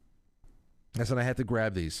place. I said I had to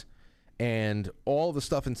grab these, and all the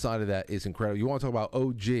stuff inside of that is incredible. You want to talk about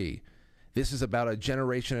OG? This is about a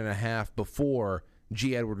generation and a half before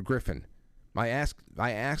G. Edward Griffin, I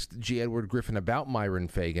asked G. Edward Griffin about Myron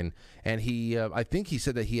Fagan, and he I think he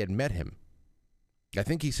said that he had met him. I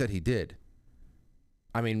think he said he did.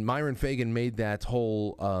 I mean, Myron Fagan made that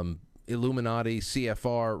whole Illuminati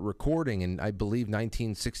CFR recording in, I believe,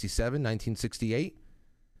 1967, 1968.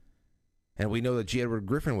 And we know that G. Edward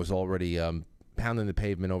Griffin was already pounding the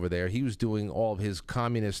pavement over there. He was doing all of his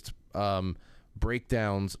communist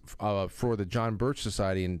breakdowns for the John Birch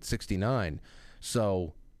Society in 69.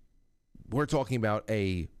 So we're talking about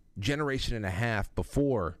a generation and a half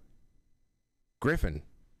before Griffin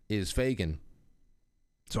is Fagan.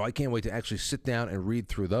 So I can't wait to actually sit down and read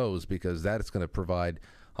through those, because that is going to provide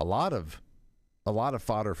a lot of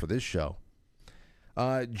fodder for this show.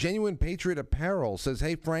 Genuine Patriot Apparel says,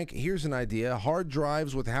 "Hey Frank, here's an idea: hard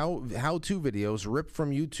drives with how-to videos ripped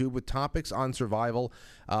from YouTube with topics on survival,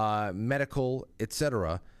 medical,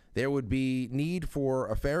 etc. There would be need for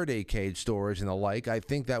a Faraday cage storage and the like. I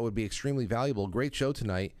think that would be extremely valuable. Great show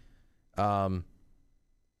tonight."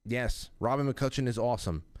 Yes, Robin McCutcheon is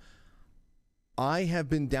awesome. I have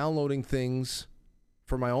been downloading things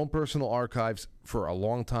for my own personal archives for a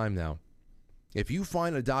long time now. If you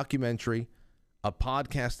find a documentary, a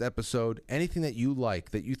podcast episode, anything that you like,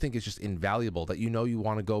 that you think is just invaluable, that you know you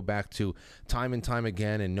want to go back to time and time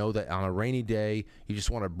again, and know that on a rainy day you just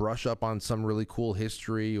want to brush up on some really cool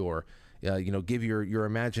history, or give your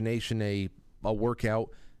imagination a workout,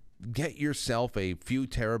 get yourself a few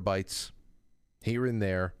terabytes here and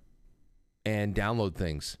there and download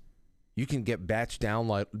things. You can get batch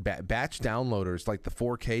downloaders, like the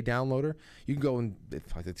 4K downloader. You can go and, they're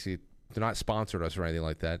not sponsored us or anything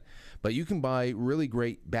like that, but you can buy really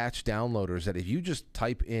great batch downloaders that if you just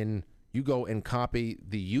type in, you go and copy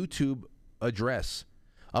the YouTube address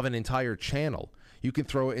of an entire channel, you can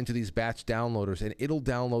throw it into these batch downloaders and it'll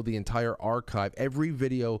download the entire archive, every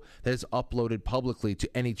video that is uploaded publicly to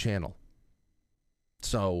any channel.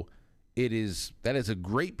 So that is a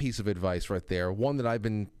great piece of advice right there, one that I've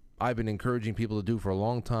been encouraging people to do for a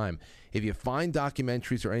long time. If you find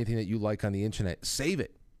documentaries or anything that you like on the internet, save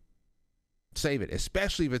it. Save it,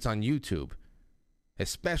 especially if it's on YouTube.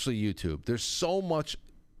 Especially YouTube. There's so much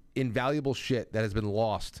invaluable shit that has been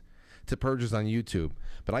lost to purges on YouTube,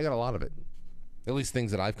 but I got a lot of it. At least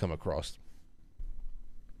things that I've come across.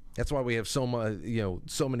 That's why we have so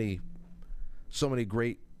many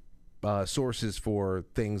great sources for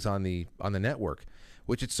things on the network,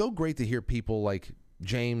 which it's so great to hear people like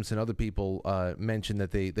James and other people mention that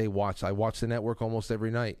they watch. I watch the network almost every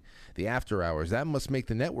night, the after hours. That must make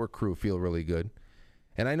the network crew feel really good.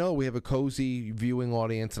 And I know we have a cozy viewing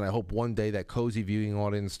audience, and I hope one day that cozy viewing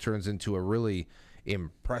audience turns into a really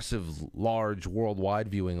impressive, large, worldwide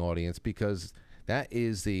viewing audience, because that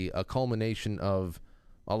is a culmination of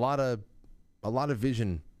a lot of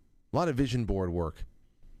vision board work.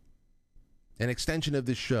 An extension of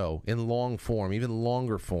this show in long form, even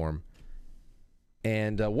longer form.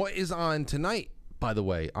 And what is on tonight, by the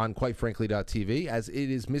way, on QuiteFrankly.tv, as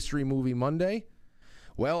it is Mystery Movie Monday?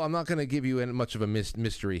 Well, I'm not going to give you much of a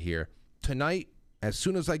mystery here. Tonight, as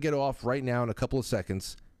soon as I get off right now in a couple of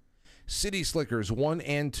seconds, City Slickers 1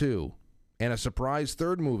 and 2, and a surprise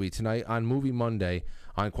third movie tonight on Movie Monday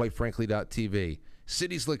on QuiteFrankly.tv.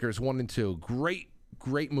 City Slickers 1 and 2, great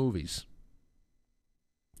movies.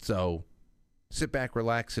 So sit back,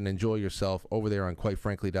 relax, and enjoy yourself over there on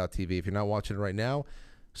QuiteFrankly.tv. If you're not watching it right now,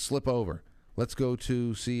 slip over. Let's go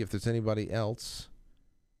to see if there's anybody else.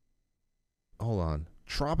 Hold on.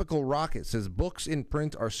 Tropical Rocket says, books in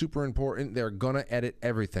print are super important. They're going to edit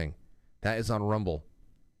everything. That is on Rumble.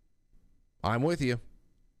 I'm with you.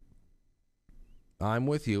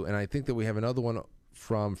 And I think that we have another one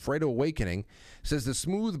from Fredo Awakening. Says, the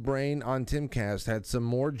smooth brain on Timcast had some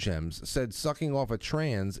more gems. Said sucking off a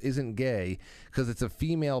trans isn't gay because it's a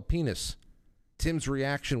female penis. Tim's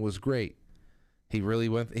reaction was great. He really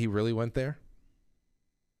went there?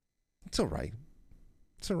 It's all right.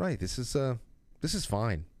 This is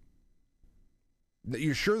fine.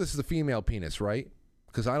 You're sure this is a female penis, right?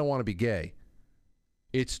 Because I don't want to be gay.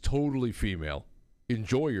 It's totally female.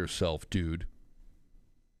 Enjoy yourself, dude.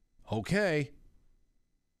 Okay.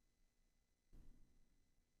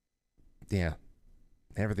 Yeah.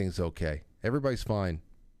 Everything's okay. Everybody's fine.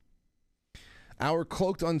 Our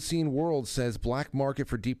Cloaked Unseen World says, black market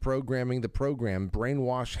for deprogramming the program,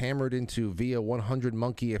 brainwash hammered into via 100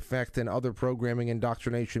 monkey effect and other programming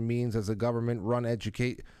indoctrination means as a government run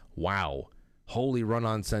educate. Wow. Holy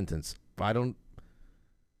run-on sentence. I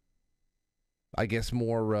guess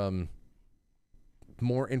more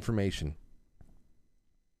information.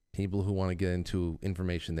 People who want to get into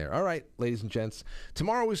information there. All right, ladies and gents.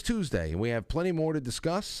 Tomorrow is Tuesday, and we have plenty more to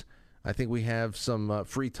discuss. I think we have some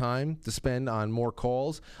free time to spend on more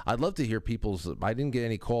calls. I'd love to hear people's. I didn't get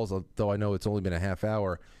any calls, though I know it's only been a half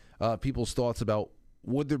hour. People's thoughts about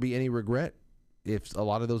would there be any regret if a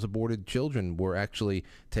lot of those aborted children were actually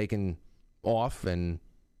taken off and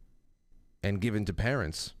given to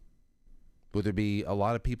parents? Would there be a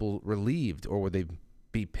lot of people relieved, or would they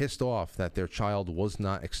be pissed off that their child was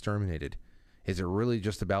not exterminated? Is it really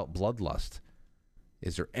just about bloodlust?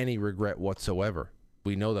 Is there any regret whatsoever?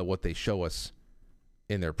 We know that what they show us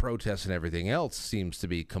in their protests and everything else seems to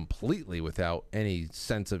be completely without any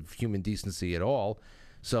sense of human decency at all.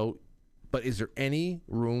 So, but is there any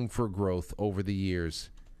room for growth over the years?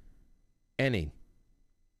 Any?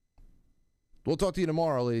 We'll talk to you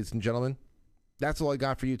tomorrow, ladies and gentlemen. That's all I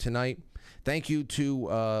got for you tonight. Thank you to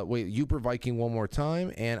Uper Viking one more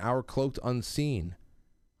time and Our Cloaked Unseen.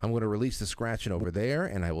 I'm going to release the scratching over there,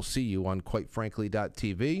 and I will see you on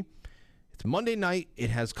quitefrankly.tv. It's Monday night. It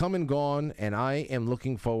has come and gone, and I am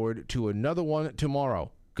looking forward to another one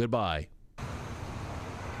tomorrow. Goodbye.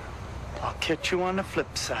 I'll catch you on the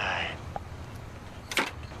flip side.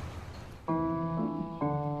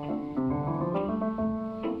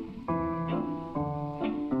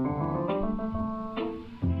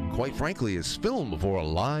 Quite Frankly is filmed before a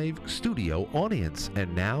live studio audience.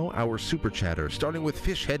 And now our super chatter, starting with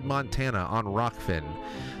Fishhead Montana on Rockfin,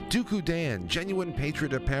 Dooku Dan, Genuine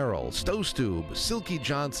Patriot Apparel, Stowstube, Silky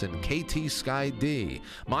Johnson, KT Sky D,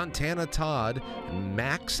 Montana Todd,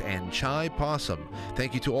 Max, and Chai Possum.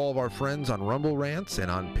 Thank you to all of our friends on Rumble Rants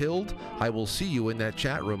and on Pilled. I will see you in that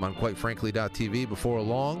chat room on quitefrankly.tv before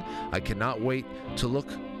long. I cannot wait to look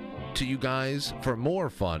to you guys for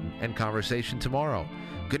more fun and conversation tomorrow.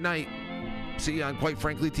 Good night. See you on Quite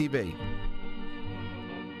Frankly TV.